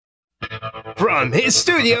from his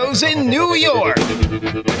studios in New York.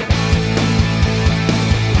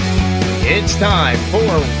 It's time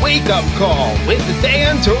for Wake Up Call with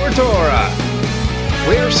Dan Tortora,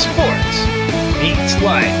 where sports meets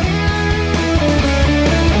life.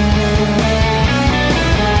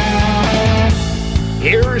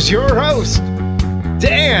 Here's your host,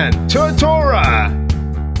 Dan Tortora.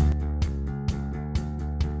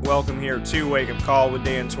 Welcome here to Wake Up Call with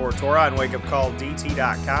Dan Tortora on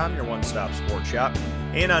wakeupcalldt.com, your one-stop sports shop,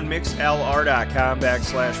 and on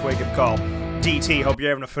mixlr.com/wakeupcalldt. Hope you're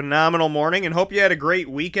having a phenomenal morning and hope you had a great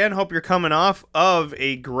weekend. Hope you're coming off of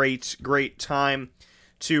a great time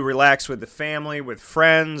to relax with the family, with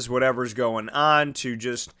friends, whatever's going on, to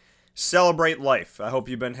just celebrate life. I hope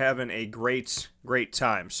you've been having a great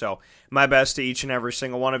time. So my best to each and every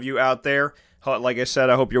single one of you out there. Like I said,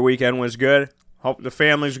 I hope your weekend was good. Hope the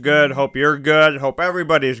family's good. Hope you're good. Hope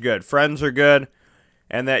everybody's good. Friends are good.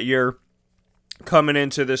 And that you're coming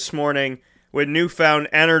into this morning with newfound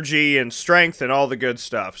energy and strength and all the good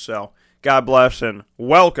stuff. So God bless and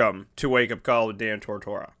welcome to Wake Up Call with Dan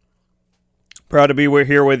Tortora. Proud to be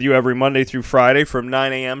here with you every Monday through Friday from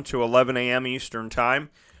 9 a.m. to 11 a.m. Eastern Time.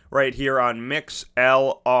 Right here on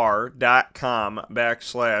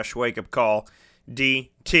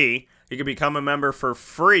mixlr.com/wakeupcalldt. You can become a member for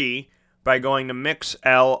free by going to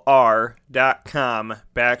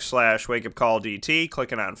mixlr.com/wakeupcalldt,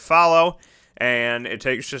 clicking on follow, and it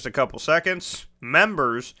takes just a couple seconds.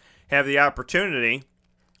 Members have the opportunity,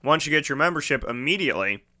 once you get your membership,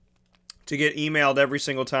 immediately to get emailed every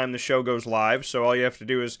single time the show goes live. So all you have to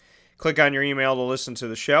do is click on your email to listen to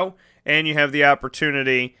the show, and you have the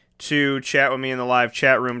opportunity to chat with me in the live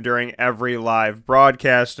chat room during every live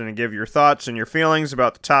broadcast and to give your thoughts and your feelings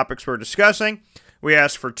about the topics we're discussing. We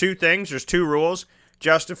ask for two things. There's two rules.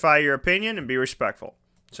 Justify your opinion and be respectful.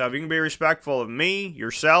 So if you can be respectful of me,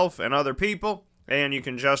 yourself, and other people, and you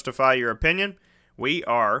can justify your opinion, we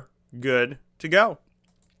are good to go.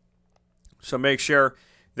 So make sure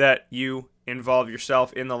that you involve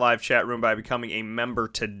yourself in the live chat room by becoming a member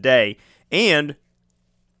today. And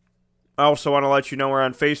I also want to let you know we're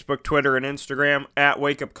on Facebook, Twitter, and Instagram at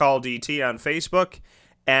WakeUpCallDT on Facebook,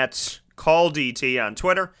 at CallDT on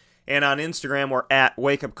Twitter, and on Instagram we're at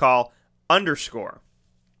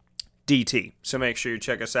WakeUpCall_DT. So make sure you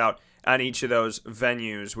check us out on each of those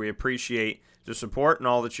venues. We appreciate the support and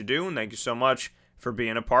all that you do, and thank you so much for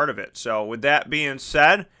being a part of it. So with that being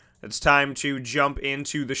said, it's time to jump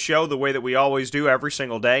into the show the way that we always do every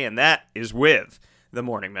single day, and that is with the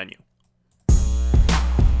morning menu.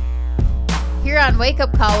 Here on Wake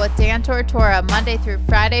Up Call with Dan Tortora, Monday through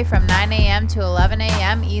Friday from 9 a.m. to 11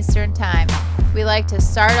 a.m. Eastern Time. We like to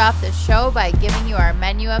start off the show by giving you our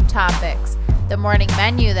menu of topics. The morning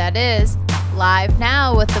menu, that is. Live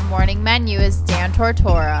now with the morning menu is Dan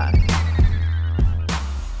Tortora.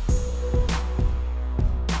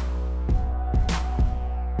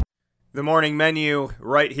 The morning menu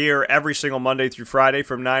right here every single Monday through Friday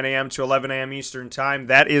from 9 a.m. to 11 a.m. Eastern Time.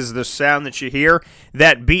 That is the sound that you hear.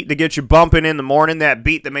 That beat to get you bumping in the morning. That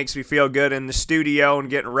beat that makes me feel good in the studio and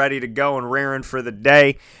getting ready to go and raring for the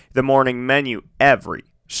day. The morning menu every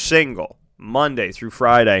single Monday through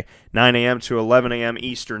Friday, 9 a.m. to 11 a.m.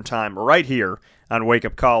 Eastern Time. Right here on Wake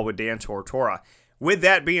Up Call with Dan Tortora. With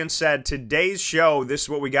that being said, today's show, this is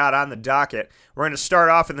what we got on the docket. We're going to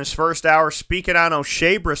start off in this first hour speaking on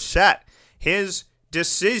Oshae Brissett, his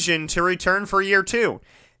decision to return for year two,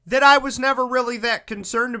 that I was never really that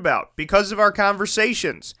concerned about because of our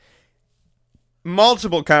conversations.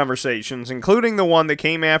 Multiple conversations, including the one that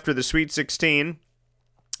came after the Sweet 16,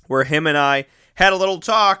 where him and I had a little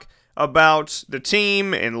talk about the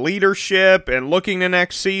team and leadership and looking to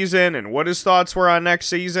next season and what his thoughts were on next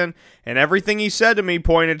season. And everything he said to me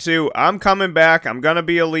pointed to, I'm coming back, I'm going to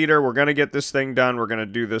be a leader, we're going to get this thing done, we're going to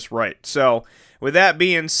do this right. So with that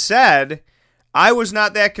being said, I was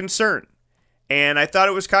not that concerned. And I thought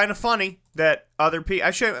it was kind of funny that other people,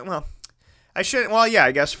 I guess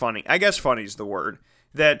funny. I guess funny is the word.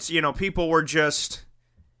 That, people were just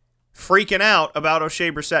freaking out about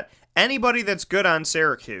Oshae Brissett. Anybody that's good on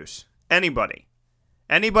Syracuse, anybody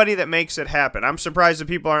that makes it happen. I'm surprised that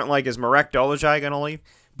people aren't like, is Marek Dolezaj going to leave?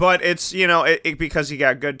 But it's, because he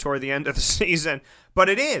got good toward the end of the season. But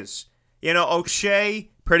it is.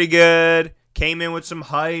 Oshae, pretty good, came in with some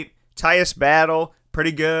hype. Tyus Battle,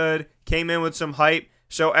 pretty good, came in with some hype.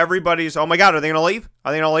 So everybody's, oh my God, are they going to leave?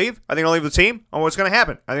 Are they going to leave? Are they going to leave the team? Oh, what's going to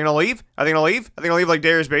happen? Are they going to leave? Are they going to leave? Are they going to leave like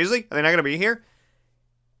Darius Bazley? Are they not going to be here?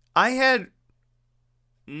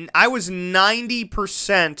 I was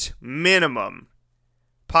 90% minimum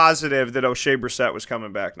positive that Oshae Brissett was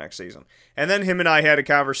coming back next season. And then him and I had a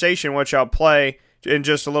conversation, which I'll play in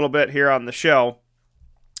just a little bit here on the show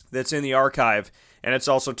that's in the archive, and it's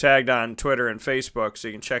also tagged on Twitter and Facebook, so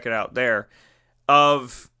you can check it out there,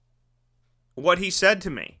 of what he said to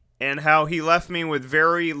me and how he left me with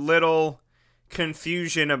very little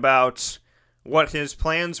confusion about what his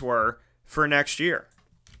plans were for next year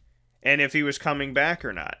and if he was coming back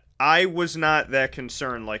or not. I was not that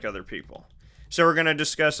concerned like other people. So we're going to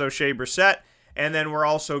discuss O'Shea Brissett, and then we're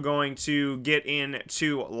also going to get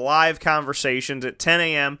into live conversations at 10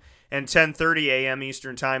 a.m. and 10:30 a.m.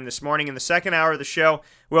 Eastern Time this morning. In the second hour of the show,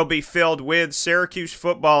 will be filled with Syracuse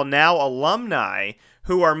football now alumni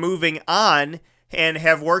who are moving on and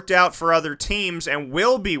have worked out for other teams and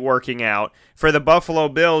will be working out for the Buffalo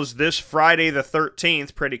Bills this Friday the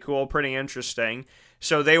 13th. Pretty cool, pretty interesting.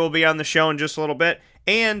 So they will be on the show in just a little bit.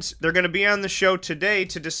 And they're going to be on the show today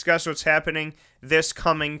to discuss what's happening this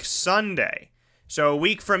coming Sunday. So a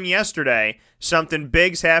week from yesterday, something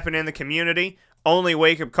big's happened in the community. Only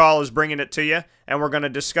Wake Up Call is bringing it to you, and we're going to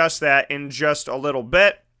discuss that in just a little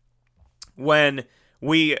bit when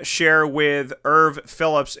we share with Irv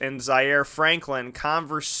Phillips and Zaire Franklin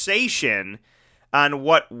conversation on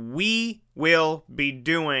what we will be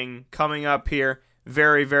doing coming up here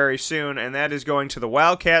very, very soon, and that is going to the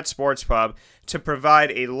Wildcat Sports Pub to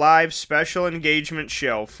provide a live special engagement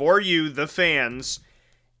show for you, the fans,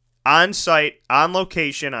 on site, on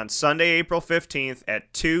location, on Sunday, April 15th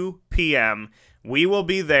at 2 p.m. We will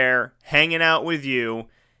be there hanging out with you,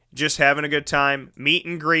 just having a good time, meet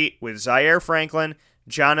and greet with Zaire Franklin,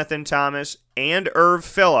 Jonathan Thomas, and Irv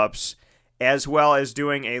Phillips, as well as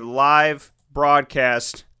doing a live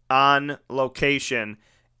broadcast on location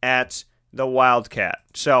at the Wildcat.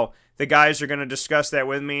 So the guys are going to discuss that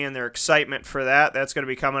with me and their excitement for that. That's going to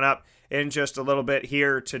be coming up in just a little bit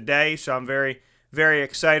here today. So I'm very, very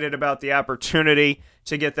excited about the opportunity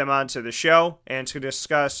to get them onto the show and to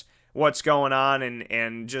discuss what's going on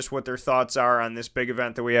and just what their thoughts are on this big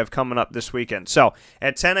event that we have coming up this weekend. So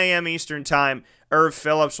at 10 a.m. Eastern Time, Irv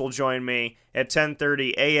Phillips will join me. At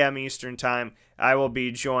 10:30 a.m. Eastern Time, I will be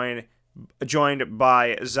joined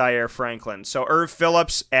by Zaire Franklin. So Irv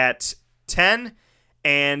Phillips at 10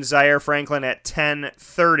 and Zaire Franklin at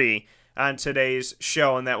 10:30 on today's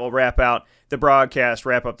show, and that will wrap up the broadcast,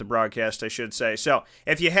 I should say. So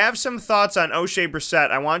if you have some thoughts on O'Shea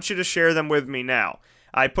Brissett, I want you to share them with me now.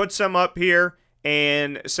 I put some up here,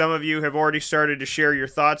 and some of you have already started to share your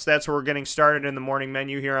thoughts. That's where we're getting started in the morning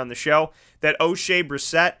menu here on the show, that O'Shea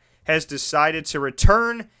Brissett has decided to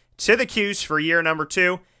return to the Cuse for year number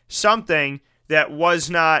 2, something that was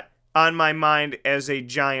not on my mind as a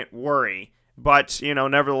giant worry. But,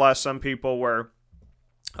 nevertheless, some people were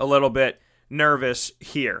a little bit nervous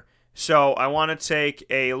here. So I want to take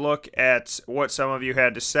a look at what some of you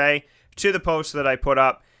had to say to the post that I put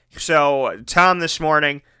up. So Tom this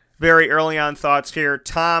morning, very early on thoughts here.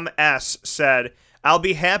 Tom S. said, "I'll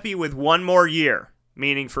be happy with one more year,"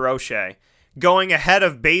 meaning for O'Shea, "going ahead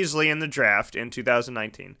of Baisley in the draft in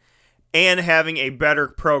 2019 and having a better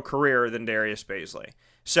pro career than Darius Baisley."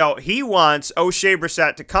 So he wants O'Shea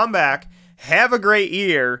Brissett to come back, have a great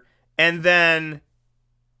year, and then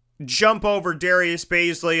jump over Darius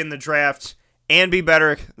Baisley in the draft and be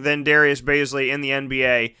better than Darius Baisley in the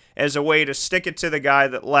NBA as a way to stick it to the guy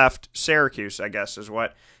that left Syracuse, I guess is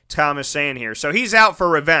what Tom is saying here. So he's out for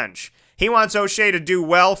revenge. He wants O'Shea to do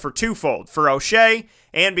well for twofold, for O'Shea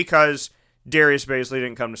and because Darius Baisley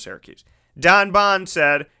didn't come to Syracuse. Don Bond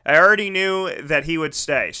said, "I already knew that he would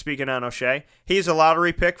stay." Speaking on O'Shea, he's a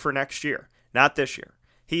lottery pick for next year, not this year.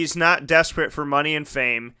 He's not desperate for money and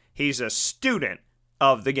fame. He's a student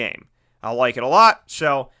of the game. I like it a lot,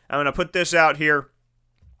 so I'm going to put this out here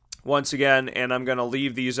once again, and I'm going to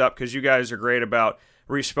leave these up because you guys are great about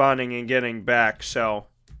responding and getting back. So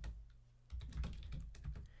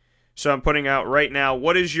I'm putting out right now,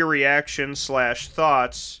 what is your reaction /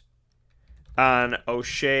 thoughts on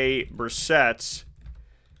O'Shea Brissett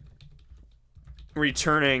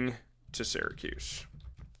returning to Syracuse?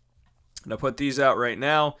 And I'll put these out right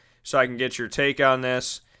now so I can get your take on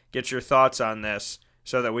this, get your thoughts on this,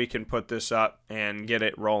 so that we can put this up and get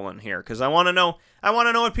it rolling here. Because I want to know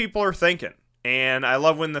what people are thinking. And I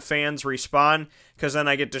love when the fans respond, because then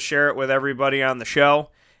I get to share it with everybody on the show.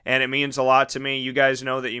 And it means a lot to me. You guys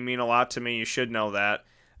know that you mean a lot to me. You should know that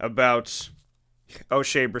about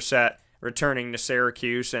O'Shea Brissett returning to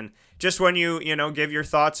Syracuse. And just when you give your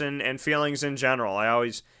thoughts and feelings in general, I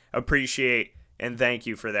always appreciate and thank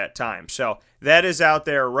you for that time. So that is out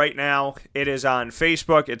there right now. It is on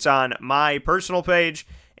Facebook. It's on my personal page,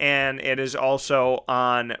 and it is also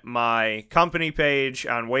on my company page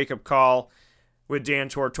on Wake Up Call with Dan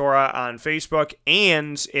Tortora on Facebook,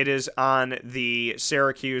 and it is on the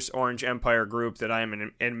Syracuse Orange Empire group that I am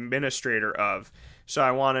an administrator of. So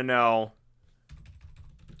I want to know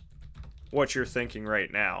what you're thinking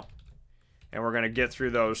right now. And we're going to get through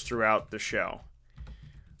those throughout the show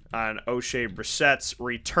on O'Shea Brissett's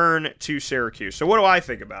return to Syracuse. So what do I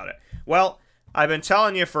think about it? Well, I've been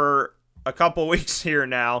telling you for a couple weeks here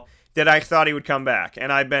now that I thought he would come back.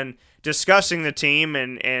 And I've been discussing the team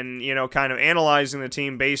and you know, kind of analyzing the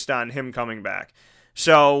team based on him coming back.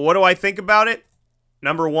 So what do I think about it?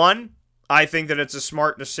 Number one, I think that it's a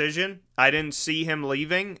smart decision. I didn't see him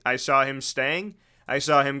leaving. I saw him staying. I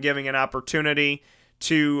saw him giving an opportunity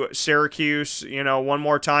to Syracuse, you know, one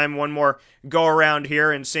more time, one more go around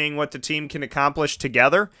here and seeing what the team can accomplish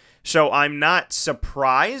together. So I'm not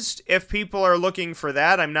surprised if people are looking for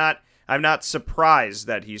that. I'm not surprised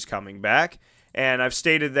that he's coming back, and I've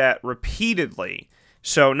stated that repeatedly.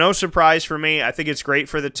 So no surprise for me. I think it's great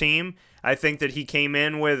for the team. I think that he came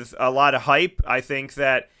in with a lot of hype. I think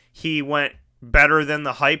that he went better than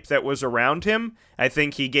the hype that was around him. I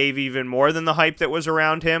think he gave even more than the hype that was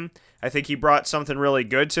around him. I think he brought something really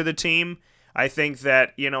good to the team. I think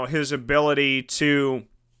that, you know, his ability to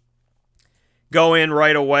go in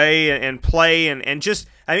right away and play and just,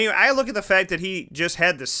 I mean, I look at the fact that he just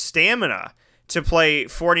had the stamina to play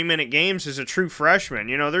 40-minute games as a true freshman.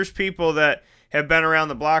 You know, there's people that have been around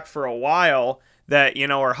the block for a while that, you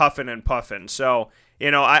know, are huffing and puffing. So, you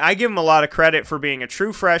know, I give him a lot of credit for being a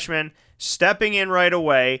true freshman, stepping in right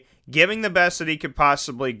away, giving the best that he could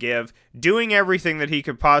possibly give, doing everything that he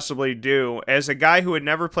could possibly do. As a guy who had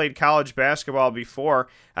never played college basketball before,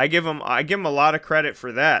 I give him a lot of credit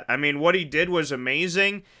for that. I mean, what he did was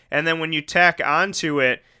amazing, and then when you tack onto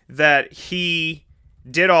it that he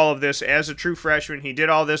did all of this as a true freshman, he did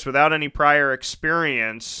all this without any prior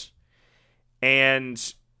experience,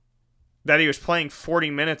 and that he was playing 40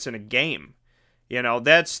 minutes in a game. You know,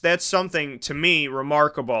 that's something, to me,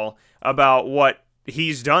 remarkable about what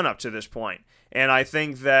he's done up to this point. And I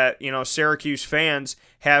think that, you know, Syracuse fans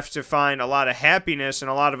have to find a lot of happiness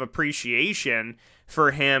and a lot of appreciation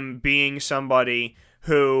for him being somebody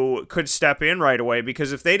who could step in right away.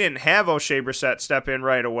 Because if they didn't have O'Shea Brissett step in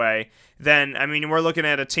right away, then, I mean, we're looking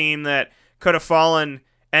at a team that could have fallen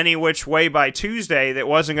any which way by Tuesday that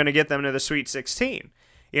wasn't going to get them to the Sweet 16.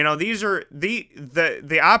 You know, these are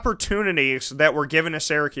the opportunities that were given to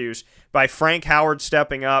Syracuse by Frank Howard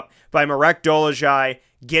stepping up, by Marek Dolezaj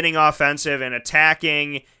getting offensive and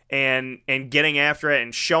attacking and getting after it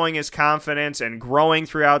and showing his confidence and growing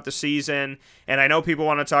throughout the season. And I know people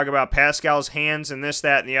want to talk about Pascal's hands and this,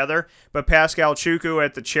 that, and the other, but Pascal Chukwu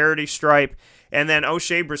at the charity stripe, and then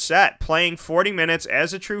O'Shea Brissett playing 40 minutes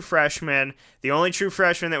as a true freshman, the only true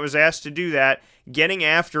freshman that was asked to do that, getting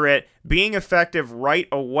after it, being effective right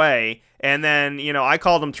away. And then, you know, I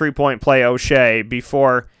called him 3-point play O'Shea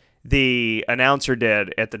before the announcer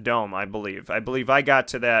did at the Dome, I believe. I believe I got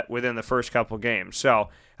to that within the first couple games. So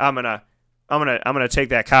I'm gonna take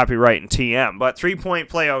that copyright in TM. But 3-point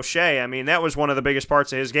play O'Shea, I mean, that was one of the biggest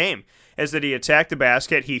parts of his game, is that he attacked the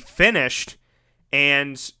basket, he finished,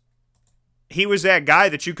 and he was that guy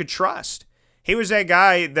that you could trust. He was that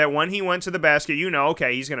guy that when he went to the basket, you know,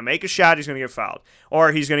 okay, he's going to make a shot, he's going to get fouled.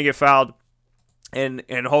 Or he's going to get fouled and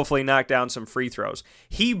hopefully knock down some free throws.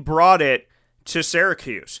 He brought it to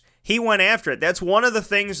Syracuse. He went after it. That's one of the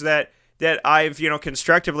things that I've, you know,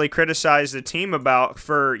 constructively criticized the team about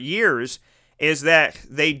for years, is that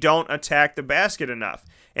they don't attack the basket enough.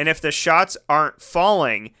 And if the shots aren't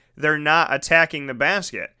falling, they're not attacking the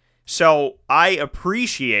basket. So I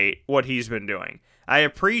appreciate what he's been doing. I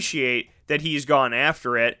appreciate that he's gone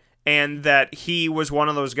after it and that he was one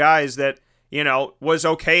of those guys that, you know, was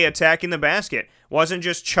okay attacking the basket. Wasn't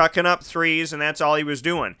just chucking up threes and that's all he was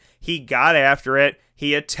doing. He got after it,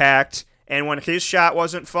 he attacked, and when his shot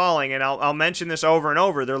wasn't falling, and I'll mention this over and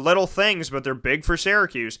over, they're little things, but they're big for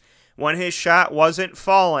Syracuse. When his shot wasn't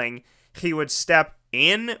falling, he would step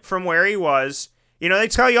in from where he was. You know, they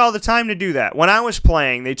tell you all the time to do that. When I was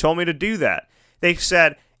playing, they told me to do that. They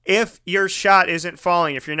said, if your shot isn't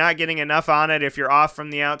falling, if you're not getting enough on it, if you're off from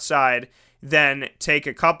the outside, then take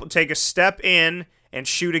a step in and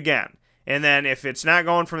shoot again. And then if it's not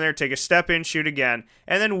going from there, take a step in, shoot again,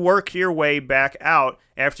 and then work your way back out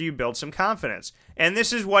after you build some confidence. And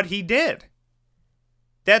this is what he did.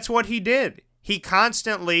 That's what he did. He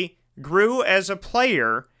constantly grew as a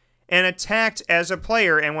player and attacked as a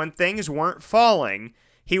player, and when things weren't falling,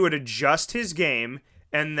 he would adjust his game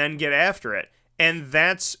and then get after it. And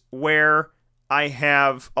that's where I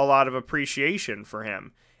have a lot of appreciation for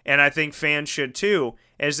him. And I think fans should too,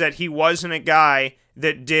 is that he wasn't a guy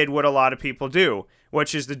that did what a lot of people do,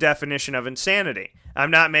 which is the definition of insanity. I'm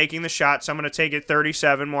not making the shot, so I'm going to take it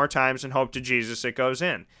 37 more times and hope to Jesus it goes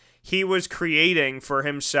in. He was creating for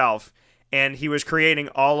himself, and he was creating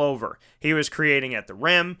all over. He was creating at the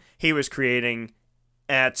rim. He was creating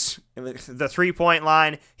at the three-point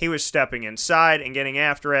line. He was stepping inside and getting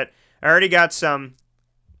after it. I already got some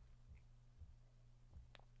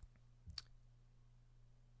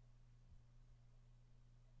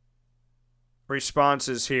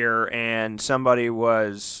responses here, and somebody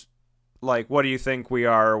was like, what do you think we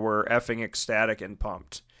are? We're effing ecstatic and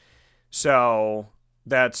pumped. So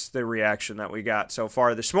that's the reaction that we got so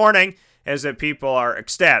far this morning, is that people are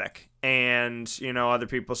ecstatic. And, other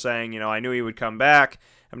people saying, I knew he would come back.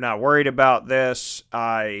 I'm not worried about this.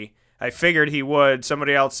 I figured he would.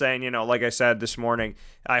 Somebody else saying, like I said this morning,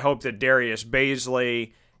 I hope that Darius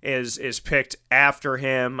Bazley is picked after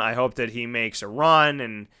him. I hope that he makes a run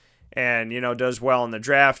and does well in the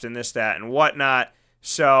draft and this, that, and whatnot.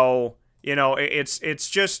 So,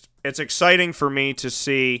 it's exciting for me to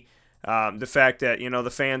see the fact that, the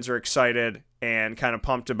fans are excited and kind of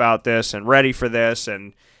pumped about this and ready for this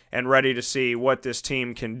and ready to see what this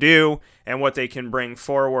team can do and what they can bring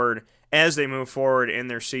forward as they move forward in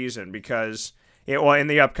their season, because in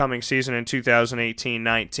the upcoming season in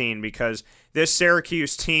 2018-19, because this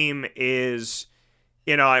Syracuse team is,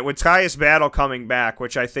 with Tyus Battle coming back,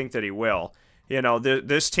 which I think that he will,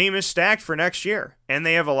 this team is stacked for next year, and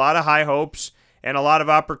they have a lot of high hopes and a lot of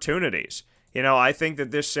opportunities. I think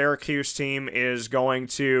that this Syracuse team is going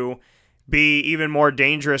to be even more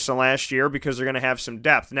dangerous than last year because they're going to have some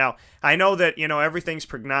depth. Now, I know that, everything's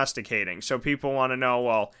prognosticating, so people want to know,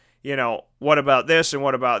 well, what about this and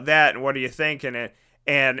what about that and what do you think?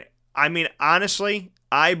 And I mean, honestly,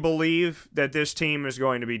 I believe that this team is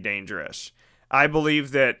going to be dangerous. I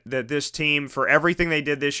believe that this team, for everything they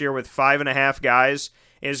did this year with 5.5 guys,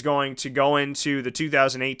 is going to go into the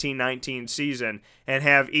 2018-19 season and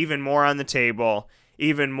have even more on the table,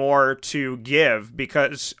 even more to give,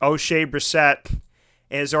 because O'Shea Brissett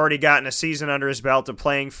has already gotten a season under his belt of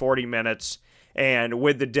playing 40 minutes. And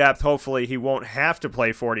with the depth, hopefully he won't have to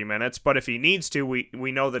play 40 minutes. But if he needs to, we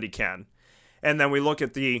know that he can. And then we look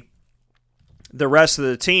at the rest of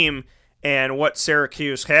the team and what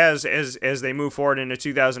Syracuse has as they move forward into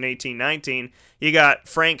 2018-19. You got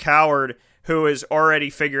Frank Howard, who has already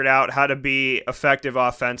figured out how to be effective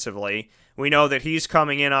offensively. We know that he's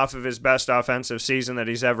coming in off of his best offensive season that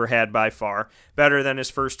he's ever had by far, better than his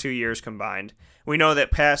first 2 years combined. We know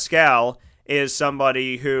that Pascal is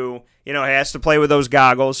somebody who, has to play with those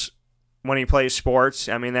goggles when he plays sports.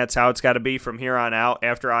 I mean, that's how it's got to be from here on out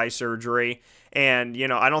after eye surgery. And,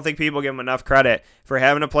 I don't think people give him enough credit for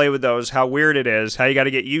having to play with those, how weird it is, how you got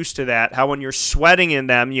to get used to that, how when you're sweating in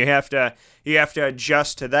them, you have to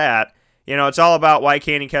adjust to that. It's all about why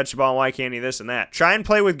can't he catch the ball and why can't he this and that. Try and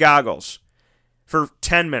play with goggles for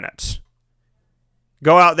 10 minutes.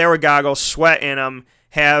 Go out there with goggles, sweat in them,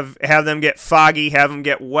 have them get foggy, have them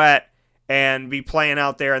get wet, and be playing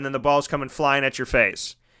out there, and then the ball's coming flying at your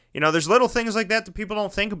face. There's little things like that people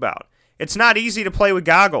don't think about. It's not easy to play with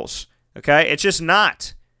goggles, okay? It's just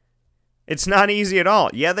not. It's not easy at all.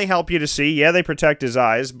 Yeah, they help you to see. Yeah, they protect his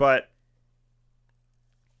eyes, but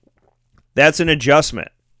that's an adjustment.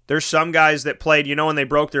 There's some guys that played, when they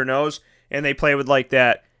broke their nose, and they play with like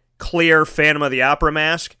that clear Phantom of the Opera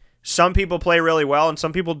mask. Some people play really well, and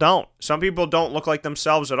some people don't. Some people don't look like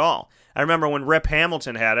themselves at all. I remember when Rip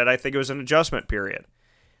Hamilton had it, I think it was an adjustment period.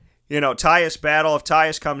 Tyus Battle, if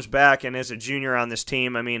Tyus comes back and is a junior on this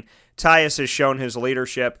team, I mean, Tyus has shown his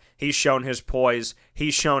leadership. He's shown his poise.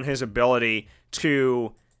 He's shown his ability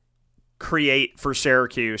to create for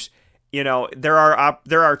Syracuse. There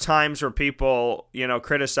are times where people,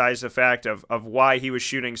 criticize the fact of why he was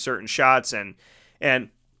shooting certain shots and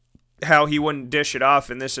how he wouldn't dish it off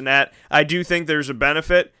and this and that. I do think there's a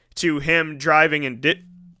benefit to him driving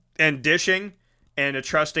and dishing and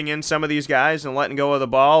trusting in some of these guys and letting go of the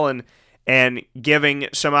ball and giving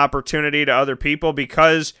some opportunity to other people,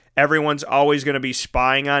 because everyone's always going to be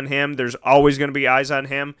spying on him. There's always going to be eyes on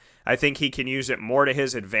him. I think he can use it more to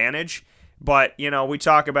his advantage. But, we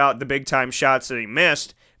talk about the big-time shots that he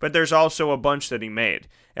missed, but there's also a bunch that he made.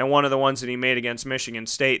 And one of the ones that he made against Michigan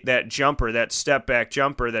State, that jumper, that step-back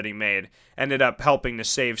jumper that he made, ended up helping to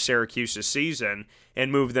save Syracuse's season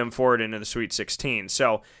and move them forward into the Sweet 16.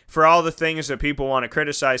 So for all the things that people want to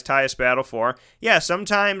criticize Tyus Battle for, yeah,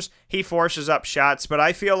 sometimes he forces up shots, but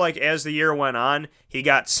I feel like as the year went on, he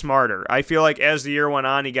got smarter. I feel like as the year went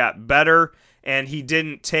on, he got better, and he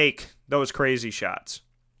didn't take those crazy shots.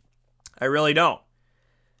 I really don't.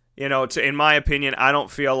 In my opinion, I don't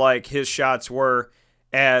feel like his shots were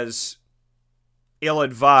as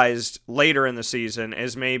ill-advised later in the season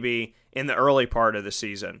as maybe in the early part of the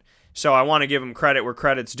season. So I want to give him credit where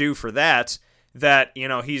credit's due for that,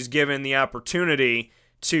 he's given the opportunity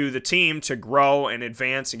to the team to grow and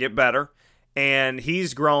advance and get better, and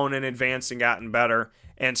he's grown and advanced and gotten better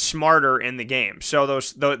and smarter in the game. So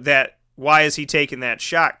why is he taking that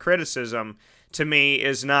shot criticism, to me,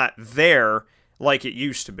 is not there like it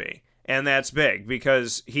used to be. And that's big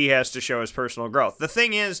because he has to show his personal growth. The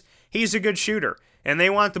thing is, he's a good shooter, and they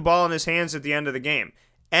want the ball in his hands at the end of the game.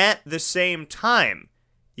 At the same time,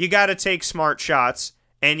 you got to take smart shots,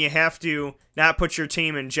 and you have to not put your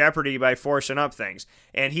team in jeopardy by forcing up things.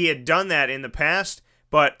 And he had done that in the past,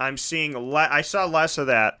 but I saw less of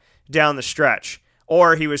that down the stretch.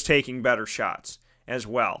 Or he was taking better shots as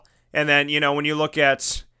well. And then, when you look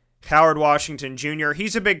at Howard Washington Jr.,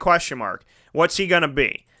 he's a big question mark. What's he going to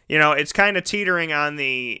be? It's kind of teetering on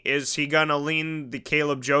is he going to lean the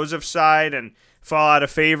Caleb Joseph side and fall out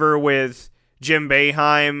of favor with Jim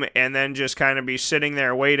Boeheim and then just kind of be sitting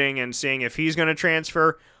there waiting and seeing if he's going to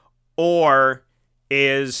transfer? Or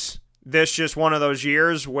is this just one of those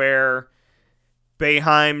years where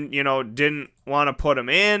Boeheim, didn't want to put him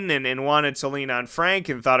in and wanted to lean on Frank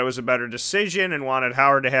and thought it was a better decision and wanted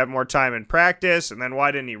Howard to have more time in practice, and then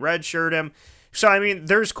why didn't he redshirt him? So,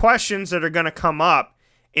 there's questions that are going to come up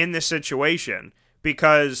in this situation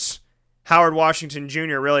because Howard Washington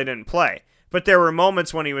Jr. really didn't play. But there were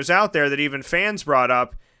moments when he was out there that even fans brought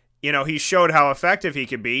up, he showed how effective he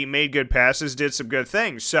could be, made good passes, did some good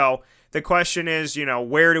things. So the question is,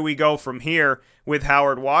 where do we go from here with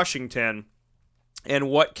Howard Washington and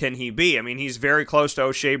what can he be? He's very close to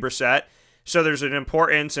O'Shea Brissett, so there's an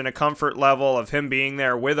importance and a comfort level of him being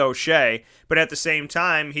there with O'Shea, but at the same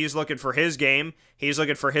time, he's looking for his game, he's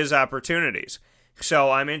looking for his opportunities.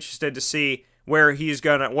 So I'm interested to see where he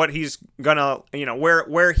will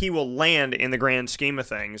land in the grand scheme of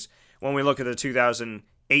things when we look at the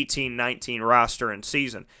 2018-19 roster and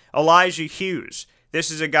season. Elijah Hughes,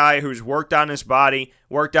 this is a guy who's worked on his body,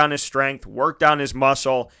 worked on his strength, worked on his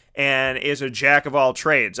muscle, and is a jack of all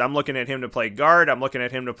trades. I'm looking at him to play guard. I'm looking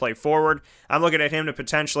at him to play forward. I'm looking at him to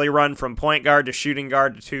potentially run from point guard to shooting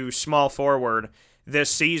guard to small forward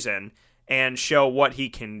this season and show what he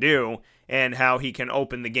can do and how he can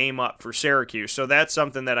open the game up for Syracuse. So that's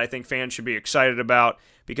something that I think fans should be excited about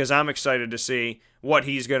because I'm excited to see what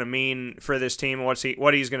he's going to mean for this team and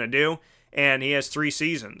what he's going to do. And he has 3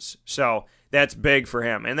 seasons, so that's big for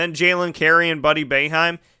him. And then Jalen Carey and Buddy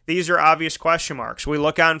Boeheim, these are obvious question marks. We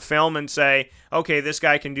look on film and say, okay, this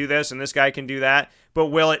guy can do this and this guy can do that, but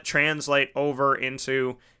will it translate over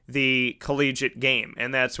into the collegiate game?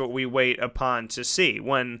 And that's what we wait upon to see.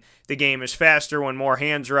 When the game is faster, when more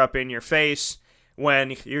hands are up in your face,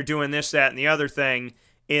 when you're doing this, that, and the other thing,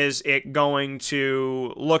 is it going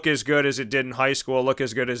to look as good as it did in high school, look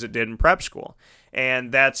as good as it did in prep school?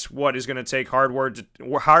 And that's what is going to take hard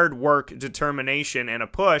work, determination, and a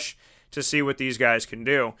push to see what these guys can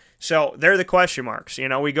do. So they're the question marks.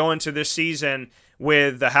 We go into this season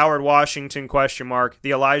with the Howard Washington question mark,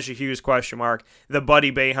 the Elijah Hughes question mark, the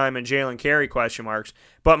Buddy Boeheim and Jalen Carey question marks.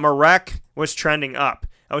 But Marek was trending up.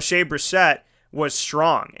 O'Shea Brissett was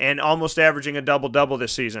strong and almost averaging a double-double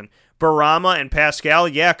this season. Barama and Pascal,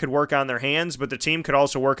 could work on their hands, but the team could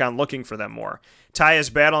also work on looking for them more.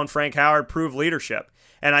 Tyus Battle and Frank Howard prove leadership.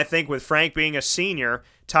 And I think with Frank being a senior,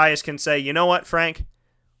 Tyus can say, you know what, Frank?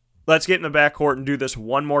 Let's get in the backcourt and do this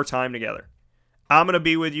one more time together. I'm going to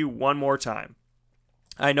be with you one more time.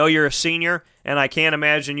 I know you're a senior, and I can't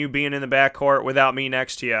imagine you being in the backcourt without me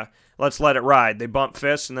next to you. Let's let it ride. They bump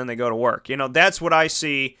fists, and then they go to work. That's what I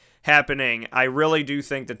see happening. I really do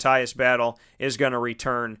think that Tyus Battle is going to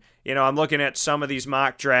return. I'm looking at some of these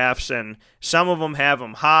mock drafts, and some of them have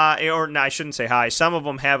him high, or no, I shouldn't say high. Some of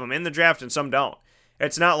them have him in the draft, and some don't.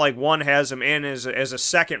 It's not like one has him in as a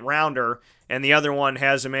second rounder, and the other one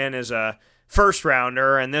has him in as a first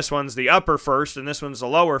rounder, and this one's the upper first, and this one's the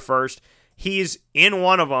lower first. He's in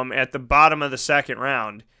one of them at the bottom of the second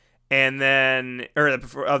round, and then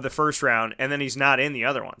of the first round, and then he's not in the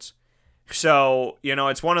other ones. So,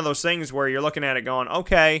 it's one of those things where you're looking at it going,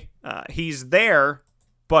 okay, he's there,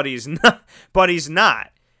 but he's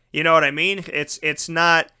not. You know what I mean? It's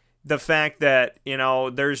not the fact that,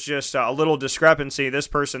 there's just a little discrepancy. This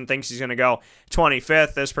person thinks he's going to go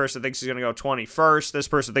 25th. This person thinks he's going to go 21st. This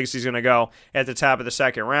person thinks he's going to go at the top of the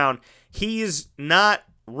second round. He's not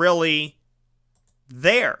really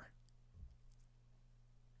there.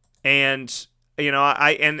 And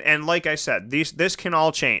and like I said, this can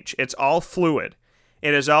all change. It's all fluid.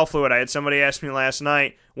 It is all fluid. I had somebody ask me last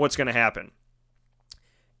night, what's going to happen?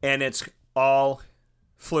 And it's all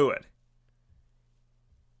fluid.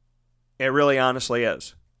 It really honestly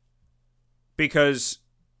is. Because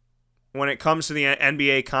when it comes to the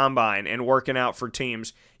NBA Combine and working out for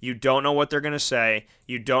teams, you don't know what they're going to say.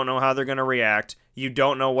 You don't know how they're going to react. You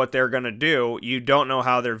don't know what they're going to do. You don't know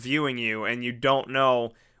how they're viewing you, and you don't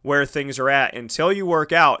know where things are at until you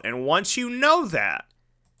work out. And once you know that,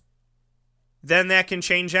 then that can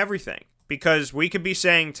change everything. Because we could be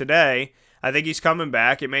saying today, I think he's coming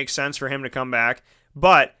back. It makes sense for him to come back.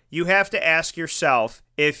 But you have to ask yourself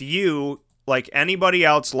if you, like anybody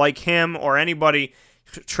else, like him or anybody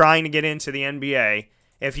trying to get into the NBA,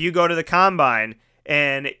 if you go to the Combine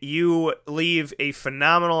and you leave a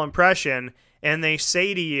phenomenal impression and they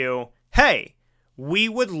say to you, hey, we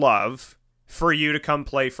would love for you to come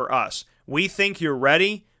play for us. We think you're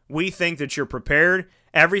ready. We think that you're prepared.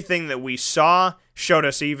 Everything that we saw showed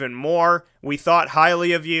us even more. We thought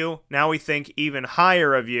highly of you. Now we think even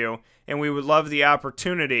higher of you. And we would love the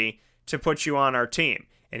opportunity to put you on our team.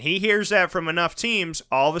 And he hears that from enough teams,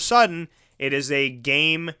 all of a sudden, it is a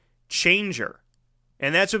game changer.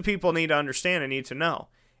 And that's what people need to understand and need to know,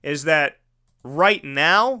 is that right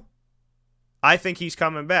now, I think he's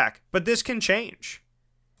coming back. But this can change.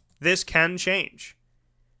 This can change.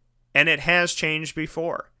 And it has changed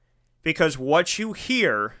before. Because what you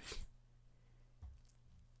hear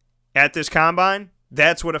at this Combine,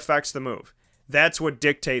 that's what affects the move. That's what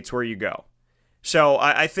dictates where you go. So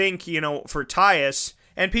I think, for Tyus,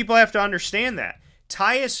 and people have to understand that,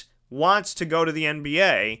 Tyus wants to go to the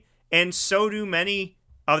NBA, and so do many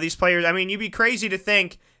of these players. I mean, you'd be crazy to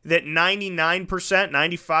think that 99%,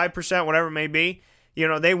 95%, whatever it may be,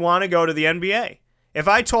 they want to go to the NBA. If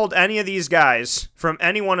I told any of these guys from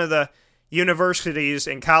any one of the universities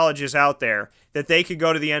and colleges out there that they could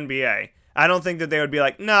go to the NBA, I don't think that they would be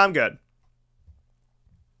like, no, I'm good.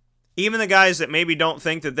 Even the guys that maybe don't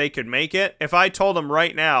think that they could make it, if I told them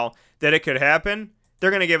right now that it could happen, they're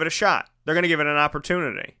going to give it a shot. They're going to give it an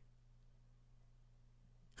opportunity.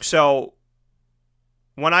 So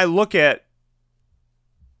when I look at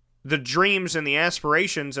the dreams and the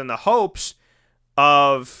aspirations and the hopes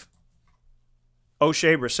of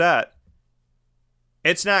Oshae Brissett,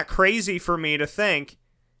 it's not crazy for me to think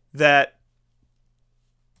that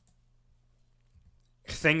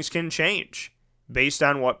things can change based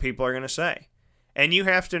on what people are going to say. And you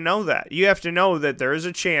have to know that. You have to know that there is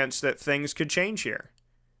a chance that things could change here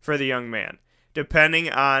for the young man, depending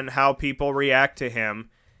on how people react to him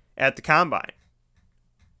at the Combine.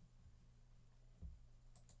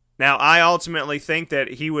 Now, I ultimately think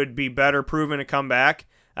that he would be better proven to come back.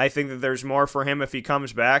 I think that there's more for him if he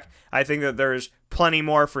comes back. I think that there's plenty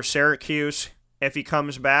more for Syracuse if he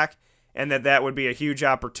comes back, and that would be a huge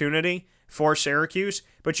opportunity for Syracuse.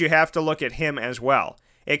 But you have to look at him as well.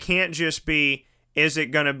 It can't just be, is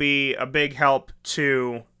it going to be a big help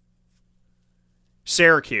to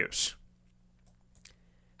Syracuse?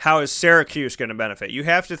 How is Syracuse going to benefit? You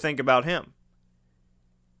have to think about him.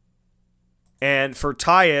 And for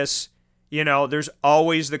Tyus, there's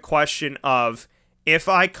always the question of, if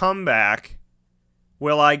I come back,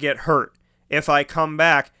 will I get hurt? If I come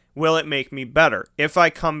back, will it make me better? If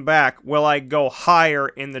I come back, will I go higher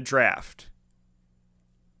in the draft?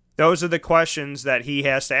 Those are the questions that he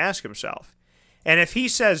has to ask himself. And if he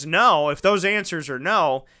says no, if those answers are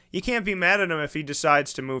no, you can't be mad at him if he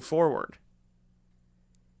decides to move forward.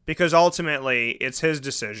 Because ultimately, it's his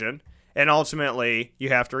decision, and ultimately, you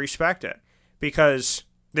have to respect it. Because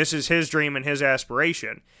this is his dream and his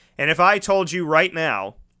aspiration. And if I told you right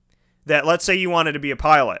now that, let's say you wanted to be a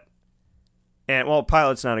pilot, and, well,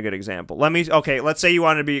 pilot's not a good example. Let's say you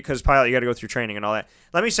wanted to be, because pilot, you got to go through training and all that.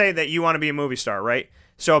 Let me say that you want to be a movie star, right?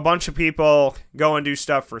 So a bunch of people go and do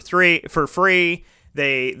stuff for free.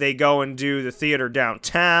 They go and do the theater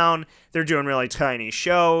downtown. They're doing really tiny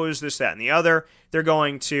shows, this, that, and the other. They're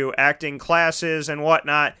going to acting classes and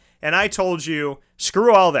whatnot. And I told you,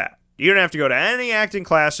 screw all that. You don't have to go to any acting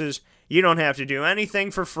classes. You don't have to do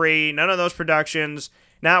anything for free. None of those productions.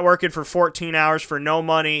 Not working for 14 hours for no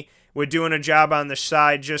money. With doing a job on the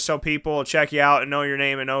side just so people will check you out and know your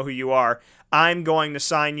name and know who you are. I'm going to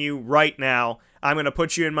sign you right now. I'm going to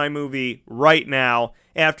put you in my movie right now.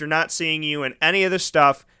 After not seeing you in any of this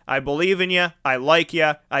stuff, I believe in you. I like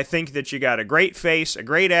you. I think that you got a great face, a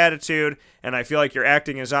great attitude, and I feel like your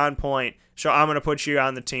acting is on point. So I'm going to put you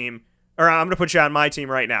on the team, or I'm going to put you on my team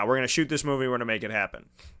right now. We're going to shoot this movie. We're going to make it happen.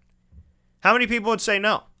 How many people would say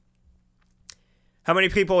no? How many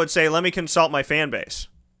people would say, let me consult my fan base?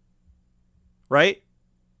 Right?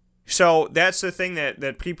 So that's the thing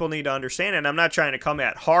that people need to understand. And I'm not trying to come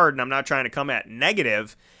at hard, and I'm not trying to come at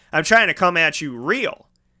negative. I'm trying to come at you real.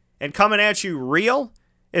 And coming at you real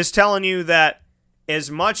is telling you that as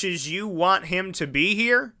much as you want him to be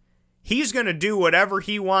here, he's going to do whatever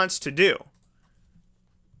he wants to do.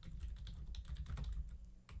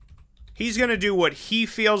 He's going to do what he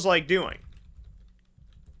feels like doing.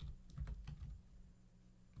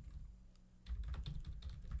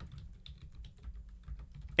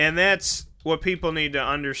 And that's what people need to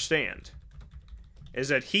understand, is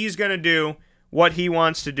that he's going to do what he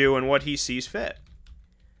wants to do and what he sees fit.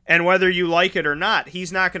 And whether you like it or not,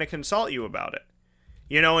 he's not going to consult you about it.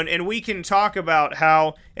 You know, and we can talk about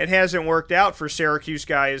how it hasn't worked out for Syracuse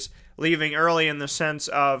guys leaving early in the sense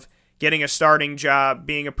of getting a starting job,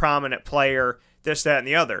 being a prominent player, this, that, and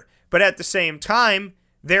the other. But at the same time,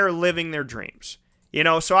 they're living their dreams. You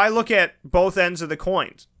know, so I look at both ends of the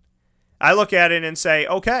coin. I look at it and say,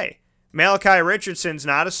 okay, Malachi Richardson's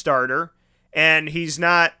not a starter, and he's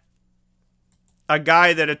not a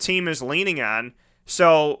guy that a team is leaning on,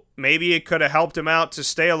 so maybe it could have helped him out to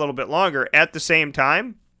stay a little bit longer. At the same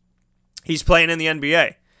time, he's playing in the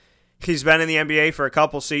NBA. He's been in the NBA for a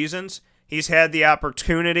couple seasons. He's had the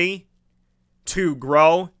opportunity to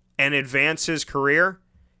grow and advance his career.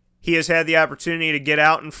 He has had the opportunity to get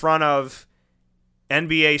out in front of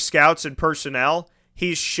NBA scouts and personnel.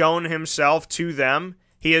 He's shown himself to them.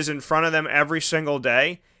 He is in front of them every single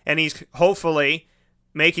day, and he's hopefully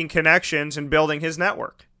making connections and building his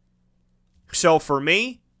network. So for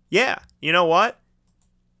me, yeah, you know what?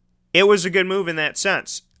 It was a good move in that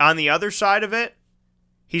sense. On the other side of it,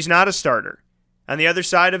 he's not a starter. On the other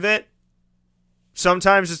side of it,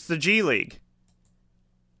 sometimes it's the G League.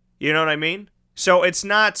 You know what I mean? So it's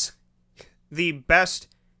not the best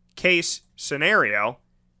case scenario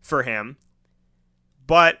for him,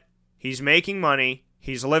 but he's making money,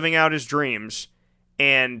 he's living out his dreams,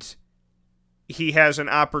 and he has an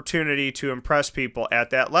opportunity to impress people at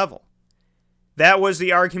that level. That was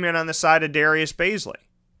the argument on the side of Darius Bazley,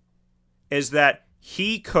 is that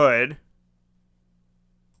he could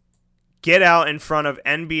get out in front of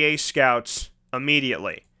NBA scouts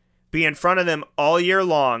immediately, be in front of them all year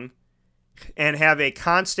long, and have a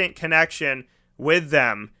constant connection with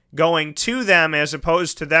them, going to them as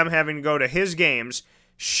opposed to them having to go to his games,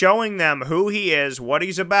 showing them who he is, what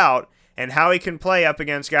he's about, and how he can play up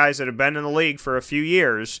against guys that have been in the league for a few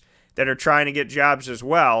years that are trying to get jobs as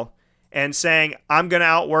well, and saying, I'm going to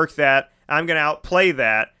outwork that, I'm going to outplay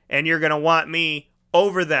that, and you're going to want me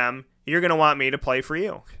over them, you're going to want me to play for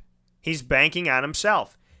you. He's banking on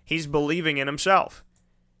himself. He's believing in himself.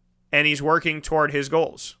 And he's working toward his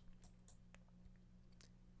goals.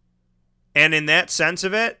 And in that sense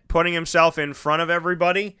of it, putting himself in front of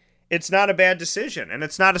everybody, it's not a bad decision, and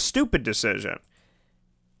it's not a stupid decision.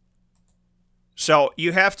 So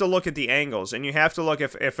you have to look at the angles, and you have to look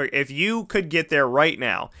if you could get there right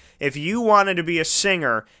now. If you wanted to be a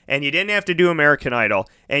singer, and you didn't have to do American Idol,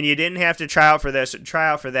 and you didn't have to try out for this and try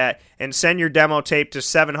out for that, and send your demo tape to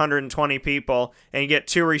 720 people, and get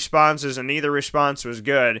 2 responses, and neither response was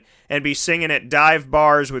good, and be singing at dive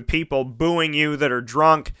bars with people booing you that are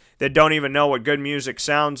drunk, that don't even know what good music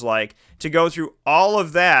sounds like, to go through all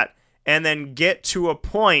of that, and then get to a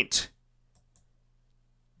point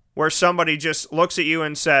where somebody just looks at you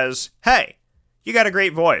and says, hey, you got a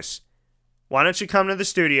great voice. Why don't you come to the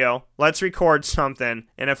studio? Let's record something.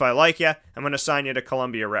 And if I like you, I'm going to sign you to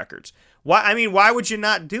Columbia Records. Why would you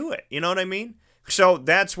not do it? You know what I mean? So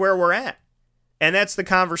that's where we're at. And that's the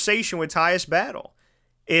conversation with Tyus Battle.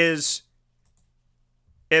 Is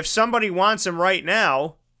if somebody wants him right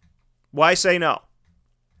now, why say no?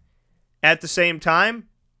 At the same time,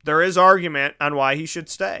 there is argument on why he should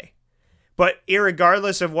stay. But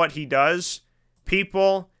irregardless of what he does,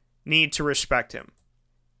 people need to respect him.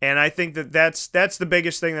 And I think that's the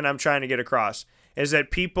biggest thing that I'm trying to get across, is that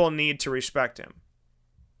people need to respect him.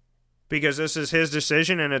 Because this is his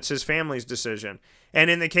decision and it's his family's decision. And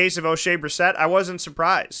in the case of Oshae Brissett, I wasn't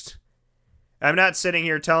surprised. I'm not sitting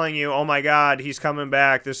here telling you, oh my God, he's coming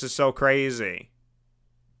back, this is so crazy.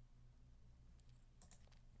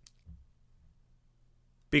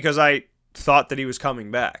 Because I thought that he was coming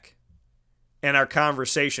back. And our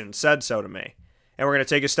conversation said so to me. And we're going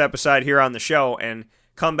to take a step aside here on the show and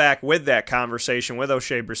come back with that conversation with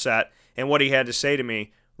Oshae Brissett and what he had to say to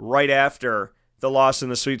me right after the loss in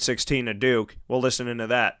the Sweet 16 to Duke. We'll listen into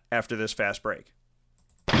that after this fast break.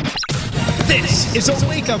 This is a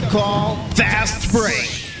wake-up call, fast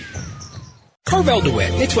break. Carvel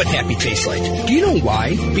DeWitt, it's what happy tastes like. Do you know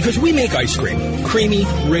why? Because we make ice cream. Creamy,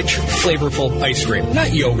 rich, flavorful ice cream.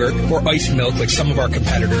 Not yogurt or ice milk like some of our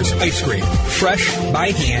competitors. Ice cream. Fresh,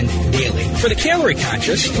 by hand, daily. For the calorie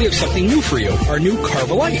conscious, we have something new for you. Our new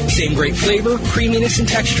Carvelite. Same great flavor, creaminess, and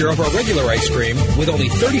texture of our regular ice cream with only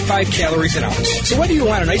 35 calories an ounce. So whether you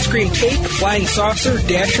want an ice cream cake, flying saucer,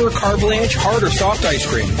 dasher, carvalanche, hard or soft ice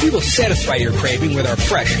cream, we will satisfy your craving with our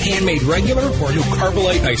fresh, handmade regular or new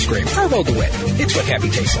Carvelite ice cream. Carvel DeWitt. It's what happy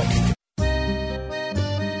tastes like.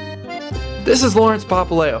 This is Lawrence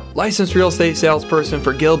Papaleo, licensed real estate salesperson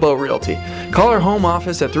for Gilbo Realty. Call our home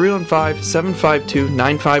office at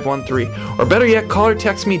 315-752-9513, or better yet, call or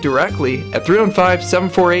text me directly at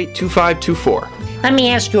 315-748-2524. Let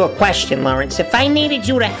me ask you a question, Lawrence. If I needed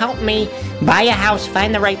you to help me buy a house,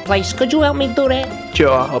 find the right place, could you help me do that?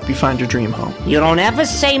 Joe, I'll help you find your dream home. You don't ever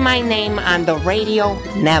say my name on the radio,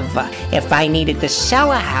 never. If I needed to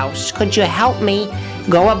sell a house, could you help me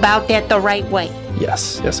go about that the right way?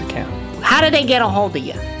 Yes, I can. How do they get a hold of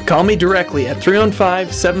you? Call me directly at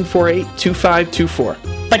 315-748-2524.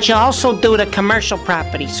 But you also do the commercial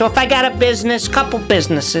property. So if I got a business, couple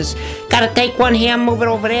businesses, gotta take one here, move it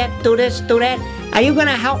over there, do this, do that, are you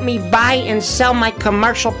gonna help me buy and sell my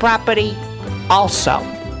commercial property also?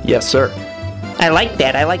 Yes, sir. I like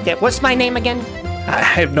that. What's my name again? I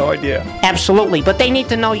have no idea. Absolutely, but they need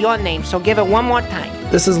to know your name, so give it one more time.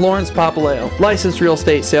 This is Lawrence Papaleo, licensed real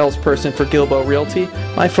estate salesperson for Gilbo Realty.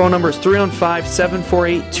 My phone number is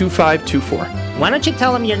 315-748-2524. Why don't you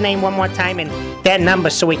tell them your name one more time and that number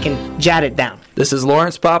so we can jot it down? This is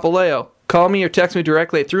Lawrence Papaleo. Call me or text me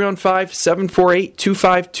directly at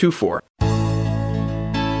 315-748-2524.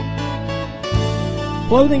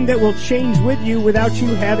 Clothing that will change with you without you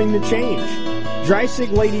having to change.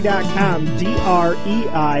 DrySigLady.com,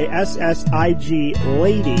 DREISSIG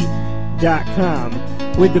Lady.com.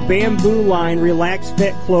 With the Bamboo line Relaxed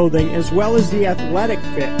Fit clothing as well as the Athletic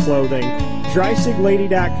Fit clothing,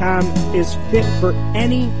 DrySigLady.com is fit for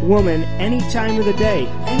any woman, any time of the day,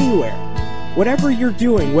 anywhere. Whatever you're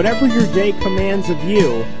doing, whatever your day commands of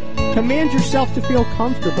you, command yourself to feel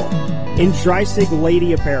comfortable in Drysig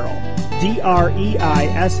Lady apparel.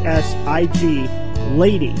 DREISSIG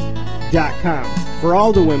Lady.com. For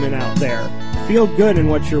all the women out there, feel good in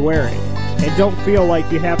what you're wearing. And don't feel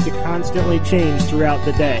like you have to constantly change throughout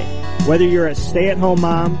the day. Whether you're a stay-at-home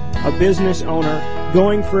mom, a business owner,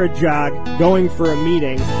 going for a jog, going for a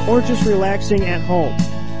meeting, or just relaxing at home,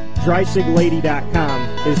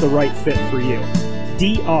 DrySigLady.com is the right fit for you.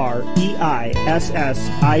 DREISSIG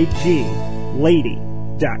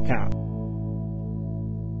Lady.com.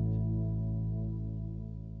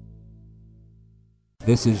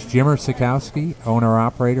 This is Jimmer Sikowski,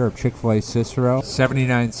 owner-operator of Chick-fil-A Cicero,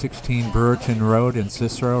 7916 Brewerton Road in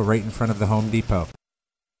Cicero, right in front of the Home Depot.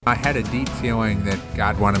 I had a deep feeling that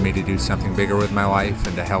God wanted me to do something bigger with my life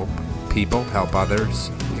and to help people, help others.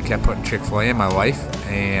 He kept putting Chick-fil-A in my life,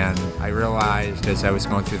 and I realized as I was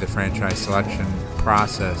going through the franchise selection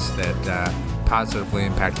process that positively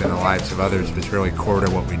impacting the lives of others was really core to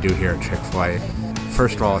what we do here at Chick-fil-A.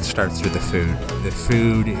 First of all, it starts with the food. The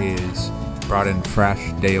food is brought in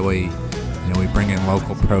fresh daily. We bring in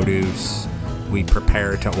local produce. We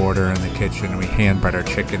prepare to order in the kitchen. We hand bread our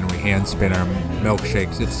chicken. We hand spin our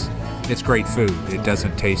milkshakes. It's great food. It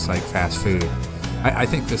doesn't taste like fast food. I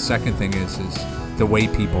think the second thing is the way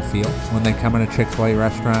people feel when they come in a Chick-fil-A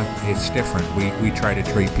restaurant. It's different. We try to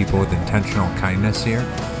treat people with intentional kindness here,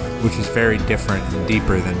 which is very different and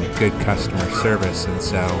deeper than good customer service. And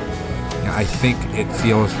so I think it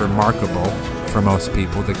feels remarkable for most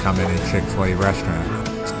people to come in a Chick-fil-A restaurant.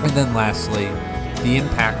 And then lastly, the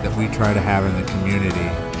impact that we try to have in the community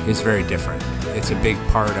is very different. It's a big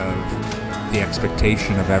part of the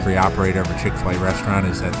expectation of every operator of a Chick-fil-A restaurant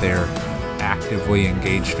is that they're actively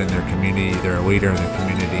engaged in their community, they're a leader in the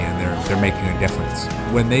community, and they're making a difference.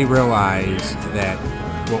 When they realize that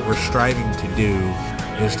what we're striving to do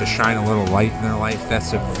is to shine a little light in their life,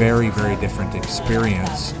 that's a very, very different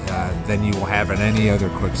experience than you will have in any other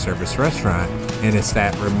quick service restaurant. And it's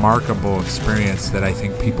that remarkable experience that I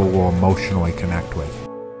think people will emotionally connect with.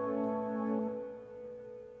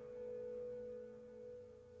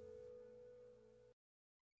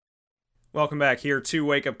 Welcome back here to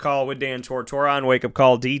Wake Up Call with Dan Tortora on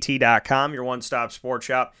wakeupcalldt.com, your one-stop sports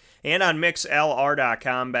shop, and on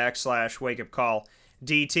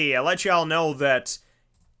mixlr.com/wakeupcalldt. I let y'all know that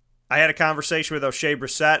I had a conversation with O'Shea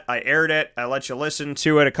Brissett. I aired it. I let you listen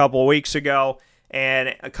to it a couple of weeks ago.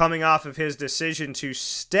 And coming off of his decision to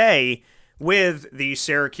stay with the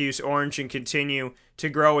Syracuse Orange and continue to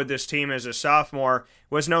grow with this team as a sophomore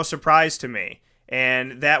was no surprise to me.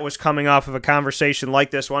 And that was coming off of a conversation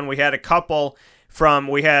like this one. We had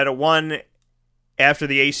one after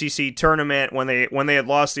the ACC tournament when they had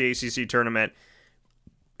lost the ACC tournament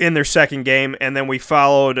in their second game, and then we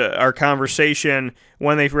followed our conversation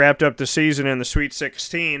when they wrapped up the season in the Sweet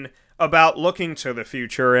 16 about looking to the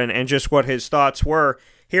future and just what his thoughts were.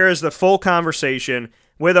 Here is the full conversation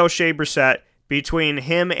with O'Shea Brissett between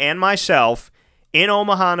him and myself in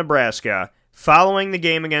Omaha, Nebraska, following the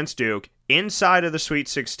game against Duke, inside of the Sweet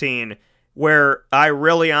 16, where I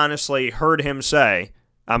really honestly heard him say,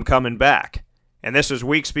 "I'm coming back." And this was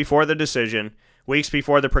weeks before the decision, weeks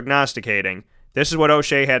before the prognosticating. This is what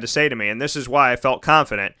O'Shea had to say to me, and this is why I felt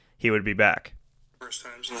confident he would be back. First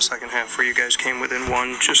times in the second half where you guys came within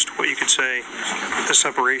one, just what you could say the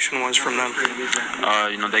separation was from them.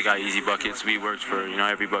 They got easy buckets. We worked for,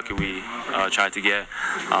 every bucket we tried to get.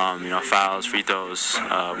 Fouls, free throws,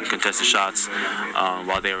 contested shots,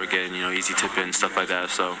 while they were getting, easy tip-in, stuff like that.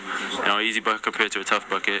 So, easy bucket compared to a tough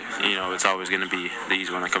bucket, it's always going to be the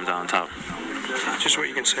easy one that comes out on top. Just what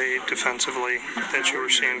you can say defensively that you were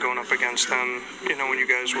seeing going up against them, when you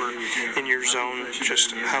guys were in your zone,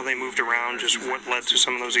 just how they moved around, just what led to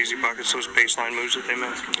some of those easy buckets, those baseline moves that they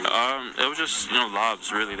made? It was just,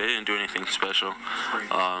 lobs, really. They didn't do anything special.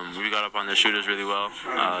 We got up on their shooters really well.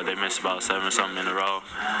 They missed about 7 or something in a row.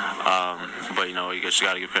 But, you just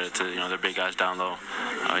got to give credit to, their big guys down low.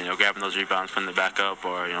 Grabbing those rebounds, putting it back up,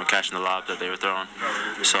 or, catching the lob that they were throwing.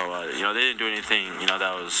 So, they didn't do anything,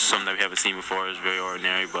 that was something that we haven't seen before. It was very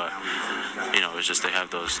ordinary, but, it's just they have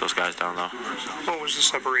those guys down low. What was the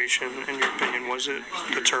separation, in your opinion? Was it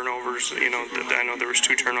the turnovers? I know there was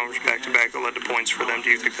 2 turnovers back-to-back that led to points for them. Do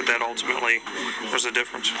you think that ultimately was the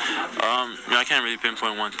difference? I can't really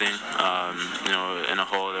pinpoint one thing. In a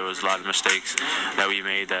whole, there was a lot of mistakes that we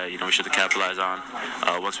made that, we should have capitalized on.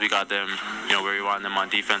 Once we got them, where we wanted them on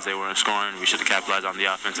defense, they weren't scoring. We should have capitalized on the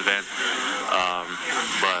offensive end.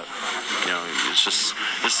 But, it's just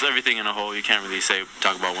everything in a whole. You can't really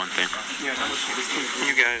talk about one thing.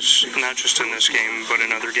 You guys, not just in this game, but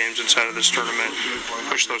in other games inside of this tournament,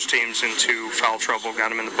 pushed those teams into foul trouble, got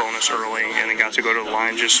them in the bonus early, and then got to go to the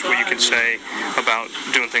line. Just what you can say about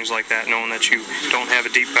doing things like that, knowing that you don't have a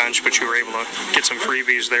deep bench, but you were able to get some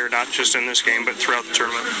freebies there, not just in this game, but throughout the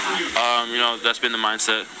tournament. That's been the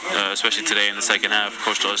mindset, especially today in the second half.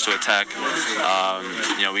 Coach told us to attack.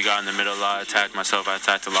 We got in the middle a lot, attacked myself, I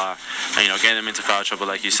attacked a lot, and, getting them into foul trouble,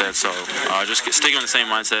 like you said. So just sticking on the same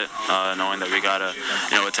mindset, knowing that we got to,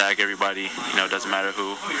 attack everybody. It doesn't matter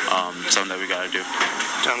who, something that we got to do.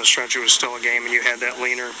 Down the stretch, it was still a game, and you had that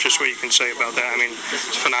leaner. Just what you can say about that. I mean,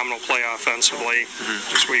 it's a phenomenal play offensively.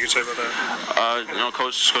 Just what you can say about that.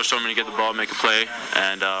 Coach told me to get the ball, make a play,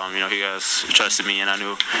 and he guys trusted me, and I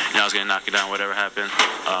knew I was going to knock it down, whatever happened.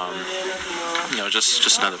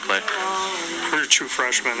 Just another play. You're a true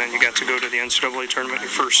freshman, and you got to go to the NCAA tournament your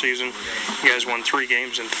first season. You guys won 3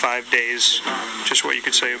 games in 5 days. Just what you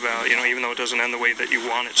could say about, even though it doesn't end the way that you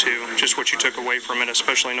want it to, just what you took away from it,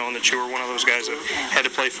 especially knowing that you were one of those guys that had to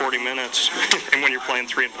play 40 minutes, and when you're playing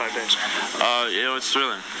 3 in 5 days. It's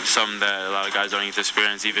thrilling. Something that a lot of guys don't get to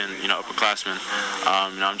experience, even, upperclassmen.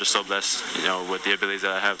 I'm just so blessed, with the abilities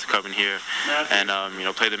that I have to come in here and,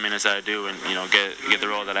 play the minutes that I do and, get the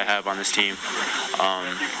role that I have on this team.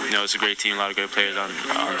 It's a great team, a lot of great players on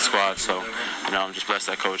the squad, so, I'm just blessed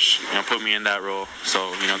that Coach, put me in that role.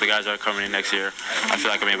 So, the guys that are coming in next year, I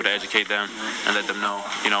feel like I'm able to educate them and let them know,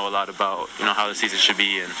 a lot about, how the season should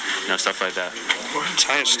be and, stuff like that.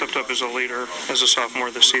 Tyus stepped up as a leader as a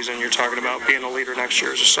sophomore this season. You're talking about being a leader next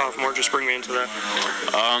year as a sophomore. Just bring me into that.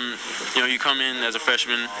 You come in as a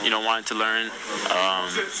freshman, wanting to learn.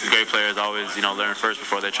 Great players always, learn first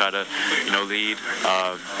before they try to, lead.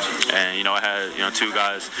 And, I had,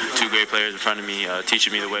 2 great players in front of me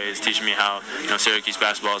teaching me the ways, teaching me how, Syracuse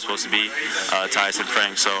basketball is supposed to be, Tyus and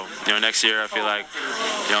Frank. So, next year I feel like,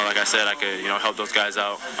 like I said, I could, help those guys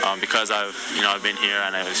out because I've been here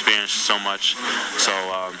and I've experienced so much. So,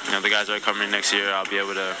 the guys that are coming in next year, I'll be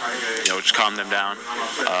able to, just calm them down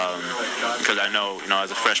because I know,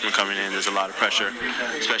 as a freshman coming in, there's a lot of pressure,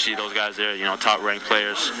 especially those guys there, top-ranked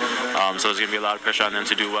players. So there's going to be a lot of pressure on them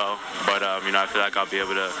to do well. But, I feel like I'll be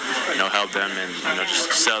able to, help them and,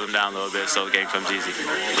 just settle them down a little bit so the game comes easy.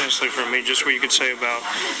 Honestly, for me, just what you could say about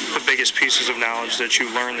the biggest pieces of knowledge that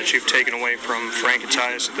you learned that you've taken away from Frank and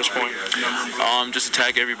Tyus at this point? Just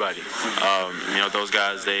attack everybody. Those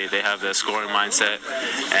guys, they have the scoring mindset,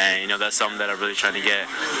 and, that's something that I'm really trying to get.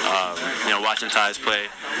 Watching Tyus play,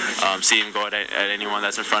 see him go at anyone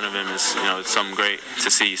that's in front of him is, it's something great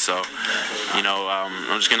to see. So,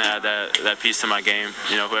 I'm just going to add that piece to my game.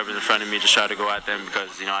 Whoever's in front of me, just try to go at them because,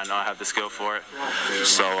 I know I have the skill feel for it.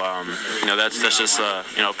 So that's just a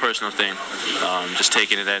personal thing. Just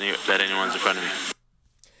taking it that anyone's in front of me.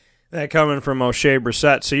 That coming from O'Shea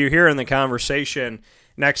Brissett. So you hear in the conversation,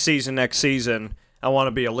 next season, I want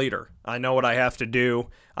to be a leader. I know what I have to do.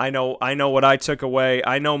 I know what I took away.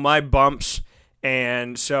 I know my bumps.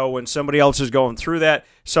 And so when somebody else is going through that,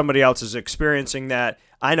 somebody else is experiencing that,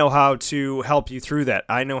 I know how to help you through that.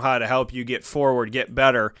 I know how to help you get forward, get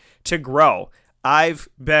better, to grow. I've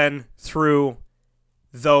been through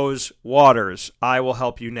those waters. I will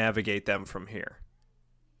help you navigate them from here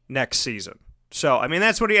next season. So, I mean,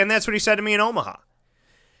 that's what he said to me in Omaha.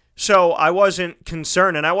 So I wasn't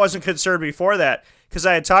concerned, and I wasn't concerned before that because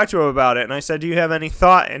I had talked to him about it, and I said, do you have any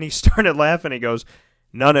thought? And he started laughing. He goes,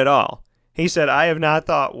 none at all. He said, I have not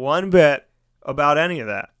thought one bit about any of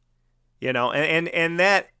that. And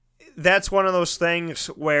that's one of those things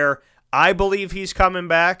where I believe he's coming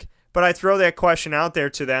back, but I throw that question out there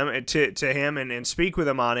to them, to him, and speak with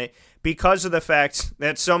him on it because of the fact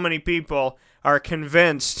that so many people are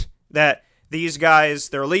convinced that these guys,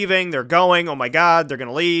 they're leaving, they're going, oh my God, they're going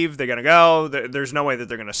to leave, they're going to go, there's no way that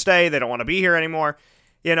they're going to stay, they don't want to be here anymore.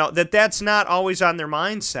 That's not always on their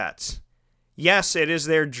mindsets. Yes, it is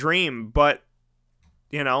their dream, but,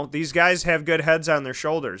 these guys have good heads on their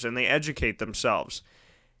shoulders, and they educate themselves.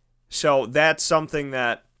 So that's something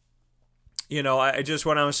that, I just,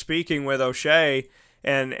 when I was speaking with O'Shea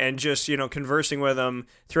and just, conversing with him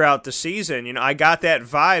throughout the season, I got that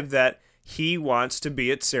vibe that he wants to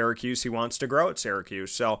be at Syracuse. He wants to grow at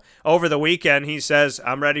Syracuse. So over the weekend, he says,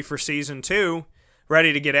 I'm ready for season 2,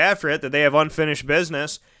 ready to get after it, that they have unfinished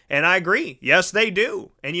business. And I agree. Yes, they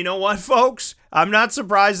do. And you know what, folks? I'm not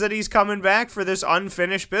surprised that he's coming back for this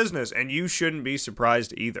unfinished business, and you shouldn't be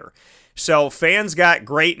surprised either. So fans got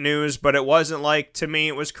great news, but it wasn't like, to me,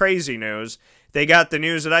 it was crazy news. They got the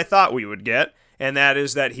news that I thought we would get, and that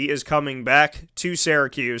is that he is coming back to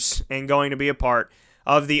Syracuse and going to be a part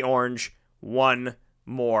of the Orange one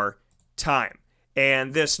more time.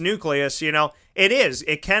 And this nucleus,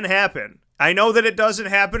 it can happen. I know that it doesn't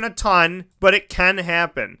happen a ton, but it can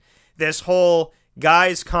happen. This whole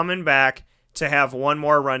guys coming back to have one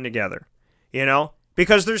more run together,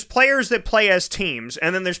 because there's players that play as teams,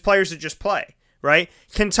 and then there's players that just play, right?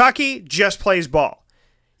 Kentucky just plays ball.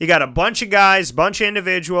 You got a bunch of guys, bunch of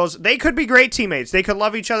individuals. They could be great teammates. They could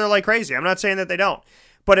love each other like crazy. I'm not saying that they don't.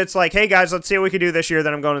 But it's like, hey, guys, let's see what we can do this year,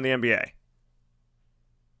 then I'm going to the NBA.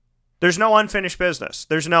 There's no unfinished business.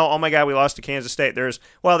 There's no, oh my God, we lost to Kansas State.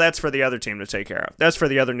 That's for the other team to take care of. That's for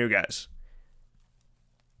the other new guys.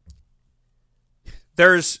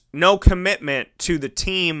 There's no commitment to the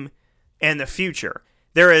team and the future.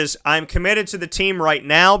 There is, I'm committed to the team right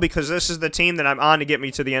now because this is the team that I'm on to get me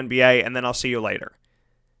to the NBA, and then I'll see you later.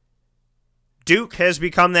 Duke has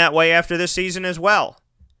become that way after this season as well.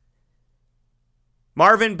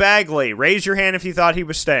 Marvin Bagley, raise your hand if you thought he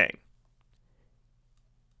was staying.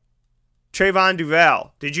 Trayvon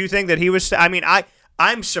Duval, did you think that he was...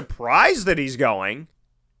 I'm surprised that he's going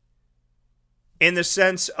in the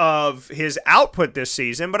sense of his output this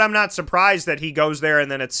season, but I'm not surprised that he goes there and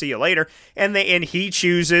then it's see you later. And he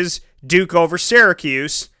chooses Duke over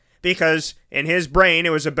Syracuse because in his brain it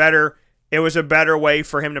was a better way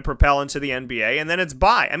for him to propel into the NBA, and then it's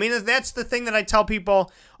bye. I mean, that's the thing that I tell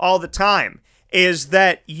people all the time, is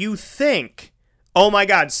that you think, oh my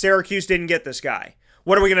God, Syracuse didn't get this guy.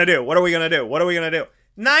 What are we going to do? What are we going to do? What are we going to do?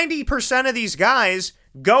 90% of these guys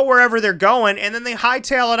go wherever they're going, and then they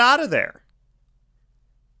hightail it out of there.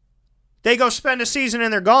 They go spend a season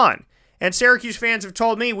and they're gone. And Syracuse fans have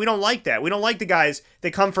told me, we don't like that. We don't like the guys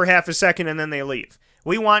that come for half a second and then they leave.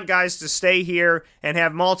 We want guys to stay here and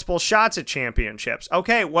have multiple shots at championships.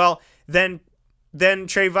 Okay, well, then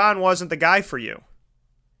Trayvon wasn't the guy for you.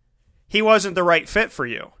 He wasn't the right fit for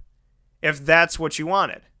you, if that's what you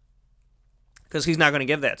wanted. Because he's not going to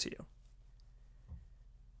give that to you.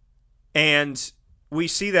 And we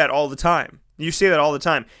see that all the time. You see that all the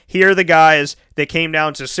time. Here are the guys that came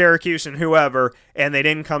down to Syracuse and whoever, and they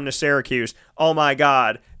didn't come to Syracuse. Oh my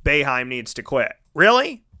God, Boeheim needs to quit.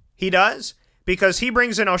 Really? He does? Because he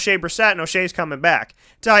brings in O'Shea Brissett, and O'Shea's coming back.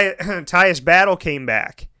 Tyus Battle came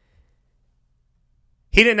back.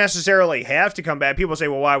 He didn't necessarily have to come back. People say,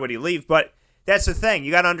 well, why would he leave? But that's the thing.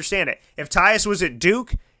 You got to understand it. If Tyus was at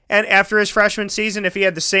Duke, and after his freshman season, if he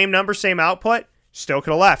had the same number, same output, still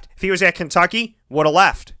could have left. If he was at Kentucky, would have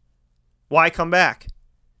left. Why come back?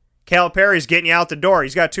 Calipari's getting you out the door.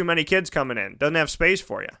 He's got too many kids coming in. Doesn't have space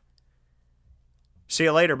for you. See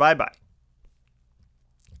you later. Bye-bye.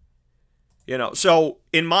 So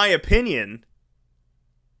in my opinion,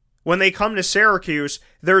 when they come to Syracuse,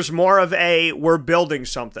 there's more of a, we're building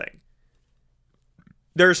something.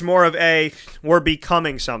 There's more of a, we're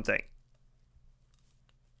becoming something.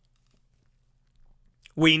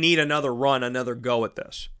 We need another run, another go at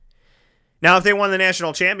this. Now, if they won the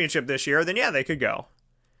national championship this year, then yeah, they could go.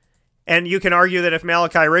 And you can argue that if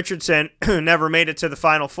Malachi Richardson never made it to the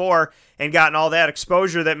Final Four and gotten all that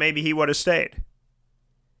exposure, that maybe he would have stayed.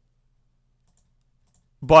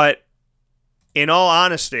 But in all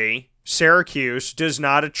honesty, Syracuse does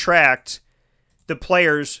not attract the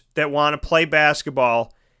players that want to play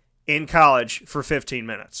basketball in college for 15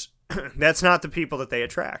 minutes. That's not the people that they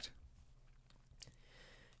attract.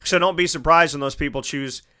 So don't be surprised when those people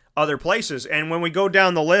choose other places. And when we go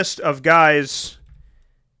down the list of guys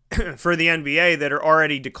for the NBA that are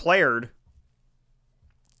already declared,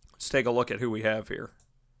 let's take a look at who we have here.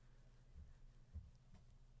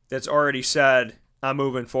 That's already said, I'm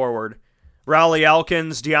moving forward. Raleigh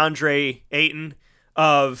Elkins, DeAndre Ayton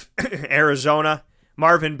of Arizona,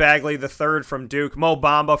 Marvin Bagley III from Duke, Mo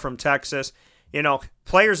Bamba from Texas. You know,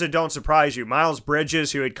 players that don't surprise you. Miles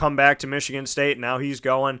Bridges, who had come back to Michigan State, now he's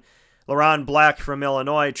going. LaRon Black from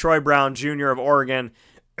Illinois, Troy Brown Jr. of Oregon,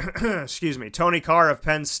 excuse me, Tony Carr of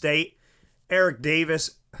Penn State, Eric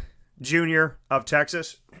Davis Jr. of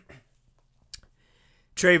Texas,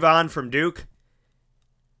 Trayvon from Duke.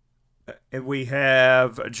 And we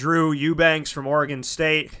have Drew Eubanks from Oregon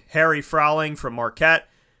State, Harry Frowling from Marquette,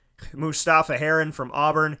 Mustafa Heron from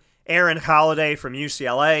Auburn, Aaron Holiday from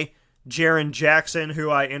UCLA, Jaren Jackson, who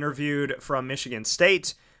I interviewed from Michigan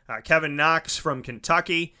State, Kevin Knox from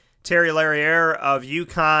Kentucky, Terry Larriere of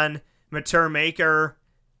UConn, Matur Maker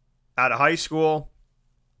out of high school.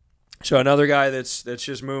 So another guy that's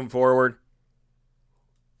just moving forward.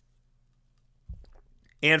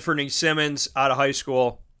 Anthony Simmons out of high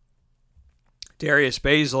school. Darius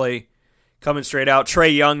Baisley coming straight out. Trey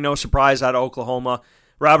Young, no surprise, out of Oklahoma.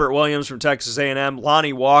 Robert Williams from Texas A&M.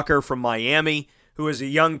 Lonnie Walker from Miami, who is a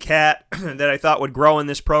young cat that I thought would grow in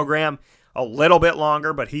this program a little bit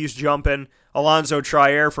longer, but he's jumping. Alonzo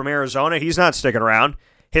Trier from Arizona, he's not sticking around.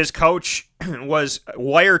 His coach was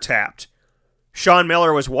wiretapped. Sean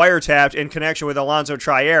Miller was wiretapped in connection with Alonzo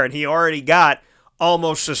Trier, and he already got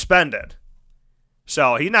almost suspended.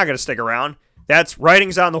 So he's not going to stick around. That's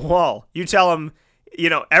writings on the wall. You tell him, you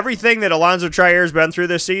know, everything that Alonzo Trier's been through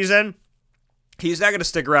this season, he's not going to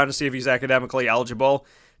stick around to see if he's academically eligible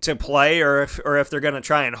to play or if they're going to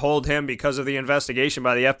try and hold him because of the investigation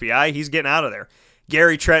by the FBI. He's getting out of there.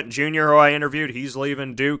 Gary Trent Jr., who I interviewed, he's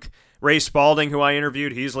leaving Duke. Ray Spalding, who I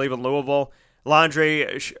interviewed, he's leaving Louisville. Landry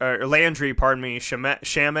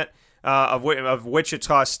Shamet of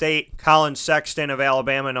Wichita State. Colin Sexton of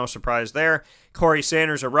Alabama, no surprise there. Corey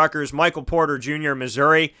Sanders of Rutgers. Michael Porter Jr.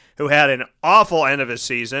 Missouri, who had an awful end of his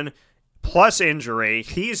season, plus injury.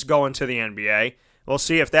 He's going to the NBA. We'll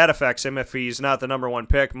see if that affects him if he's not the number one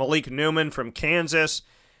pick. Malik Newman from Kansas.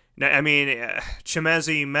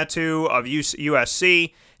 Chimezi Metu of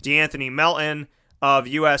USC. DeAnthony Melton of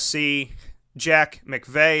USC. Jack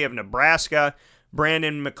McVeigh of Nebraska.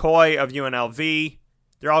 Brandon McCoy of UNLV.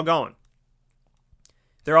 They're all going.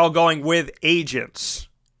 They're all going with agents.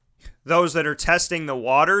 Those that are testing the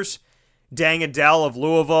waters. Dang Adele of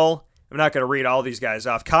Louisville. I'm not going to read all these guys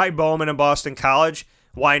off. Kai Bowman of Boston College.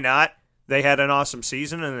 Why not? They had an awesome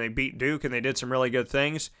season, and they beat Duke, and they did some really good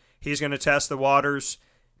things. He's going to test the waters,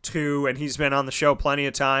 too, and he's been on the show plenty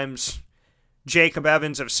of times. Jacob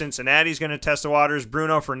Evans of Cincinnati is going to test the waters.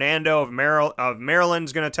 Bruno Fernando of Maryland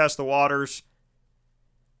is going to test the waters.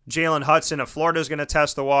 Jalen Hudson of Florida is going to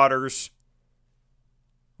test the waters.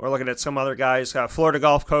 We're looking at some other guys. Florida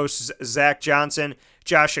Gulf Coast, Zach Johnson.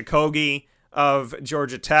 Josh Okogie of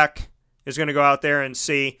Georgia Tech is going to go out there and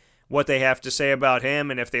see what they have to say about him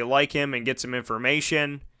and if they like him and get some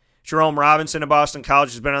information. Jerome Robinson of Boston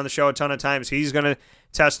College has been on the show a ton of times. He's going to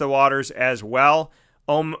test the waters as well.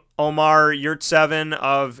 Omar Yurtseven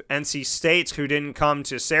of NC State, who didn't come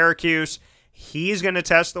to Syracuse, he's going to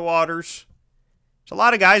test the waters. There's a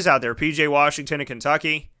lot of guys out there. P.J. Washington of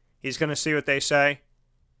Kentucky, he's going to see what they say.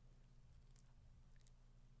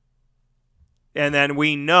 And then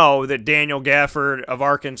we know that Daniel Gafford of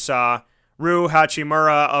Arkansas, Rui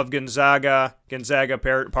Hachimura of Gonzaga,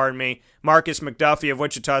 Marcus McDuffie of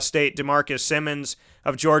Wichita State, DeMarcus Simmons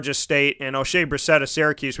of Georgia State, and O'Shea Brissett of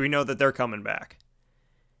Syracuse, we know that they're coming back.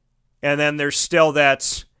 And then there's still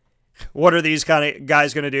what are these kind of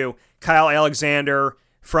guys going to do? Kyle Alexander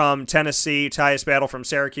from Tennessee, Tyus Battle from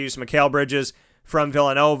Syracuse, Mikal Bridges from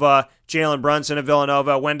Villanova, Jalen Brunson of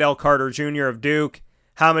Villanova, Wendell Carter Jr. of Duke,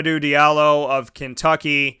 Hamidou Diallo of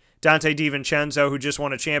Kentucky, Dante DiVincenzo, who just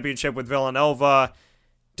won a championship with Villanova,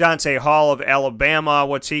 Dante Hall of Alabama,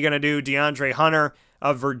 what's he going to do? DeAndre Hunter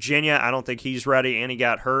of Virginia, I don't think he's ready, and he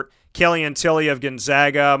got hurt. Killian Tilly of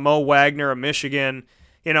Gonzaga, Mo Wagner of Michigan,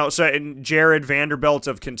 and Jared Vanderbilt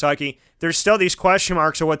of Kentucky. There's still these question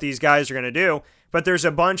marks of what these guys are going to do, but there's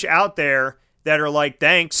a bunch out there that are like,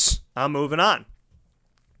 thanks, I'm moving on.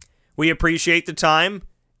 We appreciate the time,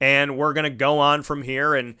 and we're going to go on from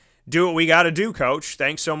here and do what we got to do, Coach.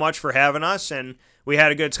 Thanks so much for having us, and we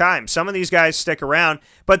had a good time. Some of these guys stick around,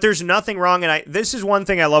 but there's nothing wrong, and this is one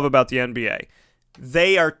thing I love about the NBA.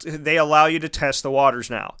 They allow you to test the waters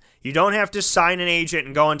now. You don't have to sign an agent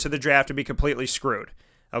and go into the draft and be completely screwed,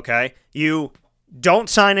 okay? You don't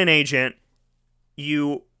sign an agent.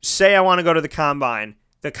 You say, I want to go to the Combine.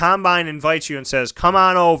 The Combine invites you and says, come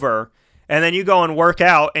on over, and then you go and work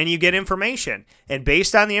out, and you get information. And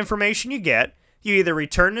based on the information you get, you either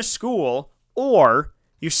return to school or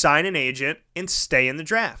you sign an agent and stay in the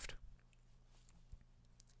draft.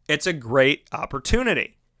 It's a great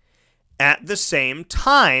opportunity. At the same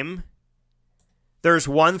time, there's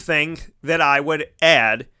one thing that I would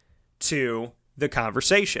add to the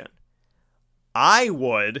conversation. I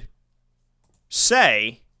would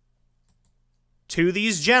say to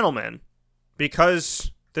these gentlemen,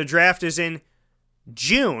 because the draft is in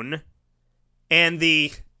June and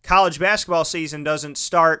the college basketball season doesn't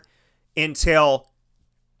start until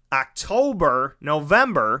October,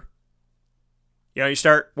 November. You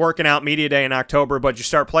start working out media day in October, but you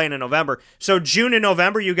start playing in November. So June and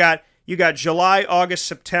November, you got July, August,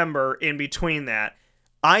 September in between that.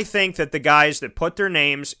 I think that the guys that put their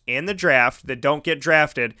names in the draft that don't get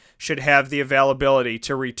drafted should have the availability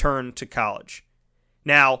to return to college.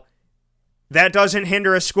 Now, that doesn't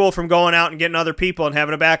hinder a school from going out and getting other people and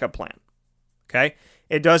having a backup plan. Okay?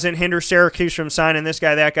 It doesn't hinder Syracuse from signing this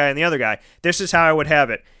guy, that guy, and the other guy. This is how I would have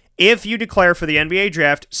it. If you declare for the NBA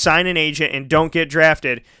draft, sign an agent, and don't get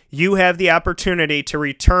drafted, you have the opportunity to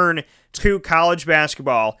return to college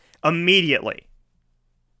basketball immediately.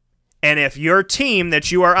 And if your team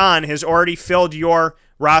that you are on has already filled your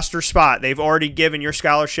roster spot, they've already given your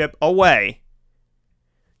scholarship away,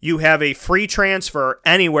 you have a free transfer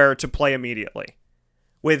anywhere to play immediately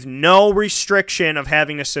with no restriction of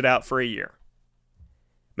having to sit out for a year.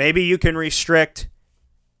 Maybe you can restrict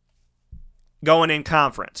going in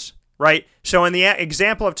conference, right? So in the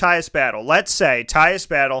example of Tyus Battle, let's say Tyus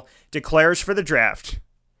Battle declares for the draft.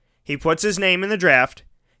 He puts his name in the draft.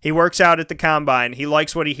 He works out at the Combine. He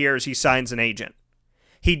likes what he hears. He signs an agent.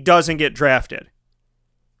 He doesn't get drafted.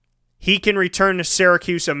 He can return to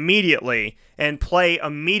Syracuse immediately and play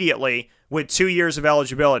immediately with 2 years of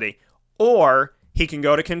eligibility. Or he can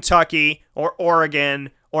go to Kentucky or Oregon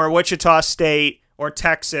or Wichita State or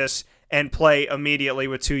Texas and play immediately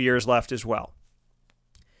with 2 years left as well.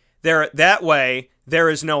 That way, there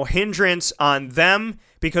is no hindrance on them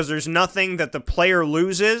because there's nothing that the player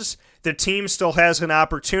loses. The team still has an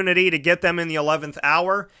opportunity to get them in the 11th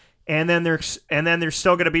hour, and then there's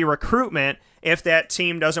still going to be recruitment if that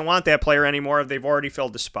team doesn't want that player anymore if they've already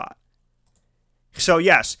filled the spot. So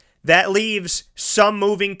yes, that leaves some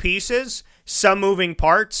moving pieces, some moving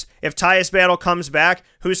parts. If Tyus Battle comes back,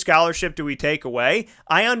 whose scholarship do we take away?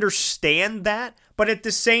 I understand that, but at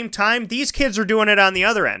the same time, these kids are doing it on the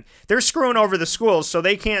other end. They're screwing over the schools, so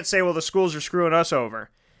they can't say, well, the schools are screwing us over,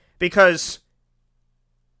 because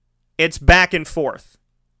it's back and forth.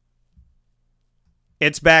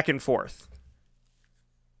 It's back and forth.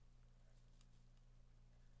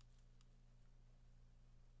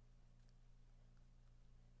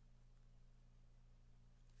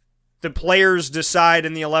 The players decide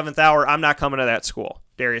in the 11th hour, I'm not coming to that school,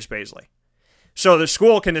 Darius Baisley. So the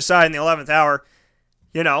school can decide in the 11th hour,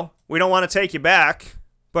 we don't want to take you back,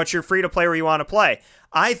 but you're free to play where you want to play.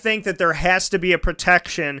 I think that there has to be a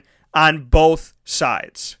protection on both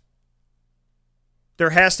sides. There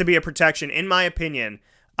has to be a protection, in my opinion,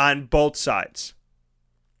 on both sides.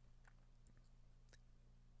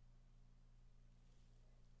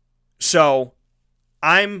 So,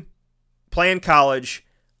 I'm playing college.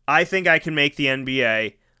 I think I can make the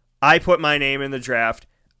NBA. I put my name in the draft.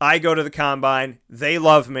 I go to the Combine. They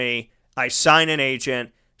love me. I sign an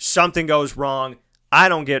agent. Something goes wrong. I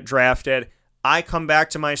don't get drafted. I come back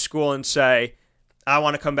to my school and say, I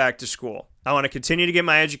want to come back to school. I want to continue to get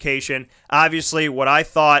my education. Obviously, what I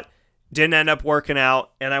thought didn't end up working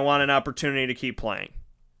out, and I want an opportunity to keep playing.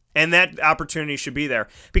 And that opportunity should be there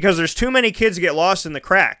because there's too many kids get lost in the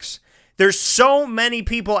cracks. There's so many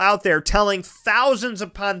people out there telling thousands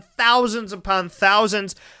upon thousands upon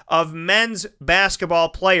thousands of men's basketball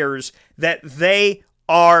players that they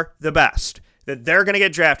are the best, that they're going to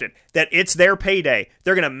get drafted, that it's their payday,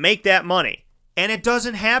 they're going to make that money. And it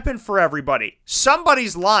doesn't happen for everybody.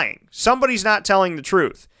 Somebody's lying. Somebody's not telling the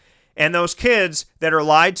truth. And those kids that are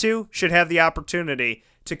lied to should have the opportunity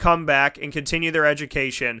to come back and continue their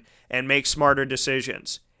education and make smarter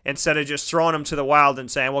decisions instead of just throwing them to the wild and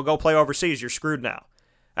saying, well, go play overseas. You're screwed now.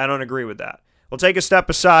 I don't agree with that. We'll take a step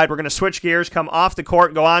aside. We're going to switch gears, come off the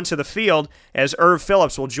court, and go on to the field as Irv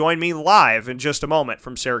Phillips will join me live in just a moment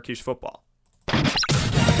from Syracuse football.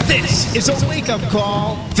 This is a wake-up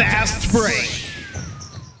call fast break.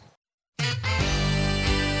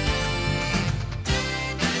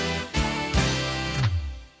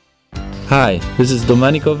 Hi, this is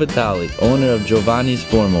Domenico Vitali, owner of Giovanni's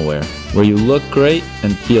Formal Wear, where you look great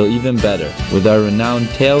and feel even better with our renowned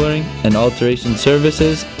tailoring and alteration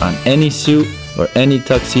services on any suit or any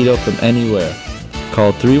tuxedo from anywhere.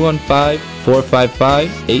 Call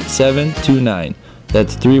 315-455-8729.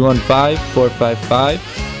 That's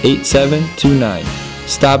 315-455-8729.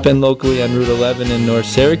 Stop in locally on Route 11 in North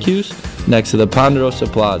Syracuse, next to the Ponderosa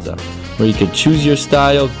Plaza, where you can choose your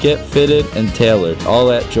style, get fitted, and tailored, all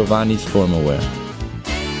at Giovanni's Formal Wear.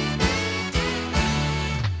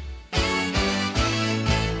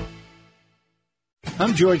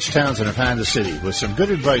 I'm George Townsend of Honda City with some good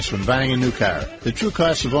advice when buying a new car. The true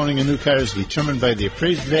cost of owning a new car is determined by the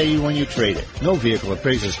appraised value when you trade it. No vehicle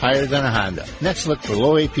appraises higher than a Honda. Next, look for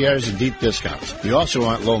low APRs and deep discounts. You also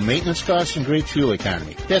want low maintenance costs and great fuel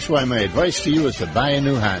economy. That's why my advice to you is to buy a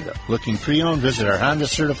new Honda. Looking pre-owned, visit our Honda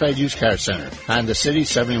Certified Used Car Center. Honda City,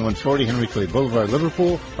 7140 Henry Clay Boulevard,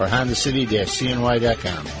 Liverpool, or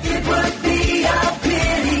HondaCity-CNY.com. It would be a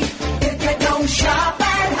pity if you don't shop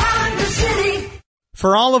at Honda City.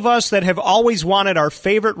 For all of us that have always wanted our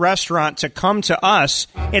favorite restaurant to come to us,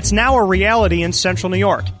 it's now a reality in Central New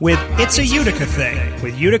York with It's a Utica Thing,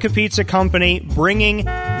 with Utica Pizza Company bringing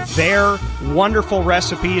their wonderful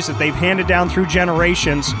recipes that they've handed down through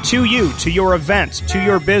generations to you, to your event, to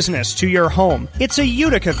your business, to your home. It's a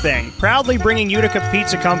Utica Thing, proudly bringing Utica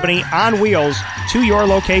Pizza Company on wheels to your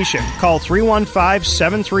location. Call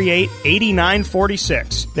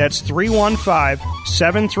 315-738-8946. That's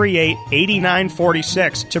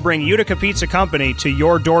 315-738-8946 to bring Utica Pizza Company to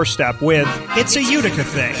your doorstep with It's a Utica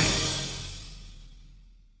Thing.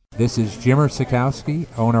 This is Jimmer Sikowski,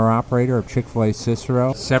 owner-operator of Chick-fil-A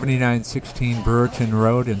Cicero, 7916 Brewerton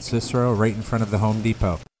Road in Cicero, right in front of the Home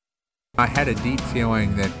Depot. I had a deep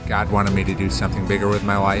feeling that God wanted me to do something bigger with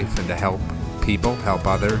my life and to help people, help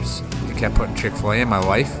others. He kept putting Chick-fil-A in my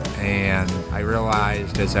life, and I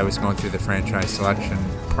realized as I was going through the franchise selection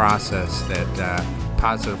process that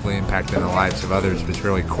positively impacting the lives of others was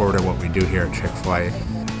really core to what we do here at Chick-fil-A.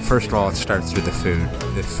 First of all, it starts with the food.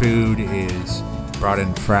 The food is brought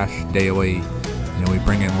in fresh daily. We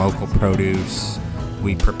bring in local produce.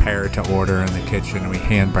 We prepare to order in the kitchen. We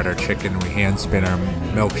hand bread our chicken. We hand spin our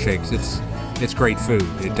milkshakes. It's great food.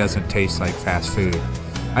 It doesn't taste like fast food.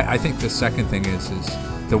 I think the second thing is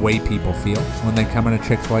the way people feel when they come in a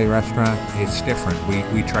Chick-fil-A restaurant. It's different.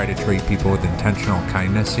 We try to treat people with intentional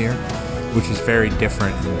kindness here, which is very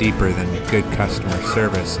different and deeper than good customer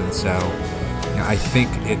service. And so I think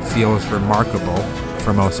it feels remarkable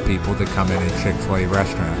for most people to come in a Chick-fil-A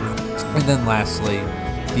restaurant. And then lastly,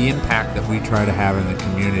 the impact that we try to have in the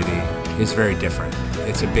community is very different.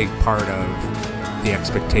 It's a big part of the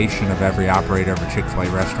expectation of every operator of a Chick-fil-A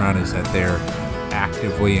restaurant is that they're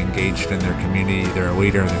actively engaged in their community, they're a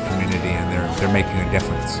leader in the community, and they're making a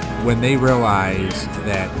difference. When they realize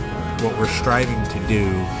that what we're striving to do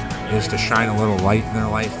is to shine a little light in their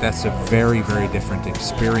life, that's a very, very different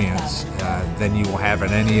experience than you will have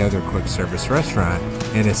in any other quick service restaurant.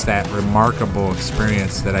 And it's that remarkable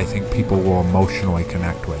experience that I think people will emotionally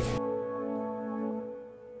connect with.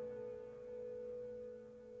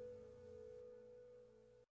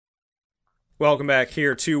 Welcome back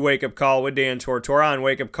here to Wake Up Call with Dan Tortora on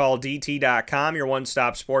wakeupcalldt.com, your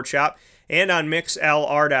one-stop sports shop, and on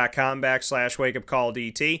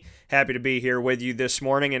mixlr.com/wakeupcalldt. Happy to be here with you this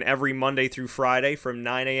morning and every Monday through Friday from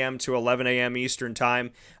 9 a.m. to 11 a.m. Eastern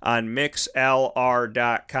Time on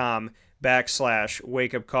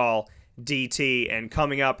mixlr.com/wakeupcalldt. And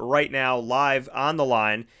coming up right now, live on the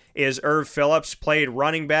line, is Irv Phillips. Played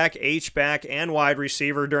running back, H-back, and wide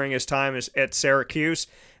receiver during his time at Syracuse.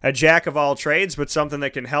 A jack of all trades, but something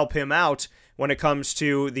that can help him out when it comes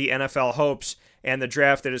to the NFL hopes and the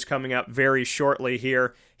draft that is coming up very shortly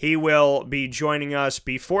here. He will be joining us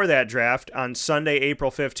before that draft on Sunday, April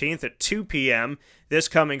 15th at 2 p.m. this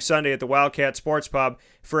coming Sunday at the Wildcat Sports Pub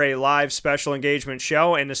for a live special engagement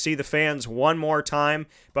show and to see the fans one more time.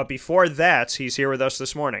 But before that, he's here with us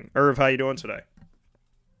this morning. Irv, how you doing today?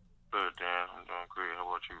 Good, Dan. I'm doing great. How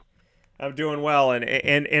about you? I'm doing well.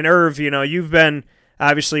 And Irv, you've been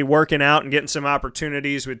obviously working out and getting some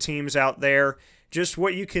opportunities with teams out there. Just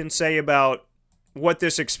what you can say about what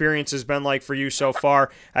this experience has been like for you so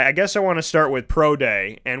far. I guess I want to start with Pro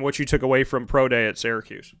Day and what you took away from Pro Day at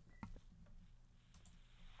Syracuse.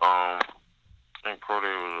 I think Pro Day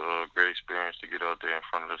was a great experience to get out there in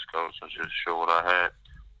front of the scouts and just show what I had.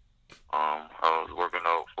 I was working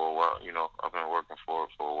out for a while, I've been working for it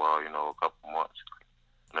for a while, a couple months.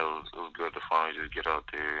 And it was good to finally just get out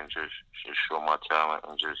there and just show my talent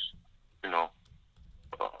and just,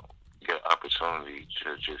 get an opportunity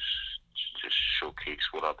to just showcase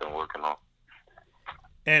what I've been working on.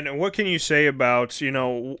 And what can you say about,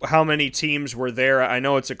 how many teams were there? I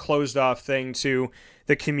know it's a closed-off thing to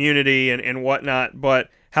the community and whatnot, but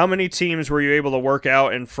how many teams were you able to work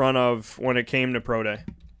out in front of when it came to Pro Day?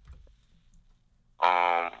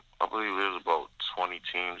 I believe there's about 20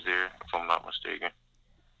 teams there, if I'm not mistaken.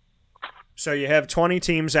 So you have 20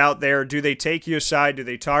 teams out there. Do they take you aside? Do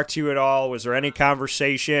they talk to you at all? Was there any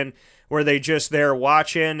conversation? Were they just there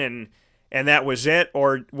watching and that was it,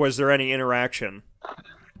 or was there any interaction?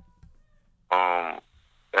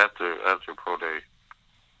 After Pro Day,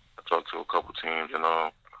 I talked to a couple teams and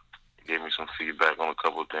they gave me some feedback on a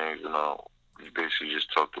couple of things, and we basically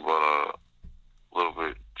just talked about a little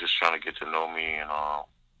bit, just trying to get to know me and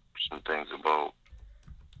some things about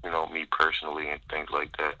me personally and things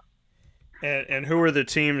like that. And who were the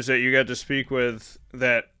teams that you got to speak with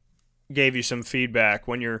that gave you some feedback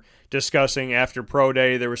when you're discussing after Pro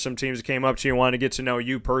Day? There were some teams that came up to you and wanted to get to know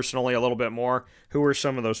you personally a little bit more. Who were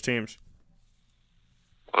some of those teams?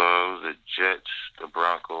 It was the Jets, the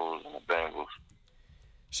Broncos, and the Bengals.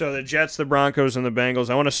 So the Jets, the Broncos, and the Bengals.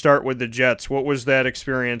 I want to start with the Jets. What was that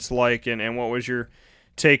experience like, and what was your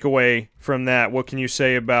takeaway from that? What can you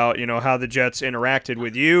say about how the Jets interacted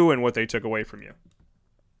with you and what they took away from you?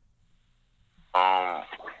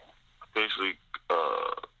 Basically,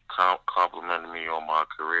 complimented me on my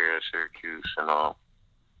career at Syracuse and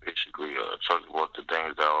basically talked about the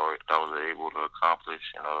things that I was able to accomplish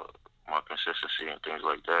and my consistency and things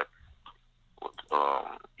like that.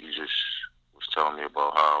 He just was telling me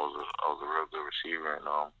about how I was a real good receiver and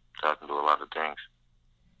I can do a lot of things.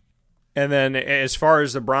 And then as far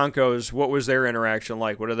as the Broncos, what was their interaction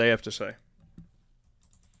like? What did they have to say?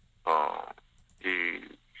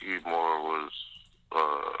 He more was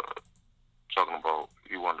talking about,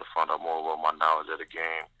 he wanted to find out more about my knowledge of the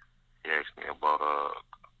game. He asked me about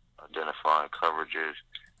identifying coverages,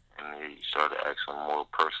 and he started asking more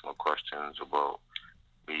personal questions about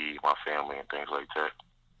me, my family, and things like that.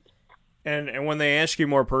 And when they ask you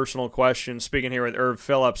more personal questions, speaking here with Irv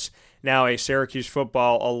Phillips, now a Syracuse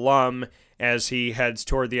football alum, as he heads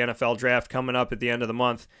toward the NFL draft coming up at the end of the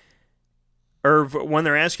month. Irv, when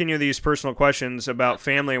they're asking you these personal questions about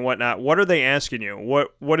family and whatnot, what are they asking you?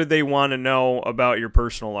 What did they want to know about your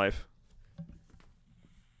personal life?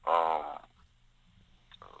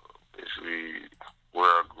 Basically, where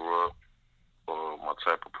I grew up, my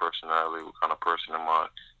type of personality, what kind of person am I,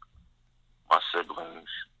 my siblings,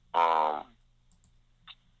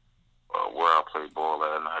 where I played ball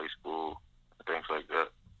at in high school, things like that.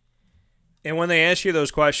 And when they ask you those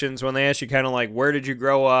questions, when they ask you kind of like, where did you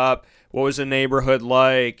grow up? What was the neighborhood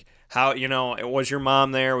like? How, was your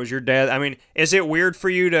mom there? Was your dad? I mean, is it weird for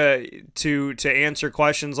you to answer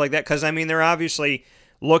questions like that? Because, they're obviously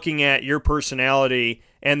looking at your personality,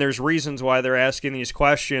 and there's reasons why they're asking these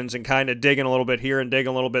questions and kind of digging a little bit here and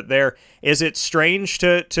digging a little bit there. Is it strange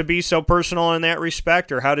to be so personal in that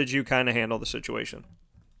respect, or how did you kind of handle the situation?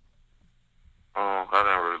 I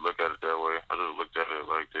didn't really look at it that way. I just looked at it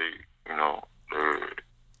like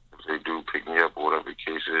if they do pick me up or whatever the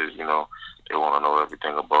case is, they want to know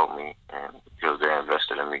everything about me, and because they're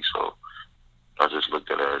invested in me. So I just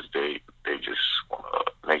looked at it as they just want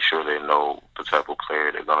to make sure they know the type of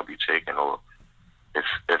player they're going to be taking, or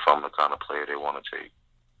if I'm the kind of player they want to take.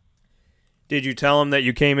 Did you tell them that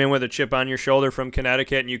you came in with a chip on your shoulder from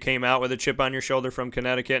Connecticut and you came out with a chip on your shoulder from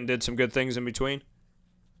Connecticut and did some good things in between?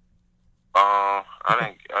 I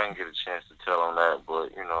didn't get a chance to tell them that,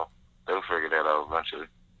 but they'll figure that out eventually.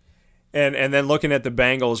 And then looking at the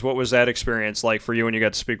Bengals, what was that experience like for you when you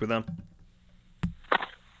got to speak with them?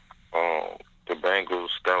 The Bengals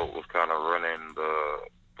scout was kind of running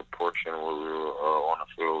the portion where we were on the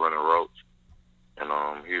field running routes, and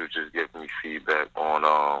he was just giving me feedback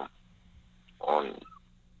on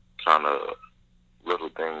kind of little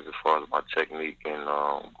things as far as my technique and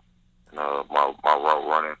my route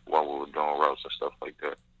running while we were doing routes and stuff like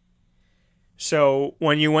that. So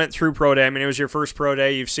when you went through Pro Day, it was your first Pro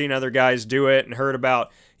Day. You've seen other guys do it and heard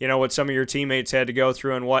about, what some of your teammates had to go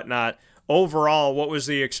through and whatnot. Overall, what was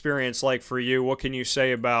the experience like for you? What can you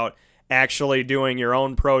say about actually doing your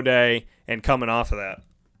own Pro Day and coming off of that?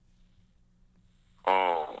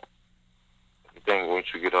 think once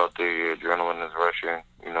you get out there, your adrenaline is rushing.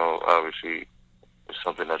 You know, obviously, it's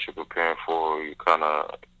something that you're preparing for. You kind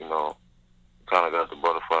of got the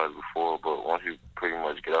butterflies before, but once you pretty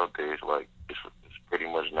much get out there, it's like it's pretty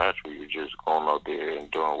much natural. You're just going out there and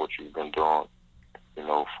doing what you've been doing, you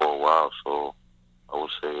know, for a while. So I would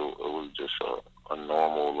say it was just a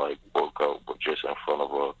normal like workout, but just in front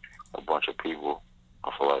of a bunch of people.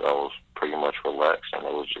 I feel like I was pretty much relaxed, and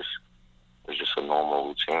it was just a normal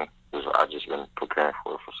routine because I just been preparing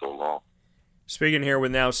for it for so long. Speaking here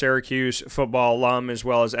with now Syracuse football alum as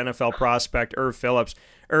well as NFL prospect Irv Phillips.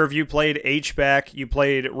 Irv, you played H-back, you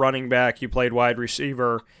played running back, you played wide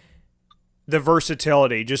receiver. The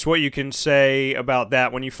versatility, just what you can say about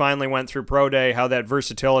that when you finally went through Pro Day, how that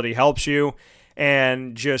versatility helps you,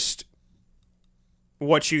 and just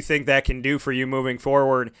what you think that can do for you moving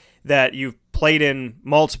forward, that you've played in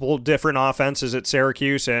multiple different offenses at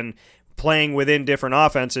Syracuse, and playing within different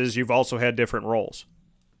offenses, you've also had different roles.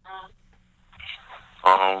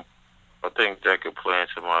 I think that could play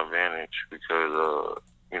into my advantage because,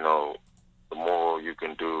 you know, the more you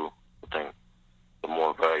can do, I think the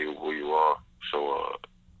more valuable you are. So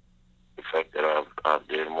the fact that I've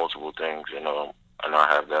did multiple things and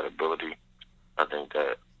I have that ability, I think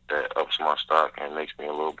that ups my stock and makes me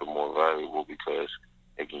a little bit more valuable because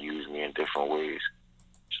they can use me in different ways.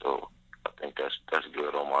 So I think that's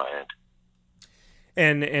good on my end.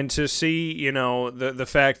 And to see, you know, the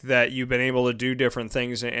fact that you've been able to do different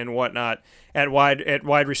things and whatnot at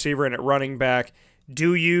wide receiver and at running back,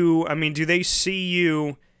 do they see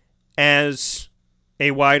you as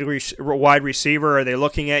a wide receiver? Are they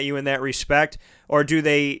looking at you in that respect, or do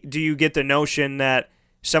you get the notion that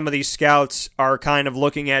some of these scouts are kind of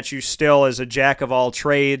looking at you still as a jack of all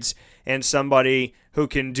trades and somebody who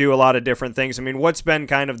can do a lot of different things? I mean, what's been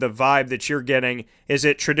kind of the vibe that you're getting? Is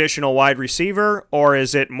it traditional wide receiver, or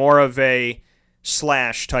is it more of a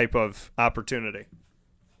slash type of opportunity?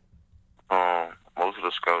 Most of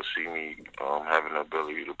the scouts see me having the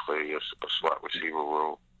ability to play a slot receiver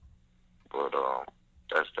role, but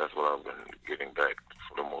that's what I've been getting back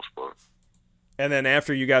for the most part. And then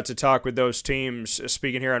after you got to talk with those teams,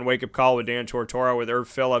 speaking here on Wake Up Call with Dan Tortora, with Irv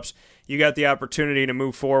Phillips, you got the opportunity to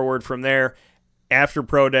move forward from there. After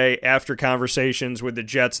Pro Day, after conversations with the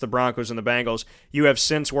Jets, the Broncos, and the Bengals, you have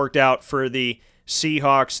since worked out for the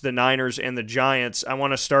Seahawks, the Niners, and the Giants. I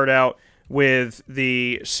want to start out with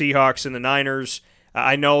the Seahawks and the Niners.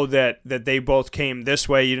 I know that they both came this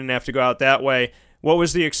way. You didn't have to go out that way. What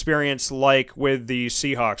was the experience like with the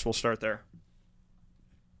Seahawks? We'll start there.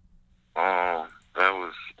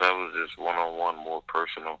 That was just one-on-one, more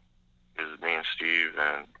personal. It was me and Steve,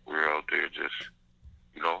 and we were out there just,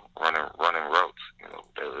 you know, running routes. You know,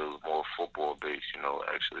 it was more football based. You know,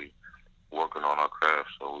 actually working on our craft.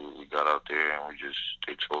 So we got out there and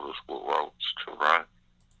they told us what routes to run.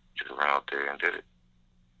 Just ran out there and did it.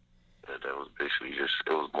 That was basically it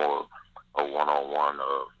was more a one-on-one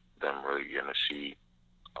of them really getting to see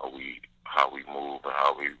how we move and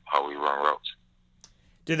how we run routes.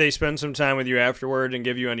 Did they spend some time with you afterward and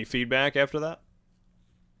give you any feedback after that?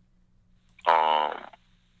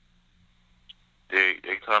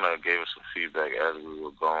 They kind of gave us some feedback as we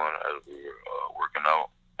were going, as we were working out.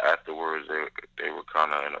 Afterwards, they were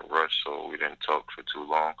kind of in a rush, so we didn't talk for too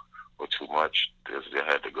long or too much. They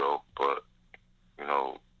had to go, but you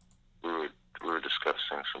know, we were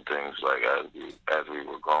discussing some things like as we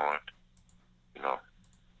were going, you know.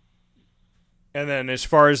 And then as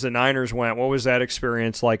far as the Niners went, what was that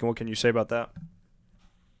experience like, and what can you say about that?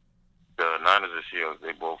 The Niners and Seahawks,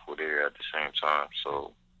 they both were there at the same time,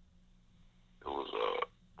 so it was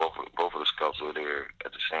both of the scouts were there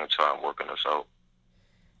at the same time working us out.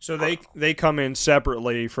 So they come in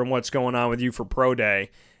separately from what's going on with you for Pro Day,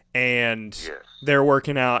 and yes, they're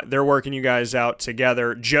working you guys out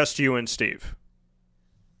together, just you and Steve.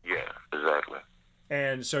 Yeah, exactly.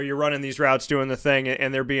 And so you're running these routes, doing the thing,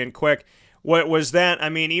 and they're being quick. What was that? I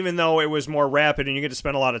mean, even though it was more rapid and you get to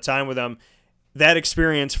spend a lot of time with them, that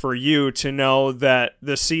experience for you to know that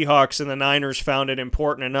the Seahawks and the Niners found it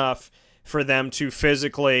important enough for them to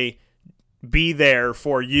physically be there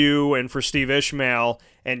for you and for Steve Ishmael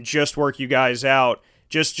and just work you guys out,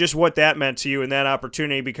 just what that meant to you and that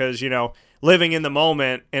opportunity, because, you know, living in the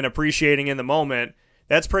moment and appreciating in the moment,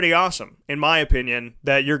 that's pretty awesome, in my opinion,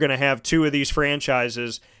 that you're going to have two of these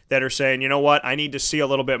franchises that are saying, you know what, I need to see a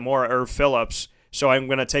little bit more of Irv Phillips, so I'm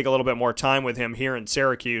going to take a little bit more time with him here in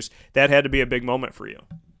Syracuse. That had to be a big moment for you.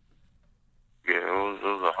 Yeah, it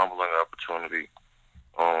was a humbling opportunity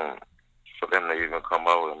for them to even come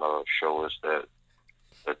out and show us that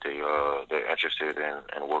they're interested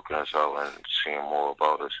in working us out and seeing more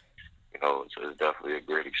about us. You know, it's definitely a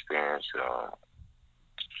great experience.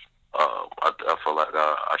 I felt like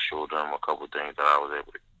I showed them a couple things that I was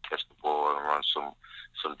able to catch the ball and run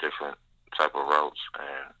some different type of routes,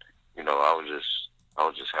 and I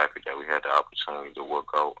was just happy that we had the opportunity to work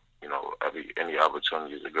out. Any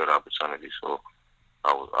opportunity is a good opportunity, so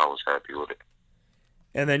I was happy with it.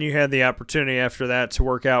 And then you had the opportunity after that to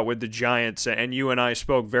work out with the Giants, and you and I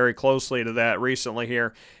spoke very closely to that recently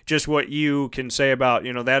here. Just what you can say about,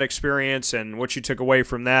 that experience and what you took away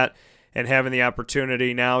from that, and having the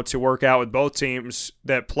opportunity now to work out with both teams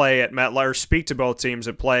that play at MetLife, or speak to both teams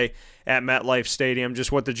that play at MetLife Stadium,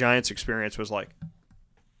 just what the Giants experience was like.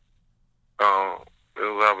 It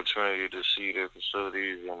was an opportunity to see their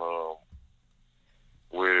facilities and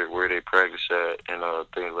where they practice at and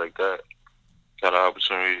things like that. Got an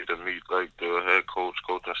opportunity to meet like the head coach,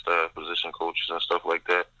 coaching staff, position coaches, and stuff like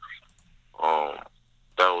that.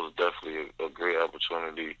 That was definitely a great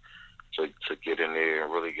opportunity to get in there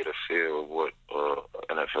and really get a feel of what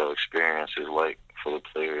NFL experience is like for the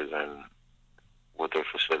players and what their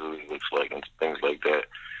facility looks like and things like that.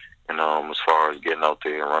 And as far as getting out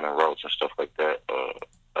there and running routes and stuff like that,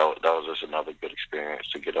 that was just another good experience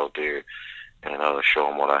to get out there and show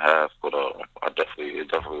them what I have. But it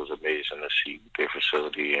definitely was amazing to see their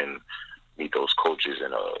facility and meet those coaches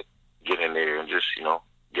and get in there and just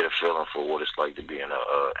get a feeling for what it's like to be in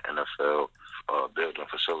a NFL building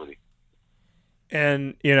facility.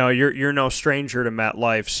 And you're no stranger to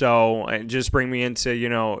MetLife, so just bring me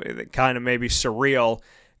into kind of maybe surreal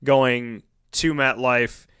going to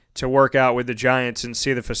MetLife to work out with the Giants and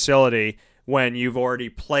see the facility when you've already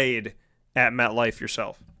played at MetLife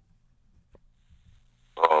yourself.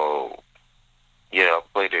 Oh, yeah, I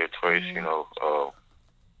played there twice.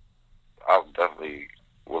 I definitely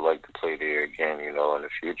would like to play there again. In the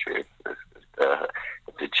future if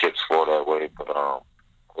the chips fall that way. But it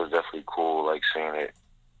was definitely cool, like seeing it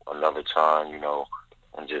another time.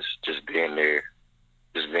 And just being there,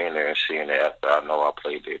 and seeing it after I know I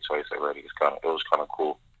played there twice already. It was kind of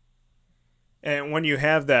cool. And when you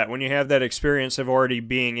have that experience of already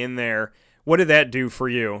being in there, what did that do for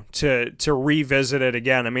you to revisit it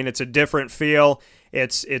again? I mean, it's a different feel.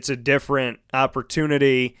 It's a different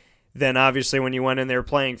opportunity than obviously when you went in there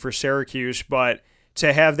playing for Syracuse, but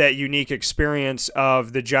to have that unique experience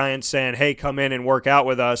of the Giants saying, hey, come in and work out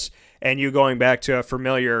with us, and you going back to a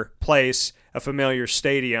familiar place, a familiar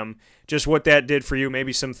stadium, just what that did for you,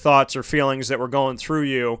 maybe some thoughts or feelings that were going through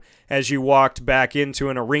you as you walked back into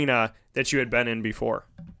an arena that you had been in before.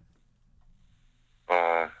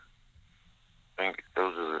 I think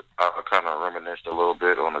I kind of reminisced a little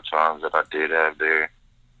bit on the times that I did have there,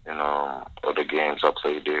 or the games I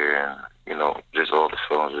played there, and just all the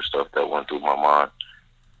feelings and stuff that went through my mind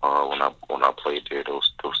when I played there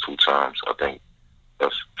those 2 times. I think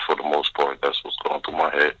that's, for the most part, that's what's going through my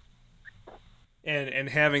head. And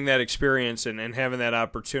having that experience and having that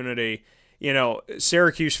opportunity,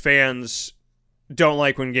 Syracuse fans don't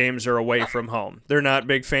like when games are away from home. They're not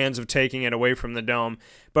big fans of taking it away from the Dome.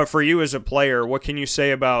 But for you as a player, what can you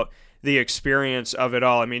say about the experience of it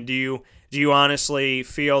all? I mean, do you honestly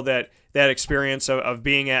feel that experience of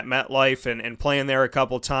being at MetLife and playing there a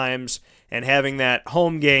couple times and having that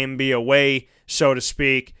home game be away, so to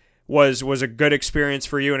speak, was a good experience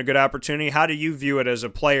for you and a good opportunity? How do you view it as a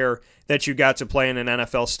player that you got to play in an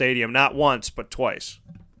NFL stadium, not once, but twice?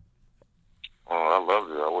 I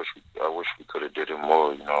loved it. I wish we could have did it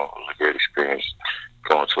more. It was a great experience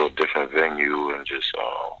going to a different venue and just,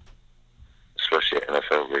 especially an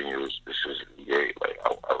NFL venue. This is great. Like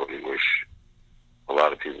I really wish a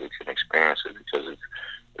lot of people can experience it because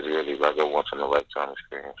it's really like a once in a lifetime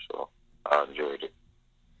experience. So I enjoyed it.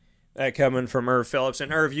 That coming from Irv Phillips.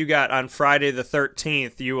 And Irv, you got on Friday the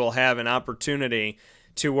 13th, you will have an opportunity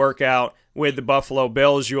to work out with the Buffalo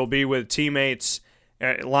Bills. You will be with teammates,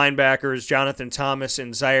 linebackers Jonathan Thomas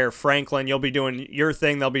and Zaire Franklin. You'll be doing your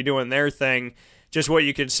thing, they'll be doing their thing. Just what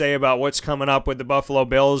you could say about what's coming up with the Buffalo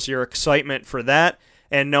Bills, your excitement for that,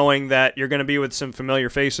 and knowing that you're going to be with some familiar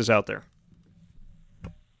faces out there.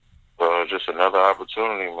 Just another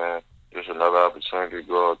opportunity, man. Just another opportunity to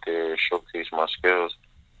go out there and showcase my skills.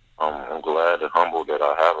 I'm glad and humbled that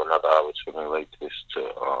I have another opportunity like this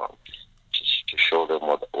to show them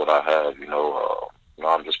what I have.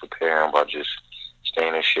 I'm just preparing by just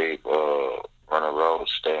staying in shape, running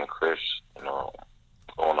routes, staying crisp,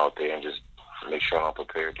 going out there and just make sure I'm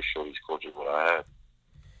prepared to show these coaches what I have.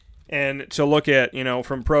 And to look at,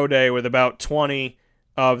 from Pro Day with about 20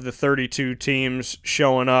 of the 32 teams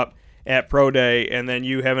showing up at Pro Day, and then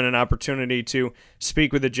you having an opportunity to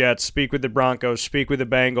speak with the Jets, speak with the Broncos, speak with the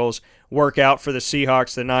Bengals, work out for the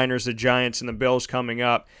Seahawks, the Niners, the Giants, and the Bills coming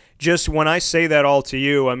up. Just when I say that all to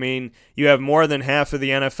you, I mean, you have more than half of the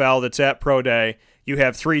NFL that's at Pro Day. You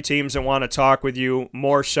have 3 teams that want to talk with you,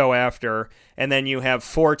 more so after, and then you have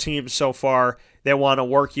 4 teams so far that want to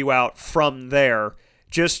work you out from there.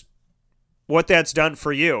 Just what that's done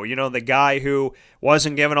for you. You know, the guy who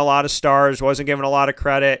wasn't given a lot of stars, wasn't given a lot of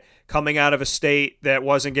credit, coming out of a state that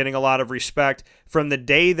wasn't getting a lot of respect. From the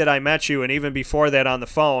day that I met you, and even before that on the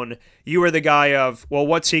phone, you were the guy of, well,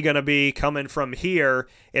 what's he going to be coming from here?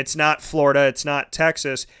 It's not Florida, it's not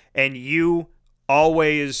Texas. And you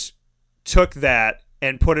always took that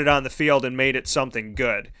and put it on the field and made it something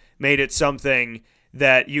good, made it something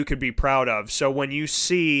that you could be proud of. So when you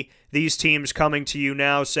see these teams coming to you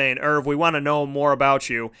now saying, Irv, we want to know more about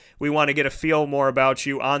you. We want to get a feel more about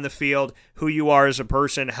you on the field, who you are as a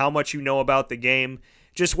person, how much you know about the game,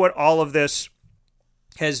 just what all of this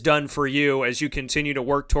has done for you as you continue to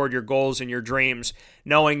work toward your goals and your dreams,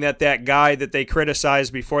 knowing that that guy that they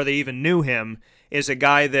criticized before they even knew him is a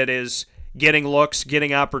guy that is getting looks,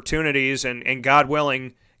 getting opportunities, and God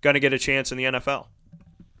willing, going to get a chance in the NFL.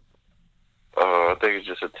 I think it's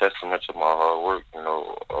just a testament to my hard work. You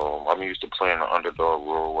know, I'm used to playing the underdog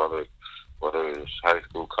role, whether it's high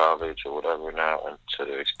school, college, or whatever now, and to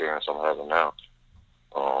the experience I'm having now.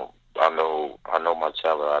 I know my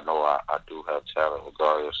talent. I know I do have talent,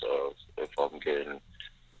 regardless of if I'm getting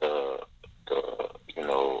the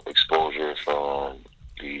exposure from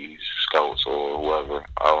these scouts or whoever.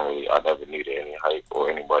 I never needed any hype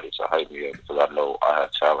or anybody to hype me up, because I know I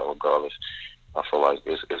have talent regardless. I feel like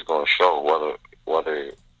it's going to show whether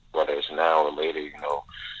it's now or later, you know.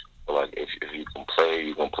 But like if you can play,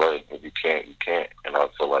 you can play. If you can't, you can't. And I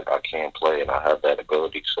feel like I can play, and I have that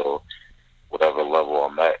ability. So whatever level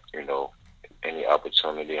I'm at, you know, any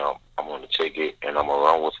opportunity, I'm going to take it, and I'm going to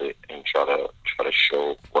run with it and try to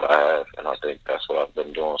show what I have. And I think that's what I've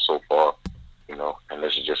been doing so far, you know. And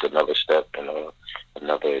this is just another step and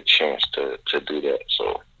another chance to do that.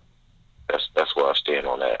 So that's where I stand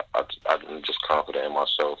on that. I'm just confident in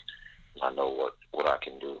myself. I know what I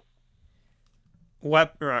can do.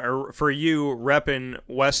 For you, repping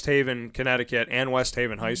West Haven, Connecticut, and West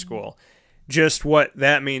Haven High School, just what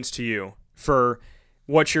that means to you for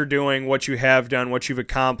what you're doing, what you have done, what you've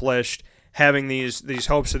accomplished, having these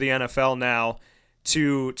hopes of the NFL now,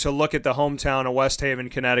 to look at the hometown of West Haven,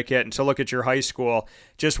 Connecticut, and to look at your high school,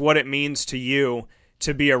 just what it means to you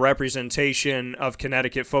to be a representation of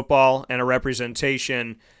Connecticut football and a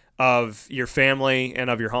representation of your family and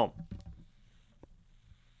of your home.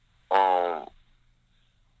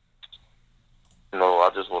 You know, I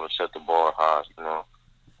just want to set the bar high, you know.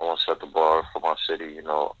 I want to set the bar for my city, you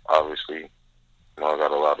know. Obviously, you know, I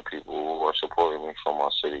got a lot of people who are supporting me from my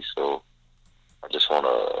city, so I just want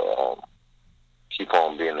to keep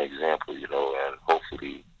on being an example, you know, and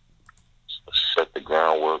hopefully set the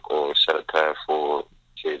groundwork or set a path for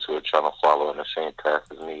kids who are trying to follow in the same path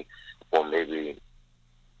as me, or maybe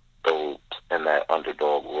those in that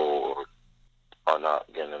underdog role are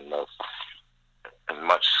not getting enough as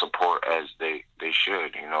much support as they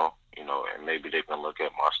should, you know, and maybe they can look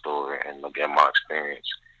at my story and look at my experience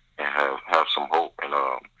and have some hope, and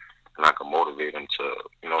I can motivate them to,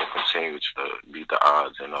 you know, continue to beat the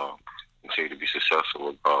odds and continue to be successful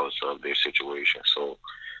regardless of their situation. So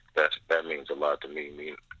that means a lot to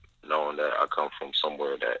me knowing that I come from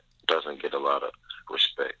somewhere that doesn't get a lot of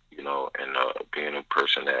respect, you know, and being a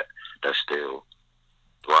person that still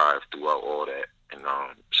thrived throughout all that, and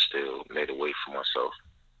still made a way for myself.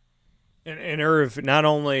 And Irv, not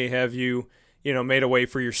only have you made a way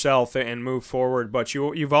for yourself and moved forward, but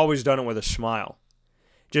you've always done it with a smile.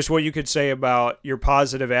 Just what you could say about your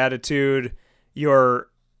positive attitude, your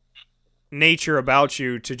nature about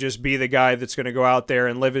you to just be the guy that's going to go out there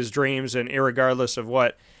and live his dreams, and irregardless of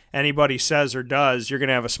what anybody says or does, you're going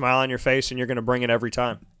to have a smile on your face and you're going to bring it every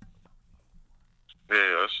time.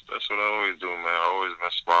 Yeah, that's what I always do, man. I always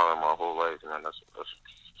been smiling my whole life, man.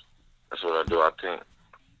 That's what I do. I think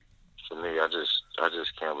for me, I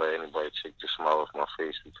just can't let anybody take the smile off my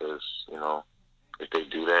face, because, you know, if they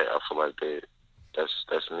do that, I feel like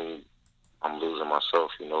that's me. I'm losing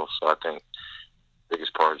myself, you know. So I think the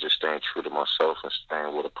biggest part is just staying true to myself and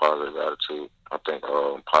staying with a positive attitude. I think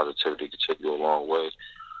positivity can take you a long way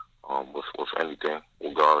with anything,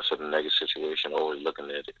 regardless of the negative situation. Always looking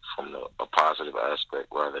at it from a positive aspect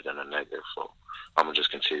rather than a negative. So I'm going to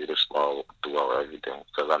just continue to smile throughout everything,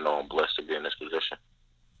 because I know I'm blessed to be in this position.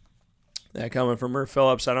 That coming from Irv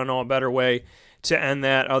Phillips. I don't know a better way to end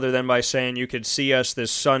that other than by saying you could see us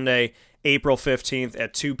this Sunday, April 15th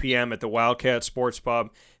at 2 p.m. at the Wildcat Sports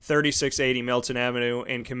Pub, 3680 Milton Avenue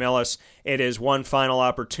in Camillus. It is one final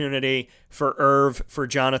opportunity for Irv, for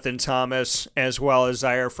Jonathan Thomas, as well as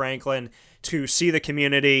Zaire Franklin to see the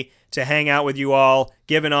community, to hang out with you all,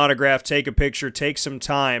 give an autograph, take a picture, take some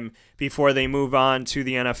time before they move on to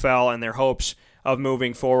the NFL and their hopes of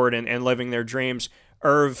moving forward and living their dreams.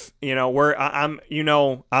 Irv, I'm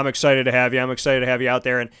excited to have you. I'm excited to have you out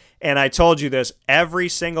there. And I told you this every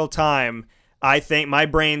single time. I think my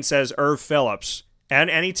brain says Irv Phillips. And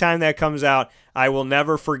anytime that comes out, I will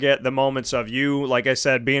never forget the moments of you, like I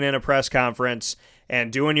said, being in a press conference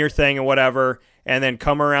and doing your thing and whatever, and then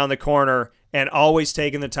come around the corner and always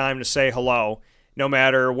taking the time to say hello, no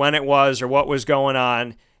matter when it was or what was going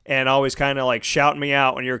on, and always kind of like shouting me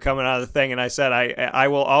out when you were coming out of the thing. And I said, I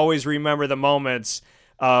will always remember the moments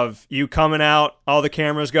of you coming out, all the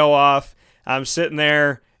cameras go off, I'm sitting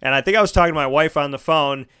there, and I think I was talking to my wife on the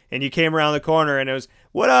phone, and you came around the corner, and it was,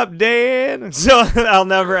 "What up, Dan?" So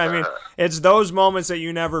it's those moments that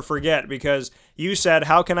you never forget, because you said,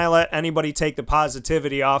 how can I let anybody take the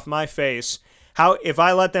positivity off my face? If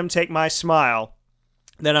I let them take my smile,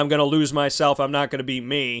 then I'm going to lose myself. I'm not going to be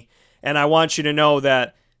me. And I want you to know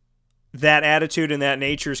that attitude and that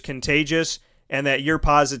nature is contagious, and that your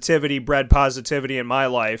positivity bred positivity in my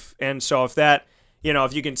life. And so if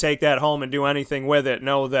you can take that home and do anything with it,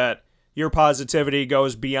 know that your positivity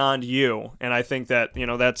goes beyond you. And I think that,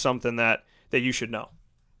 that's something that you should know.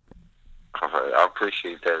 All right. I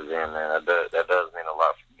appreciate that, man. That does mean a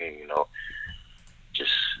lot for me,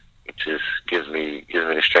 It just gives me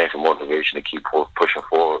the strength and motivation to keep pushing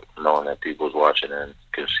forward, knowing that people's watching and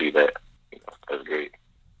can see that. That's great.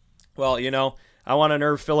 Well, I want an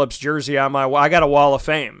Irv Phillips jersey on I got a Wall of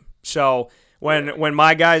Fame. So when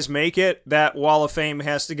my guys make it, that Wall of Fame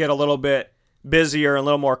has to get a little bit busier and a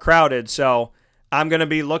little more crowded. So I'm going to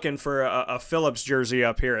be looking for a Phillips jersey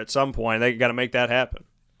up here at some point. They got to make that happen.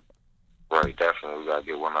 Right, definitely. We got to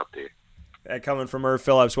get one up there. That coming from Irv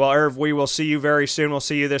Phillips. Well, Irv, we will see you very soon. We'll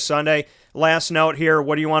see you this Sunday. Last note here,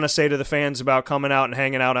 what do you want to say to the fans about coming out and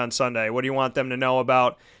hanging out on Sunday? What do you want them to know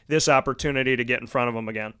about this opportunity to get in front of them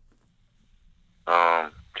again?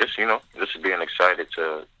 Just being excited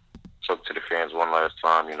to talk to the fans one last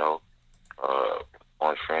time,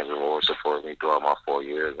 Orange fans have always supported me throughout my 4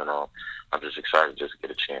 years, and I'm just excited just to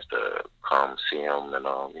get a chance to come see them and,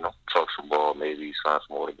 talk some ball, maybe sign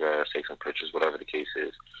some autographs, take some pictures, whatever the case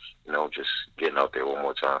is, just getting out there one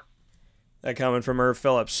more time. That coming from Irv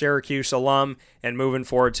Phillips, Syracuse alum, and moving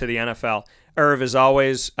forward to the NFL. Irv, as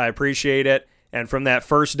always, I appreciate it, and from that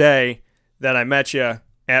first day that I met you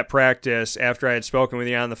at practice, after I had spoken with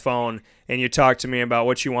you on the phone, and you talked to me about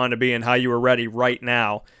what you wanted to be and how you were ready right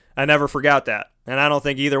now, I never forgot that. And I don't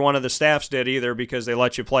think either one of the staffs did either, because they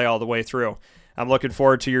let you play all the way through. I'm looking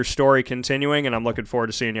forward to your story continuing, and I'm looking forward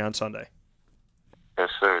to seeing you on Sunday. Yes,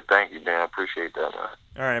 sir. Thank you, Dan. I appreciate that, man.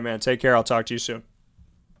 All right, man. Take care. I'll talk to you soon.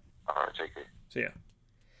 All right, take care. See ya.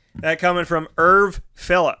 That coming from Irv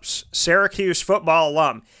Phillips, Syracuse football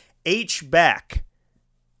alum, H-back,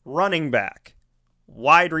 running back,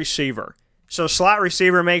 wide receiver. So slot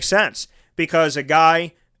receiver makes sense, because a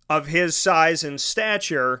guy of his size and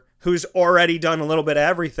stature who's already done a little bit of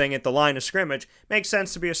everything at the line of scrimmage makes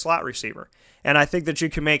sense to be a slot receiver. And I think that you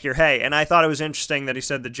can make your hay. And I thought it was interesting that he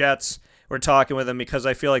said the Jets were talking with him, because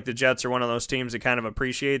I feel like the Jets are one of those teams that kind of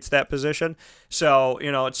appreciates that position. So,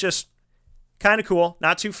 it's just kind of cool.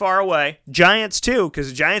 Not too far away. Giants, too, because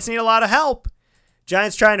the Giants need a lot of help.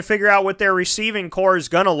 Giants trying to figure out what their receiving core is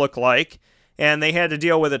going to look like. And they had to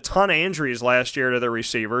deal with a ton of injuries last year to their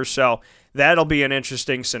receivers. So that'll be an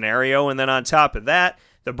interesting scenario. And then on top of that,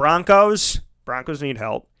 the Broncos need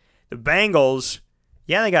help. The Bengals,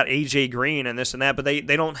 they got A.J. Green and this and that, but they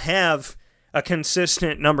don't have a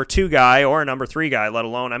consistent number 2 guy or a number 3 guy, let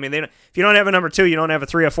alone. If you don't have a number 2, you don't have a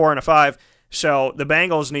 3, a 4, and a 5. So the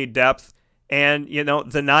Bengals need depth. And,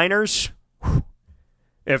 the Niners,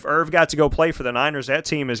 if Irv got to go play for the Niners, that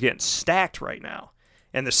team is getting stacked right now.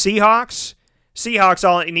 And the Seahawks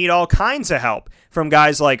need all kinds of help from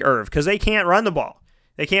guys like Irv, because they can't run the ball.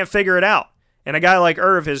 They can't figure it out. And a guy like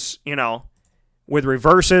Irv is, with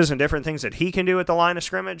reverses and different things that he can do at the line of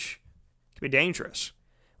scrimmage, it can be dangerous.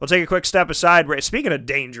 We'll take a quick step aside. Speaking of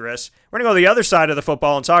dangerous, we're going to go to the other side of the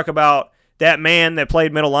football and talk about that man that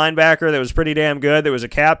played middle linebacker that was pretty damn good, that was a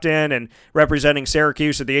captain and representing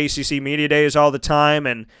Syracuse at the ACC Media Days all the time,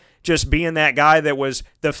 and just being that guy that was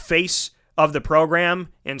the face of the program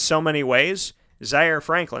in so many ways. Zaire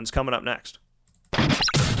Franklin's coming up next.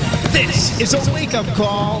 This is a wake-up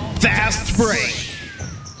call, Fast Break.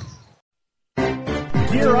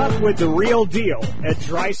 Gear up with the real deal at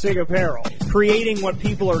Dreisig Apparel, creating what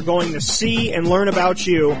people are going to see and learn about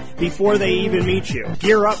you before they even meet you.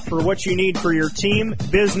 Gear up for what you need for your team,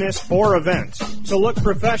 business, or event. To look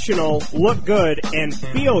professional, look good, and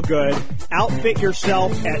feel good, outfit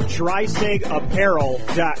yourself at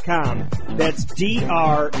DreisigApparel.com. That's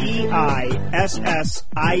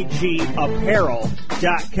DREISSIG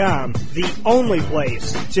Apparel.com. The only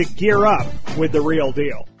place to gear up with the real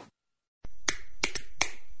deal.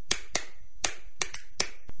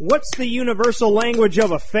 What's the universal language of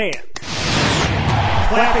a fan?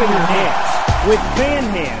 Clapping your hands. With Fan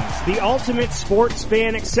Hands, the ultimate sports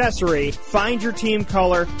fan accessory, find your team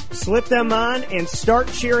color, slip them on, and start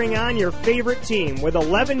cheering on your favorite team with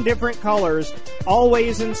 11 different colors,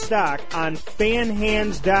 always in stock on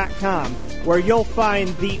fanhands.com, where you'll find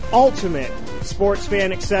the ultimate sports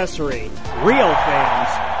fan accessory. Real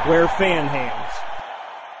fans wear Fan Hands.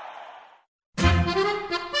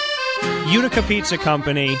 Utica Pizza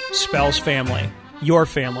Company spells family. Your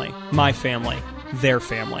family, my family, their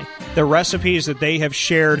family. The recipes that they have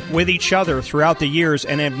shared with each other throughout the years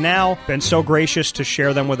and have now been so gracious to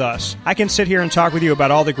share them with us. I can sit here and talk with you about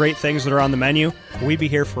all the great things that are on the menu, but we'd be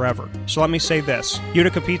here forever. So let me say this.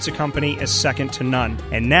 Utica Pizza Company is second to none.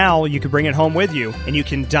 And now you can bring it home with you and you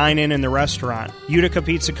can dine in the restaurant.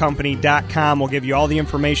 UticaPizzaCompany.com will give you all the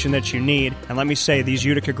information that you need. And let me say, these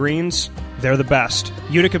Utica greens, they're the best.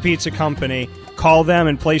 Utica Pizza Company. Call them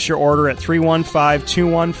and place your order at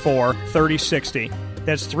 315-214-3060.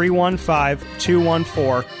 That's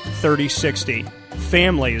 315-214-3060.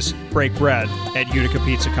 Families break bread at Utica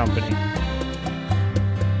Pizza Company.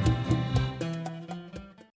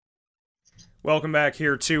 Welcome back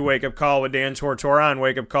here to Wake Up Call with Dan Tortora on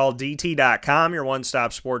wakeupcalldt.com, your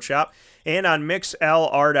one-stop sports shop, and on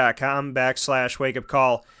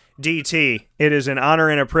mixlr.com/wakeupcalldt. It is an honor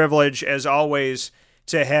and a privilege, as always,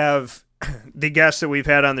 to have the guests that we've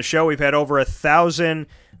had on the show. We've had over 1,000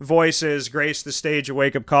 voices grace the stage of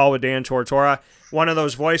Wake Up Call with Dan Tortora. One of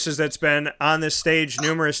those voices that's been on this stage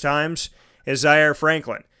numerous times is Zaire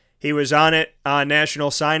Franklin. He was on it on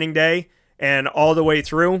National Signing Day and all the way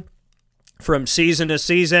through, from season to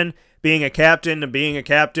season, being a captain to being a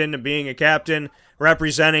captain to being a captain,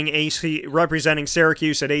 representing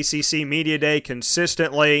Syracuse at ACC Media Day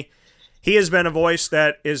consistently. He has been a voice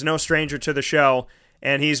that is no stranger to the show,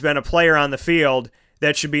 and he's been a player on the field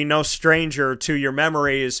that should be no stranger to your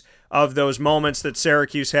memories of those moments that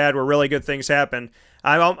Syracuse had where really good things happened.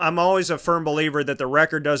 I'm always a firm believer that the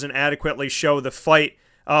record doesn't adequately show the fight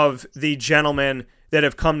of the gentlemen that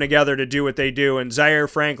have come together to do what they do. And Zaire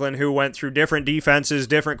Franklin, who went through different defenses,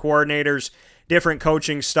 different coordinators, different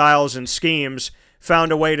coaching styles and schemes,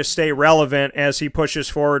 found a way to stay relevant as he pushes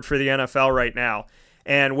forward for the NFL right now.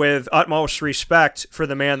 And with utmost respect for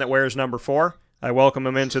the man that wears number 4, I welcome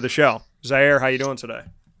him into the show. Zaire, how you doing today?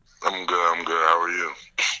 I'm good. How are you?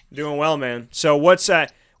 Doing well, man. So what's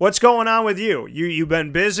going on with you? You've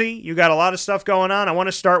been busy. You got a lot of stuff going on. I want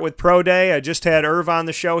to start with Pro Day. I just had Irv on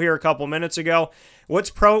the show here a couple minutes ago.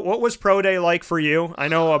 What was Pro Day like for you? I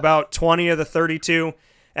know about 20 of the 32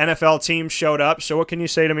 NFL teams showed up. So what can you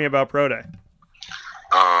say to me about Pro Day?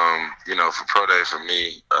 For Pro Day for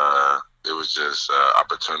me, it was just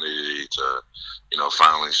opportunity to,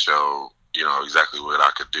 finally show, exactly what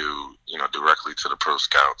I could do, directly to the pro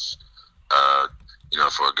scouts.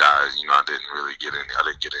 For a guy, I didn't get any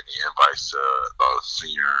invites to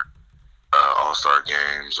senior all-star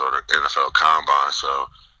games or the NFL Combine. So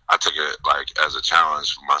I took it as a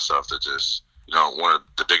challenge for myself to just, one of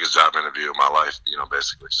the biggest job interview of my life,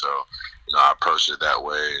 basically. So, I approached it that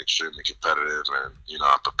way, extremely competitive, and,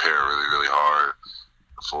 I prepared really, really hard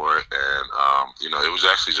for it. And, it was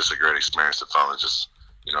actually just a great experience to finally just,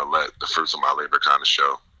 let the fruits of my labor kind of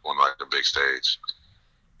show on the big stage.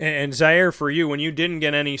 And Zaire, for you, when you didn't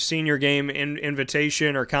get any senior game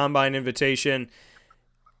invitation or combine invitation,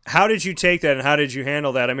 how did you take that and how did you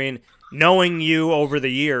handle that? I mean, knowing you over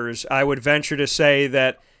the years, I would venture to say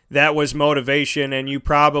that was motivation, and you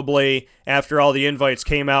probably, after all the invites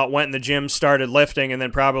came out, went in the gym, started lifting, and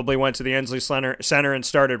then probably went to the Ensley Center and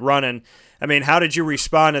started running. I mean, how did you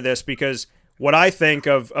respond to this? Because what I think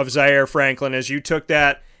of Zaire Franklin is you took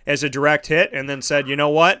that as a direct hit and then said, you know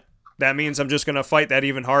what? That means I'm just going to fight that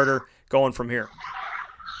even harder going from here.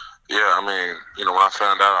 Yeah, I mean, when I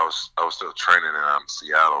found out, I was still training in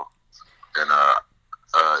Seattle, and I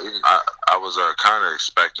was kind of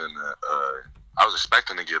expecting that. I was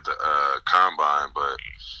expecting to get the combine, but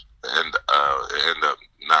it ended up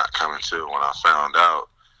not coming to. When I found out,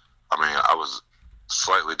 I mean, I was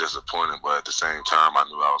slightly disappointed, but at the same time, I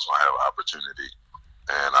knew I was going to have an opportunity,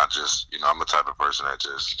 and I just, I'm the type of person that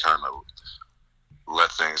just kind of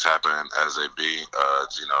let things happen as they be.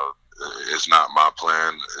 It's not my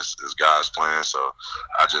plan. It's God's plan. So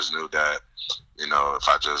I just knew that, if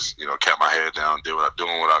I just, kept my head down, kept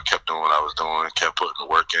doing what I was doing, kept putting the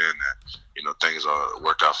work in, and, things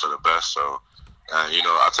worked out for the best. So,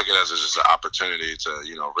 I took it as just an opportunity to,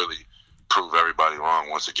 really prove everybody wrong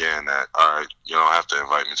once again that, all right, you don't have to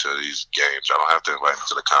invite me to these games. I don't have to invite me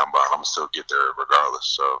to the combine. I'm going to still get there regardless.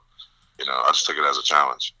 So, I just took it as a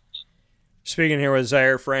challenge. Speaking here with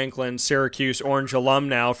Zaire Franklin, Syracuse Orange alum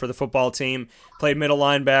now for the football team, played middle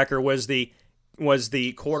linebacker, was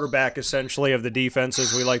the quarterback essentially of the defense,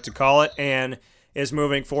 as we like to call it, and is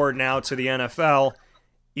moving forward now to the NFL.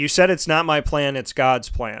 You said it's not my plan, it's God's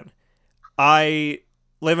plan. I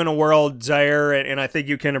live in a world, Zaire, and I think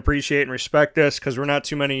you can appreciate and respect this because we're not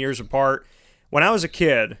too many years apart. When I was a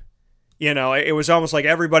kid, it was almost like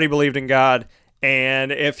everybody believed in God.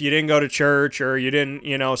 And if you didn't go to church or you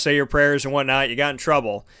didn't, say your prayers and whatnot, you got in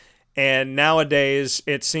trouble. And nowadays,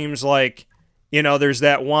 it seems like, there's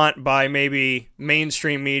that want by maybe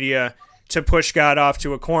mainstream media to push God off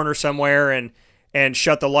to a corner somewhere and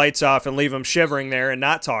shut the lights off and leave him shivering there and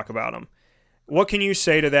not talk about him. What can you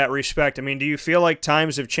say to that respect? I mean, do you feel like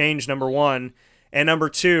times have changed, number one? And number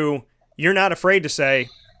two, you're not afraid to say,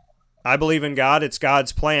 I believe in God, it's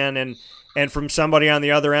God's plan, and from somebody on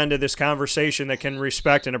the other end of this conversation that can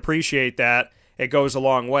respect and appreciate that, it goes a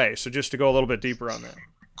long way. So just to go a little bit deeper on that.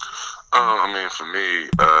 For me,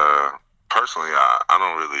 personally, I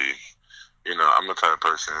don't really, I'm the type of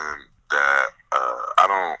person that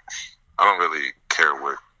I don't really care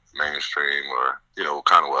what mainstream or,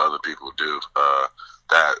 kind of what other people do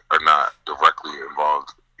that are not directly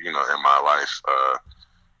involved, in my life.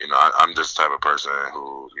 I'm just the type of person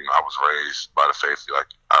who, I was raised by the faith. Like,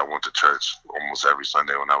 I went to church almost every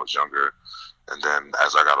Sunday when I was younger. And then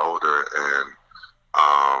as I got older and,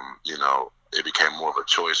 it became more of a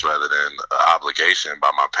choice rather than an obligation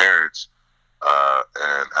by my parents.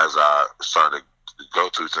 And as I started to go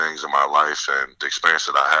through things in my life and the experience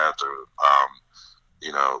that I had through,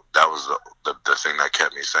 that was the thing that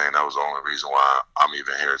kept me sane. That was the only reason why I'm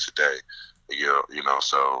even here today.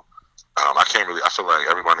 So I can't really, I feel like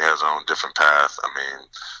everybody has their own different path. I mean,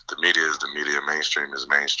 the media is the media, mainstream is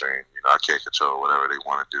mainstream. I can't control whatever they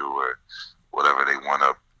want to do or whatever they want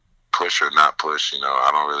to push or not push. I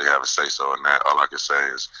don't really have a say-so in that. All I can say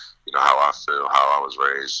is, how I feel, how I was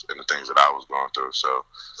raised, and the things that I was going through. So,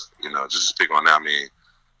 just to speak on that, I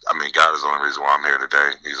mean, God is the only reason why I'm here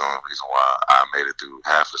today. He's the only reason why I made it through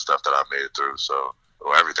half the stuff that I made it through. So,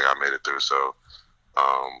 or everything I made it through. So,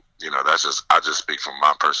 I just speak from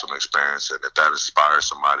my personal experience, and if that inspires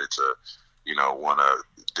somebody to, want to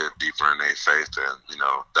dig deeper in their faith, then,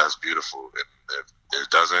 that's beautiful. And if it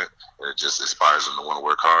doesn't, and it just inspires them to want to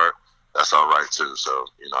work hard, that's all right too. So,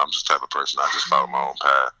 I'm just the type of person, I just follow my own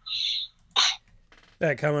path.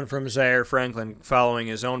 That coming from Zaire Franklin, following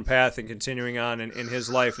his own path and continuing on in his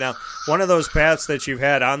life. Now, one of those paths that you've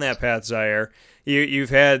had on that path, Zaire, you've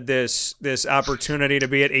had this opportunity to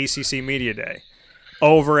be at ACC Media Day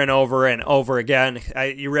over and over and over again.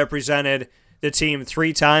 You represented the team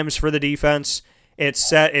 3 times for the defense.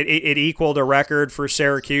 It equaled a record for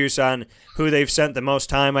Syracuse on who they've sent the most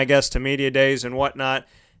time, I guess, to media days and whatnot.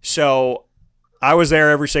 So I was there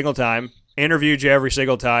every single time, interviewed you every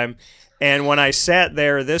single time. And when I sat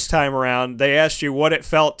there this time around, they asked you what it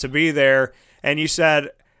felt to be there, and you said,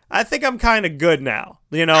 I think I'm kind of good now.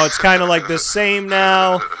 It's kind of like the same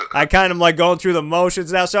now. I kind of like going through the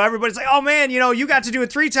motions now. So everybody's like, oh, man, you got to do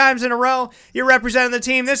it 3 times in a row. You're representing the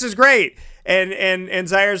team. This is great. And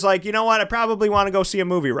Zaire's like, you know what? I probably want to go see a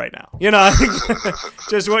movie right now. I think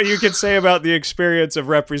just what you could say about the experience of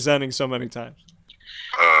representing so many times.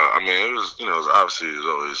 It was obviously it was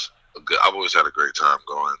always good. I've always had a great time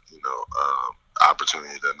going,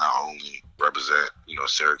 opportunity to not only represent,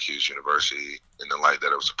 Syracuse University in the light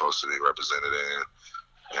that it was supposed to be represented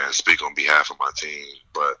in and speak on behalf of my team,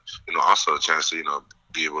 but, also a chance to,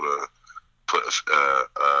 be able to put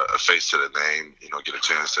a face to the name, get a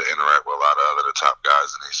chance to interact with a lot of other top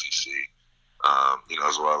guys in ACC,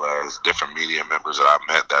 as well as different media members that I've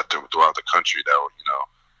met that throughout the country that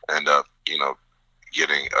would, end up,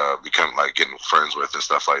 getting friends with and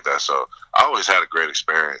stuff like that. So I always had a great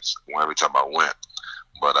experience every time I went.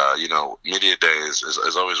 But, media day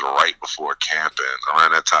is always right before camp, and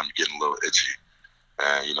around that time you're getting a little itchy.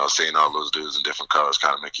 And, seeing all those dudes in different colors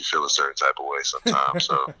kind of make you feel a certain type of way sometimes.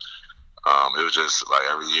 So it was just like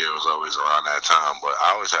every year it was always around that time. But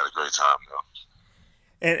I always had a great time, though.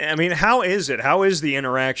 And, how is it? How is the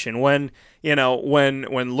interaction when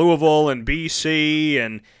Louisville and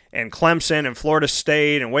BC and Clemson and Florida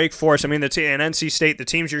State and Wake Forest. I mean, and NC State, the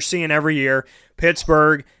teams you're seeing every year,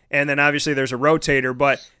 Pittsburgh, and then obviously there's a rotator.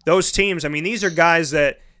 But those teams, I mean, these are guys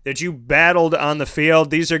that you battled on the field.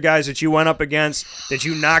 These are guys that you went up against, that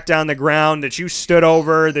you knocked on the ground, that you stood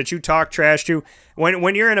over, that you talked trash to.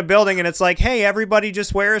 When you're in a building and it's like, hey, everybody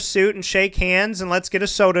just wear a suit and shake hands and let's get a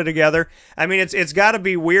soda together. I mean, it's got to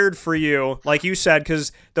be weird for you, like you said,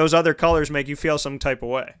 because those other colors make you feel some type of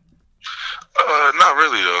way. Not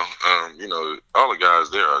really, though. All the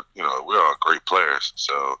guys there are, we're all great players.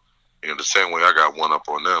 So, the same way I got one up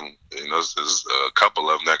on them, there's a couple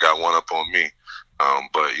of them that got one up on me.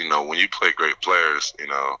 But, when you play great players,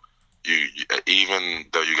 you even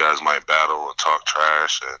though you guys might battle and talk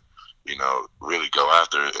trash and, really go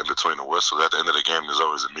after it in between the whistles, at the end of the game, there's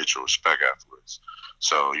always a mutual respect afterwards.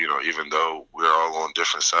 So, even though we're all on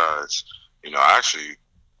different sides, I actually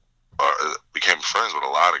became friends with a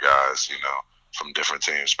lot of guys, from different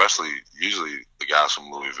teams, especially usually the guys from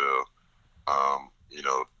Louisville.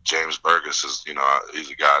 James Burgess is, he's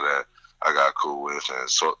a guy that I got cool with, and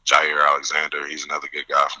so Jair Alexander, he's another good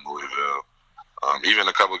guy from Louisville. Even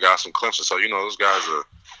a couple of guys from Clemson. So, those guys are,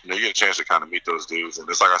 you get a chance to kind of meet those dudes. And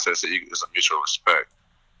it's like I said, it's a mutual respect.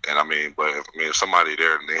 And if somebody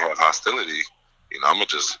there and they have hostility, I'm going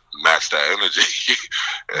to just match that energy.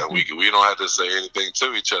 And we don't have to say anything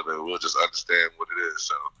to each other. We'll just understand what it is.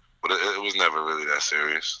 So, but it was never really that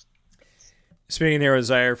serious. Speaking here with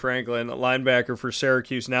Zaire Franklin, linebacker for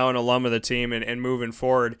Syracuse, now an alum of the team and moving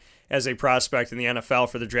forward as a prospect in the NFL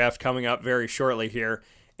for the draft coming up very shortly here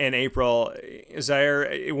in April.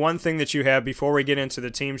 Zaire, one thing that you have before we get into the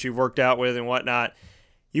teams you've worked out with and whatnot,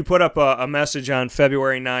 you put up a message on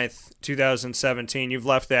February 9th, 2017. You've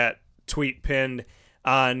left that tweet pinned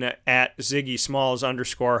on at Ziggy Smalls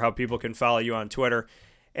 _ how people can follow you on Twitter.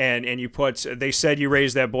 And you put, they said you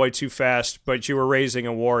raised that boy too fast, but you were raising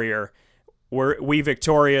a warrior. We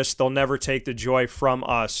victorious. They'll never take the joy from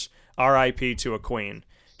us. R.I.P. to a queen.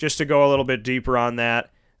 Just to go a little bit deeper on that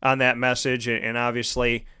message, and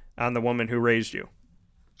obviously on the woman who raised you.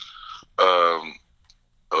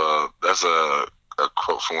 That's a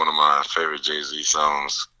quote from one of my favorite Jay-Z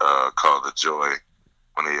songs called "The Joy,"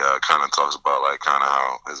 when he kind of talks about like kind of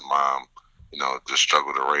how his mom, just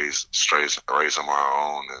struggled to raise him on her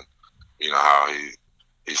own, and how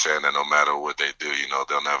he's saying that no matter what they do,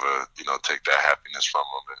 they'll never take that happiness from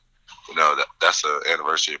them. And that's the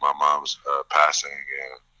anniversary of my mom's passing,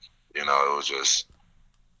 and it was just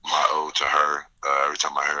my ode to her. Every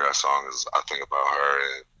time I hear that song, I think about her,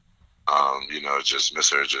 and just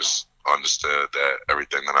miss her. Just understood that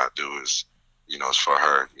everything that I do is, is for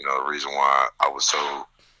her. The reason why I was so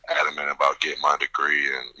adamant about getting my degree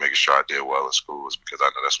and making sure I did well in school is because I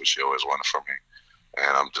know that's what she always wanted from me,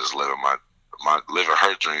 and I'm just living living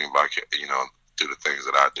her dream by through the things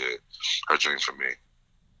that I did. Her dream for me.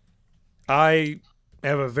 I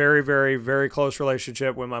have a very, very, very close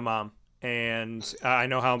relationship with my mom, and I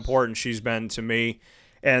know how important she's been to me,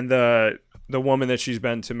 and the woman that she's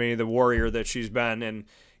been to me, the warrior that she's been, and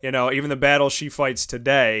even the battles she fights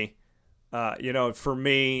today. For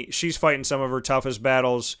me, she's fighting some of her toughest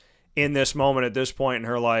battles in this moment at this point in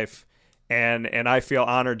her life, and I feel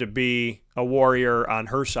honored to be a warrior on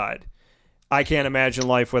her side. I can't imagine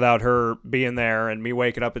life without her being there and me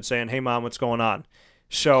waking up and saying, "Hey, Mom, what's going on?"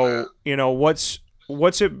 So,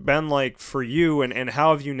 what's it been like for you, and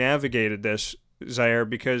how have you navigated this, Zaire?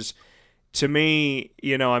 Because to me,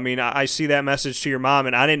 I see that message to your mom,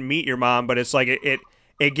 and I didn't meet your mom, but it's like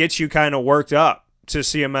it gets you kind of worked up to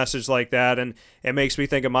see a message like that, and it makes me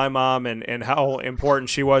think of my mom and how important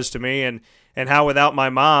she was to me, and how without my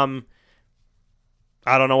mom,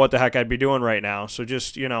 I don't know what the heck I'd be doing right now. So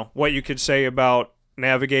just, what you could say about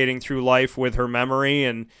navigating through life with her memory,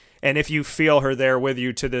 and if you feel her there with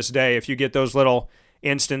you to this day, if you get those little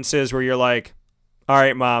instances where you're like, all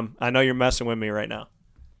right, Mom, I know you're messing with me right now.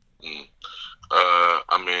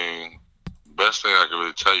 Best thing I can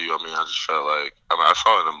really tell you, I just felt like, I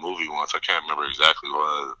saw it in a movie once. I can't remember exactly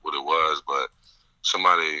what it was, but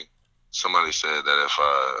somebody said that if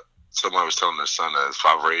somebody was telling their son that if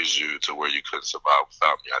I raised you to where you couldn't survive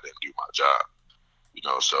without me, I didn't do my job.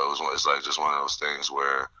 So it's like just one of those things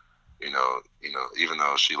where, even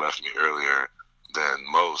though she left me earlier than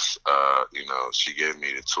most, she gave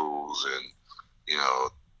me the tools and,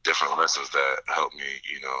 different lessons that helped me,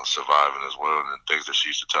 survive in this world, and things that she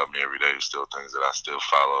used to tell me every day are still things that I still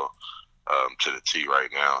follow to the T right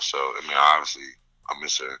now. So, obviously, I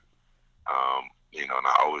miss her, and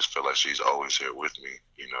I always feel like she's always here with me,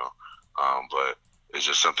 but it's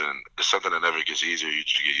just something that never gets easier. You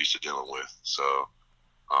just get used to dealing with. So,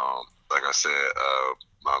 like I said,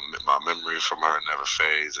 my memory from her never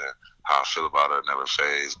fades, and how I feel about her never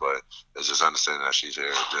fades. But it's just understanding that she's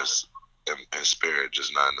here, just in spirit,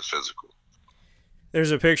 just not in the physical.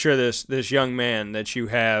 There's a picture of this young man that you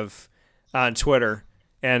have on Twitter,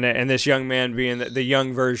 and this young man being the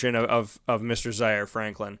young version of Mr. Zaire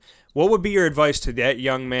Franklin. What would be your advice to that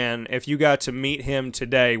young man if you got to meet him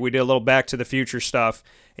today? We did a little Back to the Future stuff,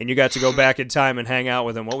 and you got to go back in time and hang out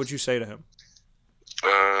with him. What would you say to him?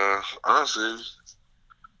 Honestly,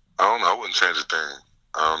 I don't know. I wouldn't change a thing.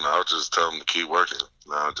 I don't know. I would just tell him to keep working.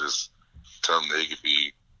 I would just tell him that he could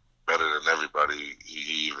be better than everybody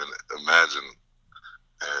he even imagined,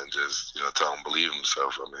 and just tell him believe in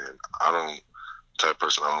himself. I mean, I don't type of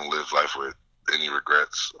person. I don't live life with any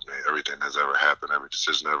regrets. I mean, everything that's ever happened, every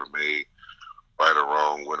decision ever made, right or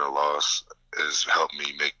wrong, win or loss, has helped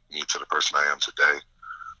me make me to the person I am today.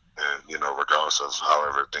 And, regardless of how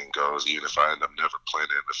everything goes, even if I end up never playing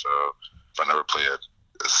in the NFL, if I never play a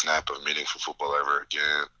snap of meaningful football ever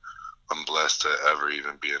again, I'm blessed to ever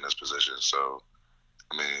even be in this position. So,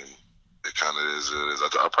 I mean, it kind of is what it is.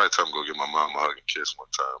 I'll probably tell him to go give my mom a hug and kiss one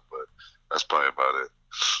time, but that's probably about it.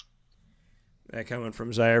 That coming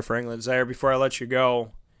from Zaire Franklin. Zaire, before I let you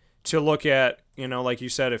go, to look at, like you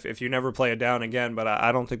said, if you never play it down again, but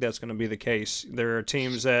I don't think that's going to be the case. There are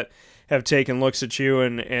teams that have taken looks at you,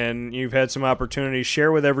 and you've had some opportunities.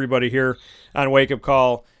 Share with everybody here on Wake Up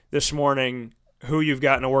Call this morning who you've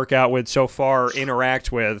gotten to work out with so far,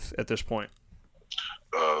 interact with at this point.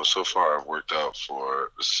 So far, I've worked out for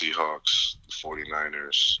the Seahawks, the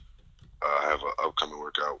 49ers. I have an upcoming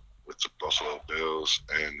workout with the Buffalo Bills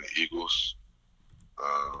and the Eagles.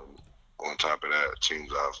 On top of that,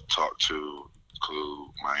 teams I've talked to include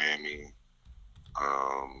Miami,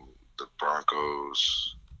 the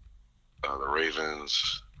Broncos, the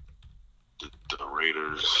Ravens, the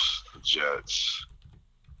Raiders, the Jets.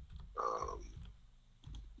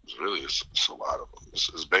 It's a lot of them.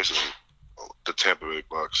 It's basically the Tampa Bay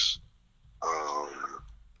Bucks. I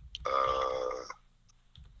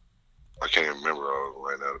can't even remember all of them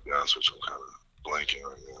right now, to be honest with you. I'm kind of blanking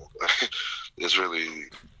right now. It's really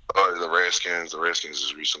the Redskins. The Redskins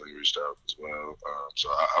just recently reached out as well. So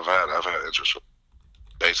I've had interest from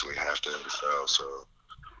basically half the NFL. So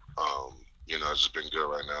it's just been good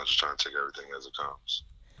right now. Just trying to take everything as it comes.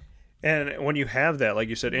 And when you have that, like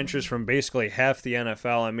you said, interest from basically half the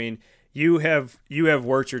NFL, I mean, you have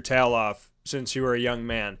worked your tail off since you were a young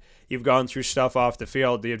man. You've gone through stuff off the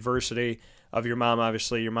field, the adversity of your mom,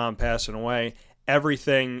 obviously, your mom passing away,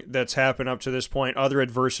 everything that's happened up to this point, other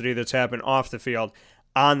adversity that's happened off the field,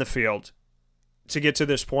 on the field, to get to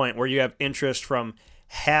this point where you have interest from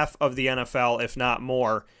half of the NFL, if not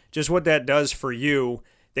more. Just what that does for you,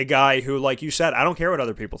 the guy who, like you said, I don't care what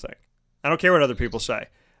other people think. I don't care what other people say.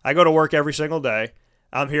 I go to work every single day.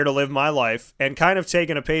 I'm here to live my life, and kind of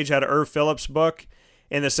taking a page out of Irv Phillips' book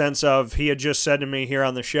in the sense of, he had just said to me here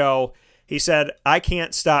on the show, he said, I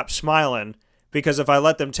can't stop smiling because if I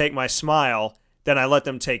let them take my smile, then I let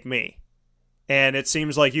them take me. And it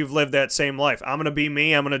seems like you've lived that same life. I'm going to be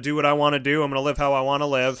me. I'm going to do what I want to do. I'm going to live how I want to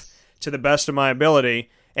live to the best of my ability.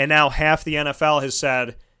 And now half the NFL has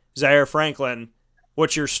said, Zaire Franklin,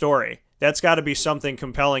 what's your story? That's got to be something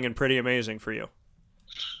compelling and pretty amazing for you.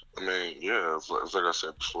 I mean, yeah, it's like I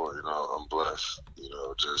said before, I'm blessed.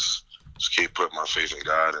 Just keep putting my faith in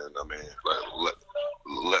God, and I mean,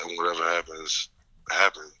 letting whatever happens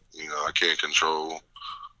happen. I can't control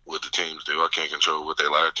what the teams do. I can't control what they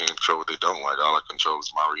like. I can't control what they don't like. All I control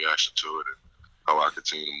is my reaction to it and how I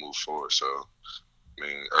continue to move forward. So, I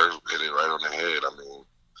mean, Irv hit it right on the head. I mean,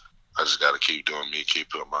 I just got to keep doing me, keep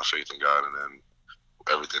putting my faith in God, and then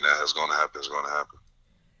everything that is going to happen is going to happen.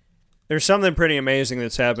 There's something pretty amazing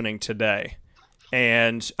that's happening today,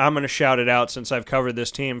 and I'm going to shout it out since I've covered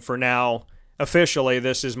this team for now. Officially,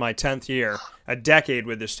 this is my 10th year, a decade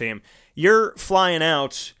with this team. You're flying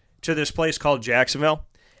out to this place called Jacksonville,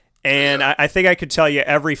 and I think I could tell you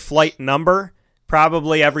every flight number,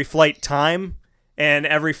 probably every flight time, and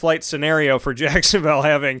every flight scenario for Jacksonville,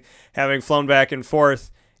 having flown back and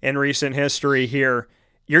forth in recent history here.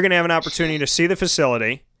 You're going to have an opportunity to see the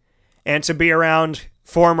facility and to be around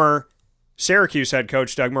former Syracuse head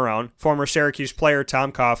coach Doug Marrone, former Syracuse player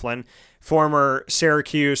Tom Coughlin, former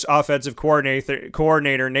Syracuse offensive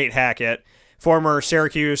coordinator Nate Hackett, former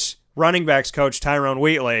Syracuse running backs coach Tyrone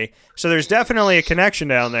Wheatley. So there's definitely a connection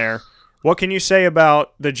down there. What can you say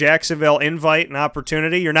about the Jacksonville invite and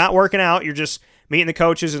opportunity? You're not working out. You're just meeting the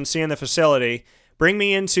coaches and seeing the facility. Bring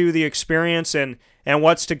me into the experience and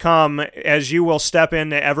what's to come as you will step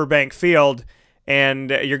into Everbank Field, and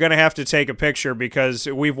you're going to have to take a picture because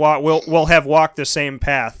we'll have walked the same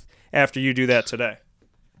path after you do that today.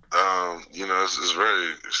 It's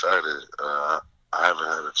very exciting. I haven't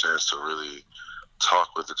had a chance to really talk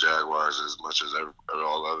with the Jaguars as much as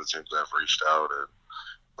all the other teams that have reached out,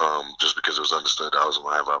 and just because it was understood I was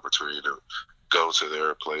going to have an opportunity to go to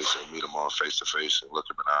their place and meet them all face to face and look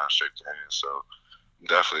them in the eye and shake their hands. So I'm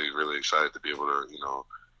definitely really excited to be able to,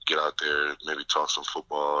 get out there, maybe talk some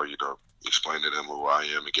football, explain to them who I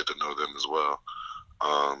am and get to know them as well.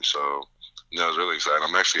 It's really exciting.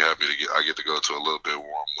 I'm actually happy I get to go to a little bit warm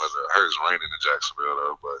weather. I heard it's raining in Jacksonville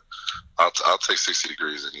though, but I'll take 60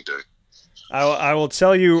 degrees any day. I will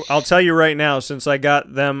tell you. I'll tell you right now, since I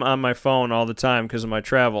got them on my phone all the time because of my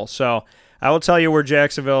travel. So I will tell you where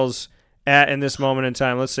Jacksonville's at in this moment in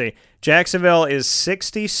time. Let's see. Jacksonville is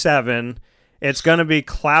 67. It's going to be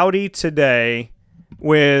cloudy today,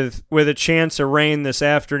 with a chance of rain this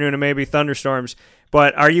afternoon and maybe thunderstorms.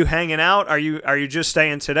 But are you hanging out? Are you just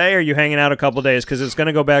staying today? Or are you hanging out a couple days? Because it's going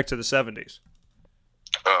to go back to the 70s.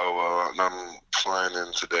 Oh, well, I'm flying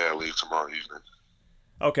in today. I leave tomorrow evening.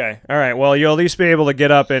 Okay. All right. Well, you'll at least be able to get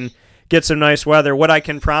up and get some nice weather. What I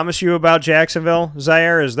can promise you about Jacksonville,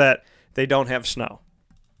 Zaire, is that they don't have snow.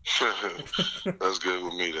 That's good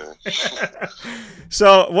with me then.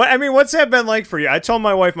 So, what's that been like for you? I told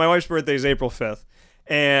my wife's birthday is April 5th,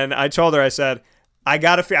 and I told her, I said, I've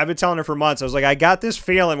been telling her for months, I was like, I got this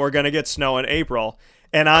feeling we're going to get snow in April,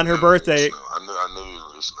 and on her birthday. I knew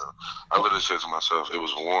it was snow. I literally said to myself, it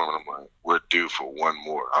was warm, and I'm like, we're due for one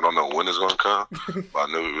more. I don't know when it's going to come, but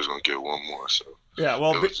I knew we was going to get one more. So yeah,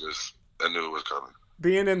 well, I knew it was coming.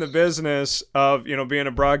 Being in the business of, being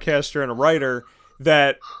a broadcaster and a writer,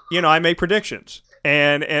 that, I make predictions,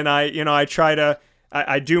 and I try to,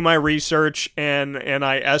 I do my research and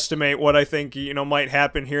I estimate what I think, might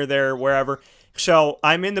happen here, there, wherever. So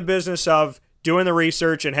I'm in the business of doing the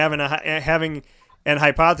research and having an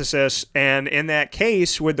hypothesis. And in that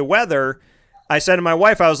case with the weather, I said to my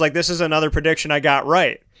wife, I was like, this is another prediction I got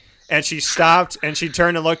right. And she stopped and she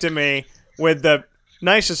turned and looked at me with the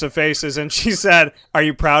nicest of faces. And she said, are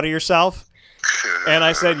you proud of yourself? And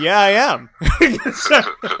I said, yeah, I am.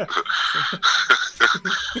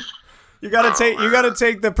 You got to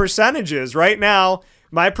take the percentages. Right now,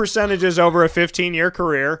 my percentages over a 15-year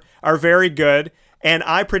career are very good, and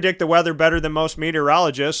I predict the weather better than most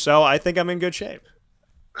meteorologists, so I think I'm in good shape.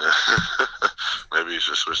 Maybe you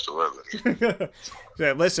should switch the weather.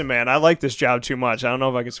 Yeah, listen, man, I like this job too much. I don't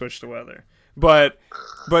know if I can switch the weather. But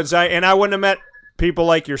I wouldn't have met people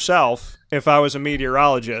like yourself if I was a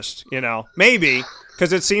meteorologist, Maybe,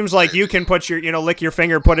 because it seems like you can put your, lick your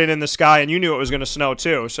finger, put it in the sky, and you knew it was going to snow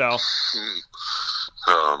too, so.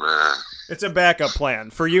 Oh, man. It's a backup plan.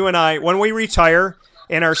 For you and I, when we retire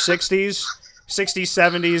in our 60s,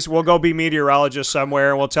 70s, we'll go be meteorologists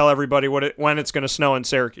somewhere, and we'll tell everybody when it's going to snow in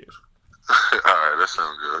Syracuse. All right, that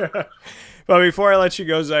sounds good. But before I let you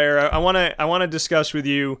go, Zaire, I want to discuss with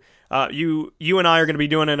you, you and I are going to be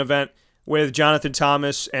doing an event with Jonathan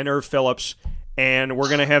Thomas and Irv Phillips, and we're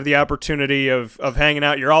going to have the opportunity of hanging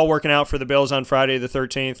out. You're all working out for the Bills on Friday the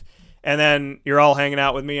 13th, and then you're all hanging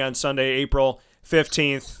out with me on Sunday, April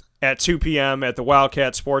 15th at 2 p.m. at the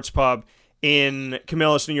Wildcat Sports Pub in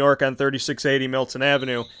Camillus, New York on 3680 Milton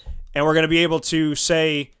Avenue. And we're going to be able to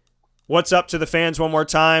say what's up to the fans one more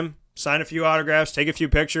time, sign a few autographs, take a few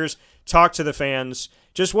pictures, talk to the fans,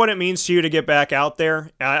 just what it means to you to get back out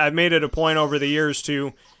there. I've made it a point over the years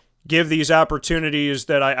to give these opportunities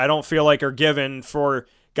that I don't feel like are given for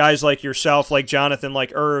guys like yourself, like Jonathan,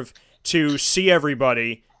 like Irv, to see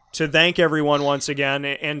everybody, to thank everyone once again,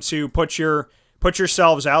 and to put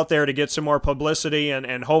yourselves out there to get some more publicity,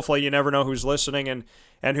 and hopefully you never know who's listening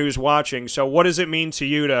and who's watching. So what does it mean to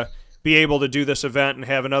you to be able to do this event and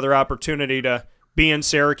have another opportunity to be in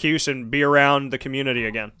Syracuse and be around the community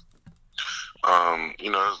again?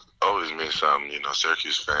 It always means something.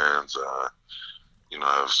 Syracuse fans,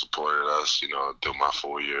 have supported us, through my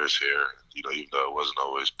 4 years here. Even though it wasn't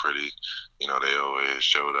always pretty, they always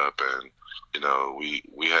showed up, and,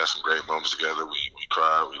 we had some great moments together. We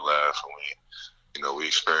cried, we laughed, and we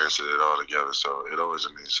experienced it all together. So it always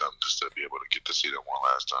means something just to be able to get to see them one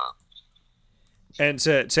last time. And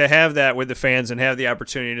to have that with the fans and have the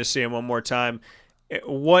opportunity to see them one more time,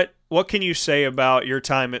 what can you say about your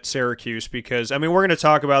time at Syracuse? Because, we're going to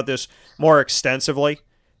talk about this more extensively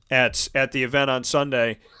at the event on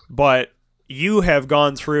Sunday, but you have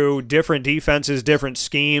gone through different defenses, different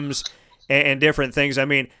schemes, and different things.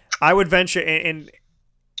 I would venture, and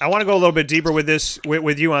I want to go a little bit deeper with this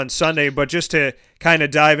with you on Sunday, but just to kind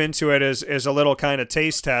of dive into it as a little kind of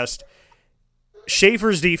taste test,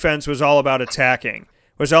 Schaefer's defense was all about attacking,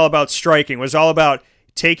 was all about striking, was all about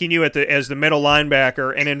taking you as the middle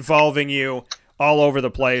linebacker and involving you all over the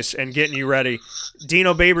place and getting you ready.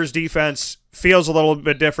 Dino Babers' defense feels a little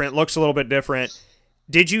bit different, looks a little bit different.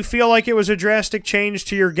 Did you feel like it was a drastic change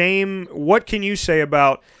to your game? What can you say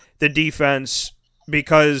about the defense?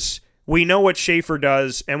 Because we know what Schaefer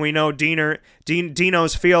does, and we know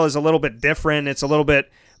Dino's feel is a little bit different. It's a little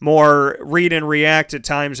bit more read and react at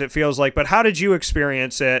times, it feels like. But how did you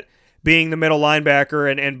experience it, being the middle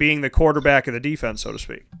linebacker and being the quarterback of the defense, so to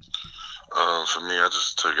speak? For me, I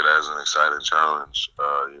just took it as an exciting challenge.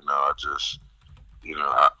 I'm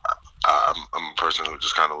a person who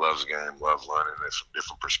just kind of loves the game, loves learning it from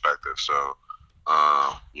different perspectives. So,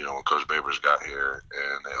 when Coach Babers got here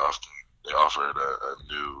and they offered a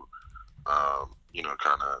new,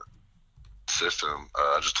 kind of system,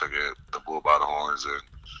 I just took it the bull by the horns and,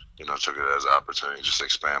 took it as an opportunity to just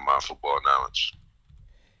expand my football knowledge.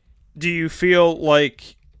 Do you feel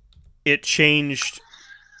like it changed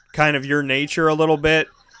kind of your nature a little bit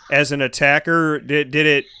as an attacker? Did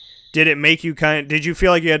it make you did you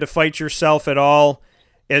feel like you had to fight yourself at all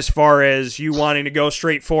as far as you wanting to go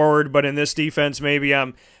straight forward, but in this defense maybe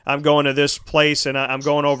I'm going to this place and I'm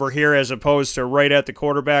going over here as opposed to right at the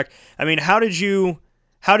quarterback? I mean, how did you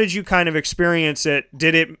kind of experience it?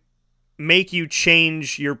 Did it make you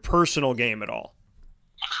change your personal game at all?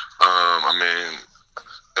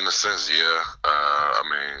 In a sense, yeah.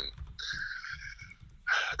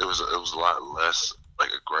 It was a lot less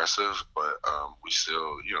aggressive, but we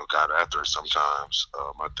still got after it sometimes.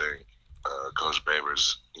 I think Coach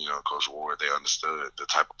Babers, Coach Ward, they understood the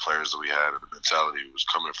type of players that we had and the mentality we was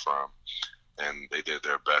coming from, and they did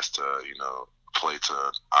their best to play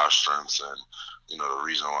to our strengths. And the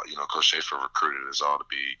reason why Coach Schaefer recruited us all to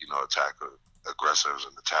be aggressives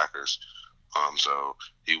and attackers. So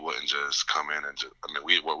he wouldn't just come in and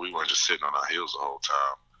we weren't just sitting on our heels the whole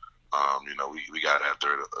time. We got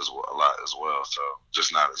after it a lot as well, so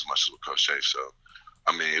just not as much as with Coach Schaefer. So,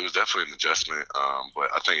 it was definitely an adjustment, but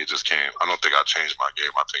I think it just came. I don't think I changed my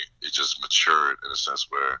game. I think it just matured in a sense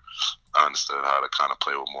where I understood how to kind of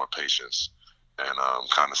play with more patience and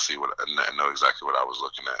kind of see and know exactly what I was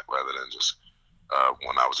looking at rather than just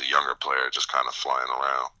when I was a younger player just kind of flying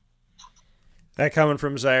around. That coming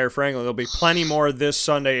from Zaire Franklin. There'll be plenty more this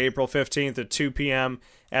Sunday, April 15th at 2 p.m.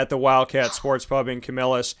 at the Wildcat Sports Pub in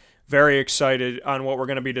Camillus. Very excited on what we're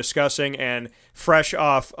going to be discussing, and fresh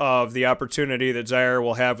off of the opportunity that Zaire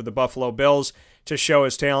will have with the Buffalo Bills to show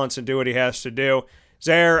his talents and do what he has to do.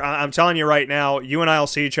 Zaire, I'm telling you right now, you and I will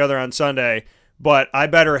see each other on Sunday, but I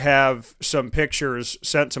better have some pictures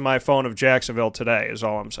sent to my phone of Jacksonville today is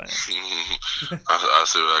all I'm saying. I'll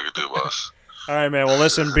see what I can do, boss. All right, man. Well,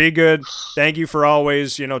 listen, be good. Thank you for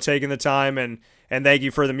always, taking the time, and thank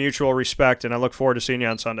you for the mutual respect, and I look forward to seeing you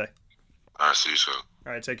on Sunday. All right, see you soon.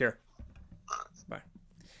 All right, take care. Bye.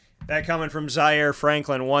 That coming from Zaire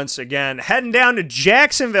Franklin once again. Heading down to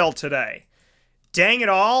Jacksonville today. Dang it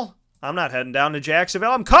all. I'm not heading down to Jacksonville.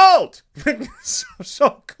 I'm cold.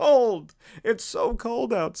 so cold. It's so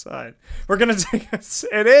cold outside. We're going to take it.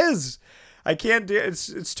 It is. I can't do it.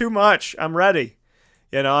 It's too much. I'm ready.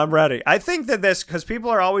 I'm ready. I think that because people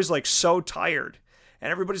are always so tired.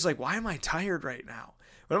 And everybody's like, why am I tired right now?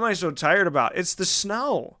 What am I so tired about? It's the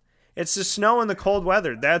snow. It's the snow and the cold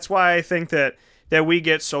weather. That's why I think that we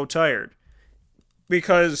get so tired.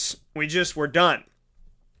 Because we're done.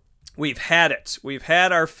 We've had it. We've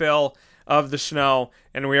had our fill of the snow,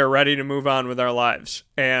 and we are ready to move on with our lives.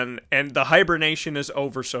 And the hibernation is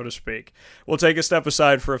over, so to speak. We'll take a step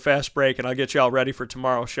aside for a fast break, and I'll get you all ready for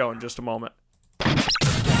tomorrow's show in just a moment.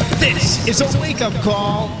 This is a wake-up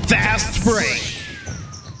call, Fast Break.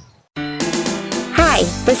 Hi,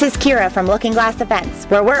 this is Kira from Looking Glass Events,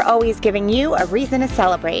 where we're always giving you a reason to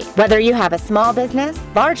celebrate. Whether you have a small business,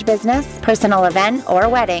 large business, personal event, or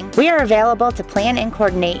wedding, we are available to plan and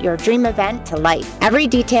coordinate your dream event to life. Every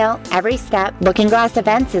detail, every step, Looking Glass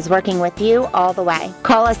Events is working with you all the way.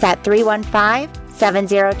 Call us at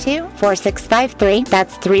 315-702-4653.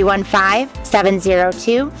 That's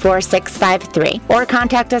 315-702-4653. Or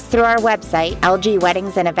contact us through our website,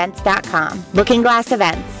 lgweddingsandevents.com. Looking Glass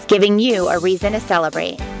Events, giving you a reason to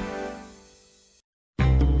celebrate.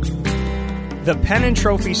 The Penn &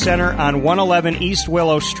 Trophy Center on 111 East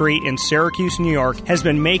Willow Street in Syracuse, New York, has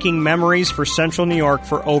been making memories for Central New York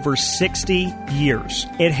for over 60 years.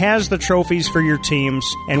 It has the trophies for your teams,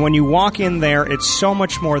 and when you walk in there, it's so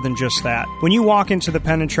much more than just that. When you walk into the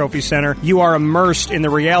Penn & Trophy Center, you are immersed in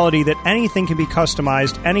the reality that anything can be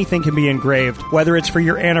customized, anything can be engraved, whether it's for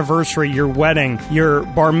your anniversary, your wedding, your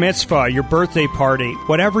bar mitzvah, your birthday party,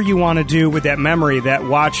 whatever you want to do with that memory, that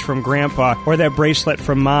watch from Grandpa, or that bracelet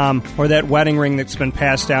from Mom, or that wedding wedding ring that's been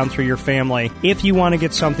passed down through your family. If you want to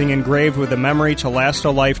get something engraved with a memory to last a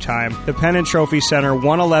lifetime, the Pennant Trophy Center,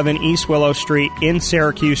 111 East Willow Street in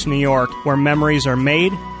Syracuse, New York, where memories are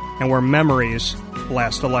made and where memories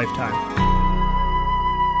last a lifetime.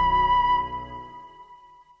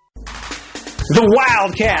 The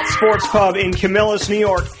Wildcat Sports Pub in Camillus, New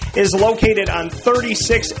York is located on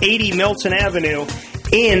 3680 Milton Avenue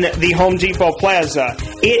in the Home Depot Plaza.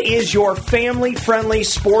 It is your family-friendly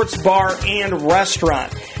sports bar and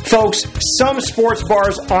restaurant. Folks, some sports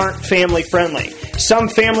bars aren't family-friendly. Some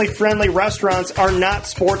family-friendly restaurants are not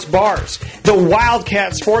sports bars. The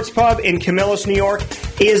Wildcat Sports Pub in Camillus, New York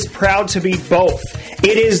is proud to be both.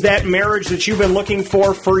 It is that marriage that you've been looking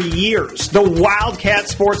for years. The Wildcat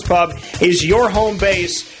Sports Pub is your home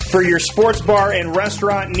base for your sports bar and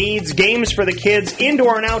restaurant needs, games for the kids,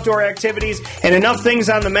 indoor and outdoor activities, and enough things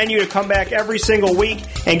on the menu to come back every single week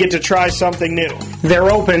and get to try something new.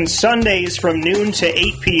 They're open Sundays from noon to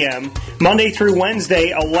 8 p.m., Monday through Wednesday,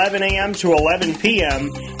 11 a.m. to 11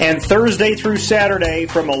 p.m., and Thursday through Saturday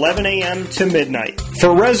from 11 a.m. to midnight.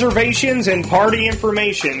 For reservations and party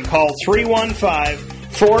information, call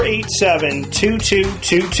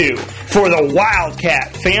 315-487-2222 for the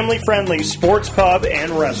Wildcat family-friendly sports pub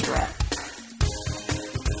and restaurant.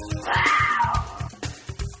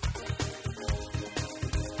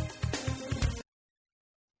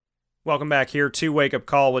 Welcome back here to Wake Up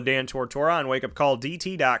Call with Dan Tortora on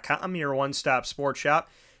wakeupcalldt.com, your one-stop sports shop,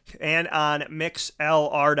 and on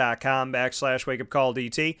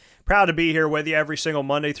mixlr.com/wakeupcalldt. Proud to be here with you every single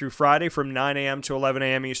Monday through Friday from 9 a.m. to 11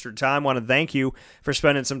 a.m. Eastern Time. Want to thank you for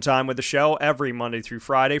spending some time with the show every Monday through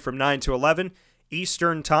Friday from 9 to 11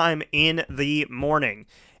 Eastern Time in the morning.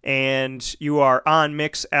 And you are on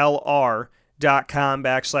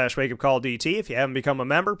mixlr.com/wakeupcalldt. If you haven't become a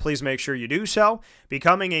member, please make sure you do so.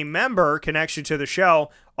 Becoming a member connects you to the show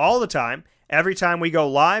all the time. Every time we go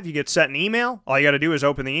live, you get sent an email. All you got to do is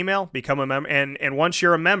open the email, become a member, and once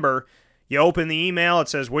you're a member, you open the email, it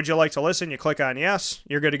says, would you like to listen? You click on yes,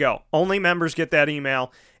 you're good to go. Only members get that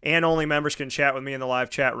email, and only members can chat with me in the live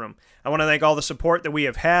chat room. I want to thank all the support that we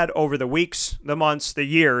have had over the weeks, the months, the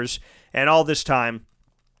years, and all this time.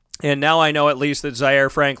 And now I know at least that Zaire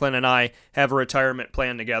Franklin and I have a retirement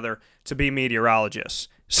plan together to be meteorologists.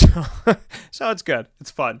 So it's good.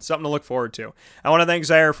 It's fun. Something to look forward to. I want to thank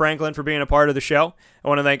Zaire Franklin for being a part of the show. I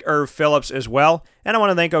want to thank Irv Phillips as well. And I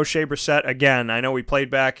want to thank O'Shea Brissett again. I know we played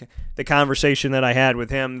back the conversation that I had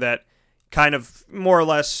with him that kind of more or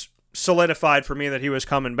less solidified for me that he was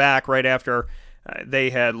coming back right after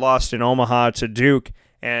they had lost in Omaha to Duke.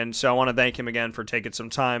 And so I want to thank him again for taking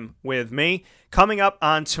some time with me. Coming up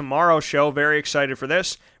on tomorrow's show, very excited for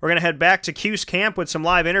this. We're going to head back to Cuse Camp with some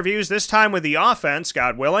live interviews, this time with the offense,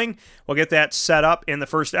 God willing. We'll get that set up in the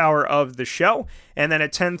first hour of the show. And then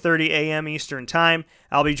at 10:30 a.m. Eastern Time,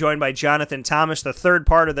 I'll be joined by Jonathan Thomas, the third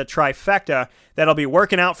part of the trifecta that'll be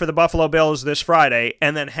working out for the Buffalo Bills this Friday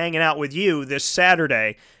and then hanging out with you this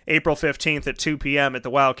Saturday, April 15th at 2 p.m. at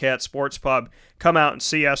the Wildcat Sports Pub. Come out and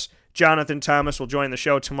see us. Jonathan Thomas will join the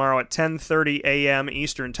show tomorrow at 10:30 a.m.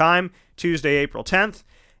 Eastern Time, Tuesday, April 10th.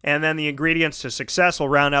 And then the ingredients to success will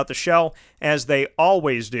round out the show, as they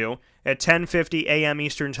always do, at 10:50 a.m.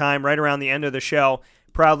 Eastern Time, right around the end of the show,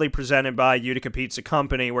 proudly presented by Utica Pizza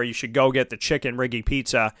Company, where you should go get the Chicken Riggy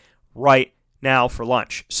Pizza right now for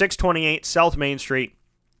lunch. 628 South Main Street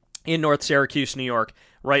in North Syracuse, New York,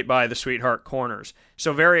 right by the Sweetheart Corners.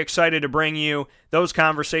 So very excited to bring you those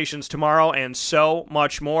conversations tomorrow and so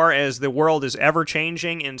much more as the world is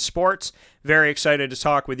ever-changing in sports. Very excited to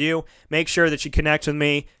talk with you. Make sure that you connect with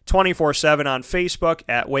me 24/7 on Facebook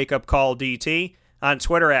at WakeUpCallDT, on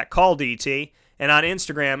Twitter at CallDT, and on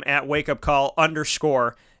Instagram at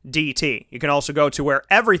WakeUpCall_DT. You can also go to where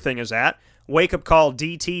everything is at,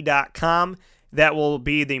 WakeUpCallDT.com. That will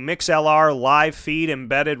be the MixLR live feed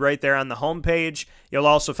embedded right there on the homepage. You'll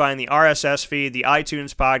also find the RSS feed, the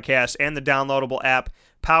iTunes podcast, and the downloadable app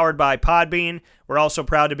powered by Podbean. We're also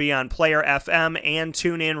proud to be on Player FM and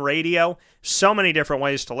TuneIn Radio. So many different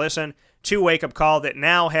ways to listen to Wake Up Call that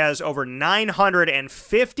now has over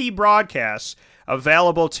 950 broadcasts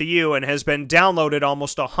available to you and has been downloaded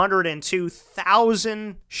almost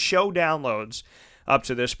 102,000 show downloads up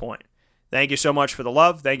to this point. Thank you so much for the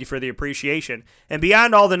love. Thank you for the appreciation. And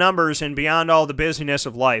beyond all the numbers and beyond all the busyness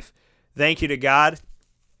of life, thank you to God.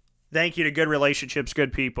 Thank you to good relationships,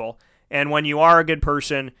 good people. And when you are a good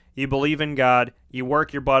person, you believe in God, you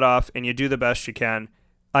work your butt off, and you do the best you can,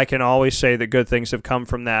 I can always say that good things have come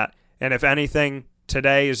from that. And if anything,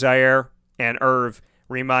 today, Zaire and Irv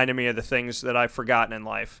reminded me of the things that I've forgotten in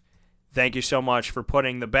life. Thank you so much for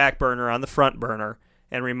putting the back burner on the front burner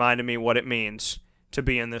and reminding me what it means to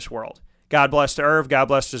be in this world. God bless to Irv, God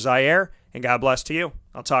bless to Zaire, and God bless to you.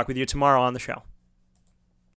 I'll talk with you tomorrow on the show.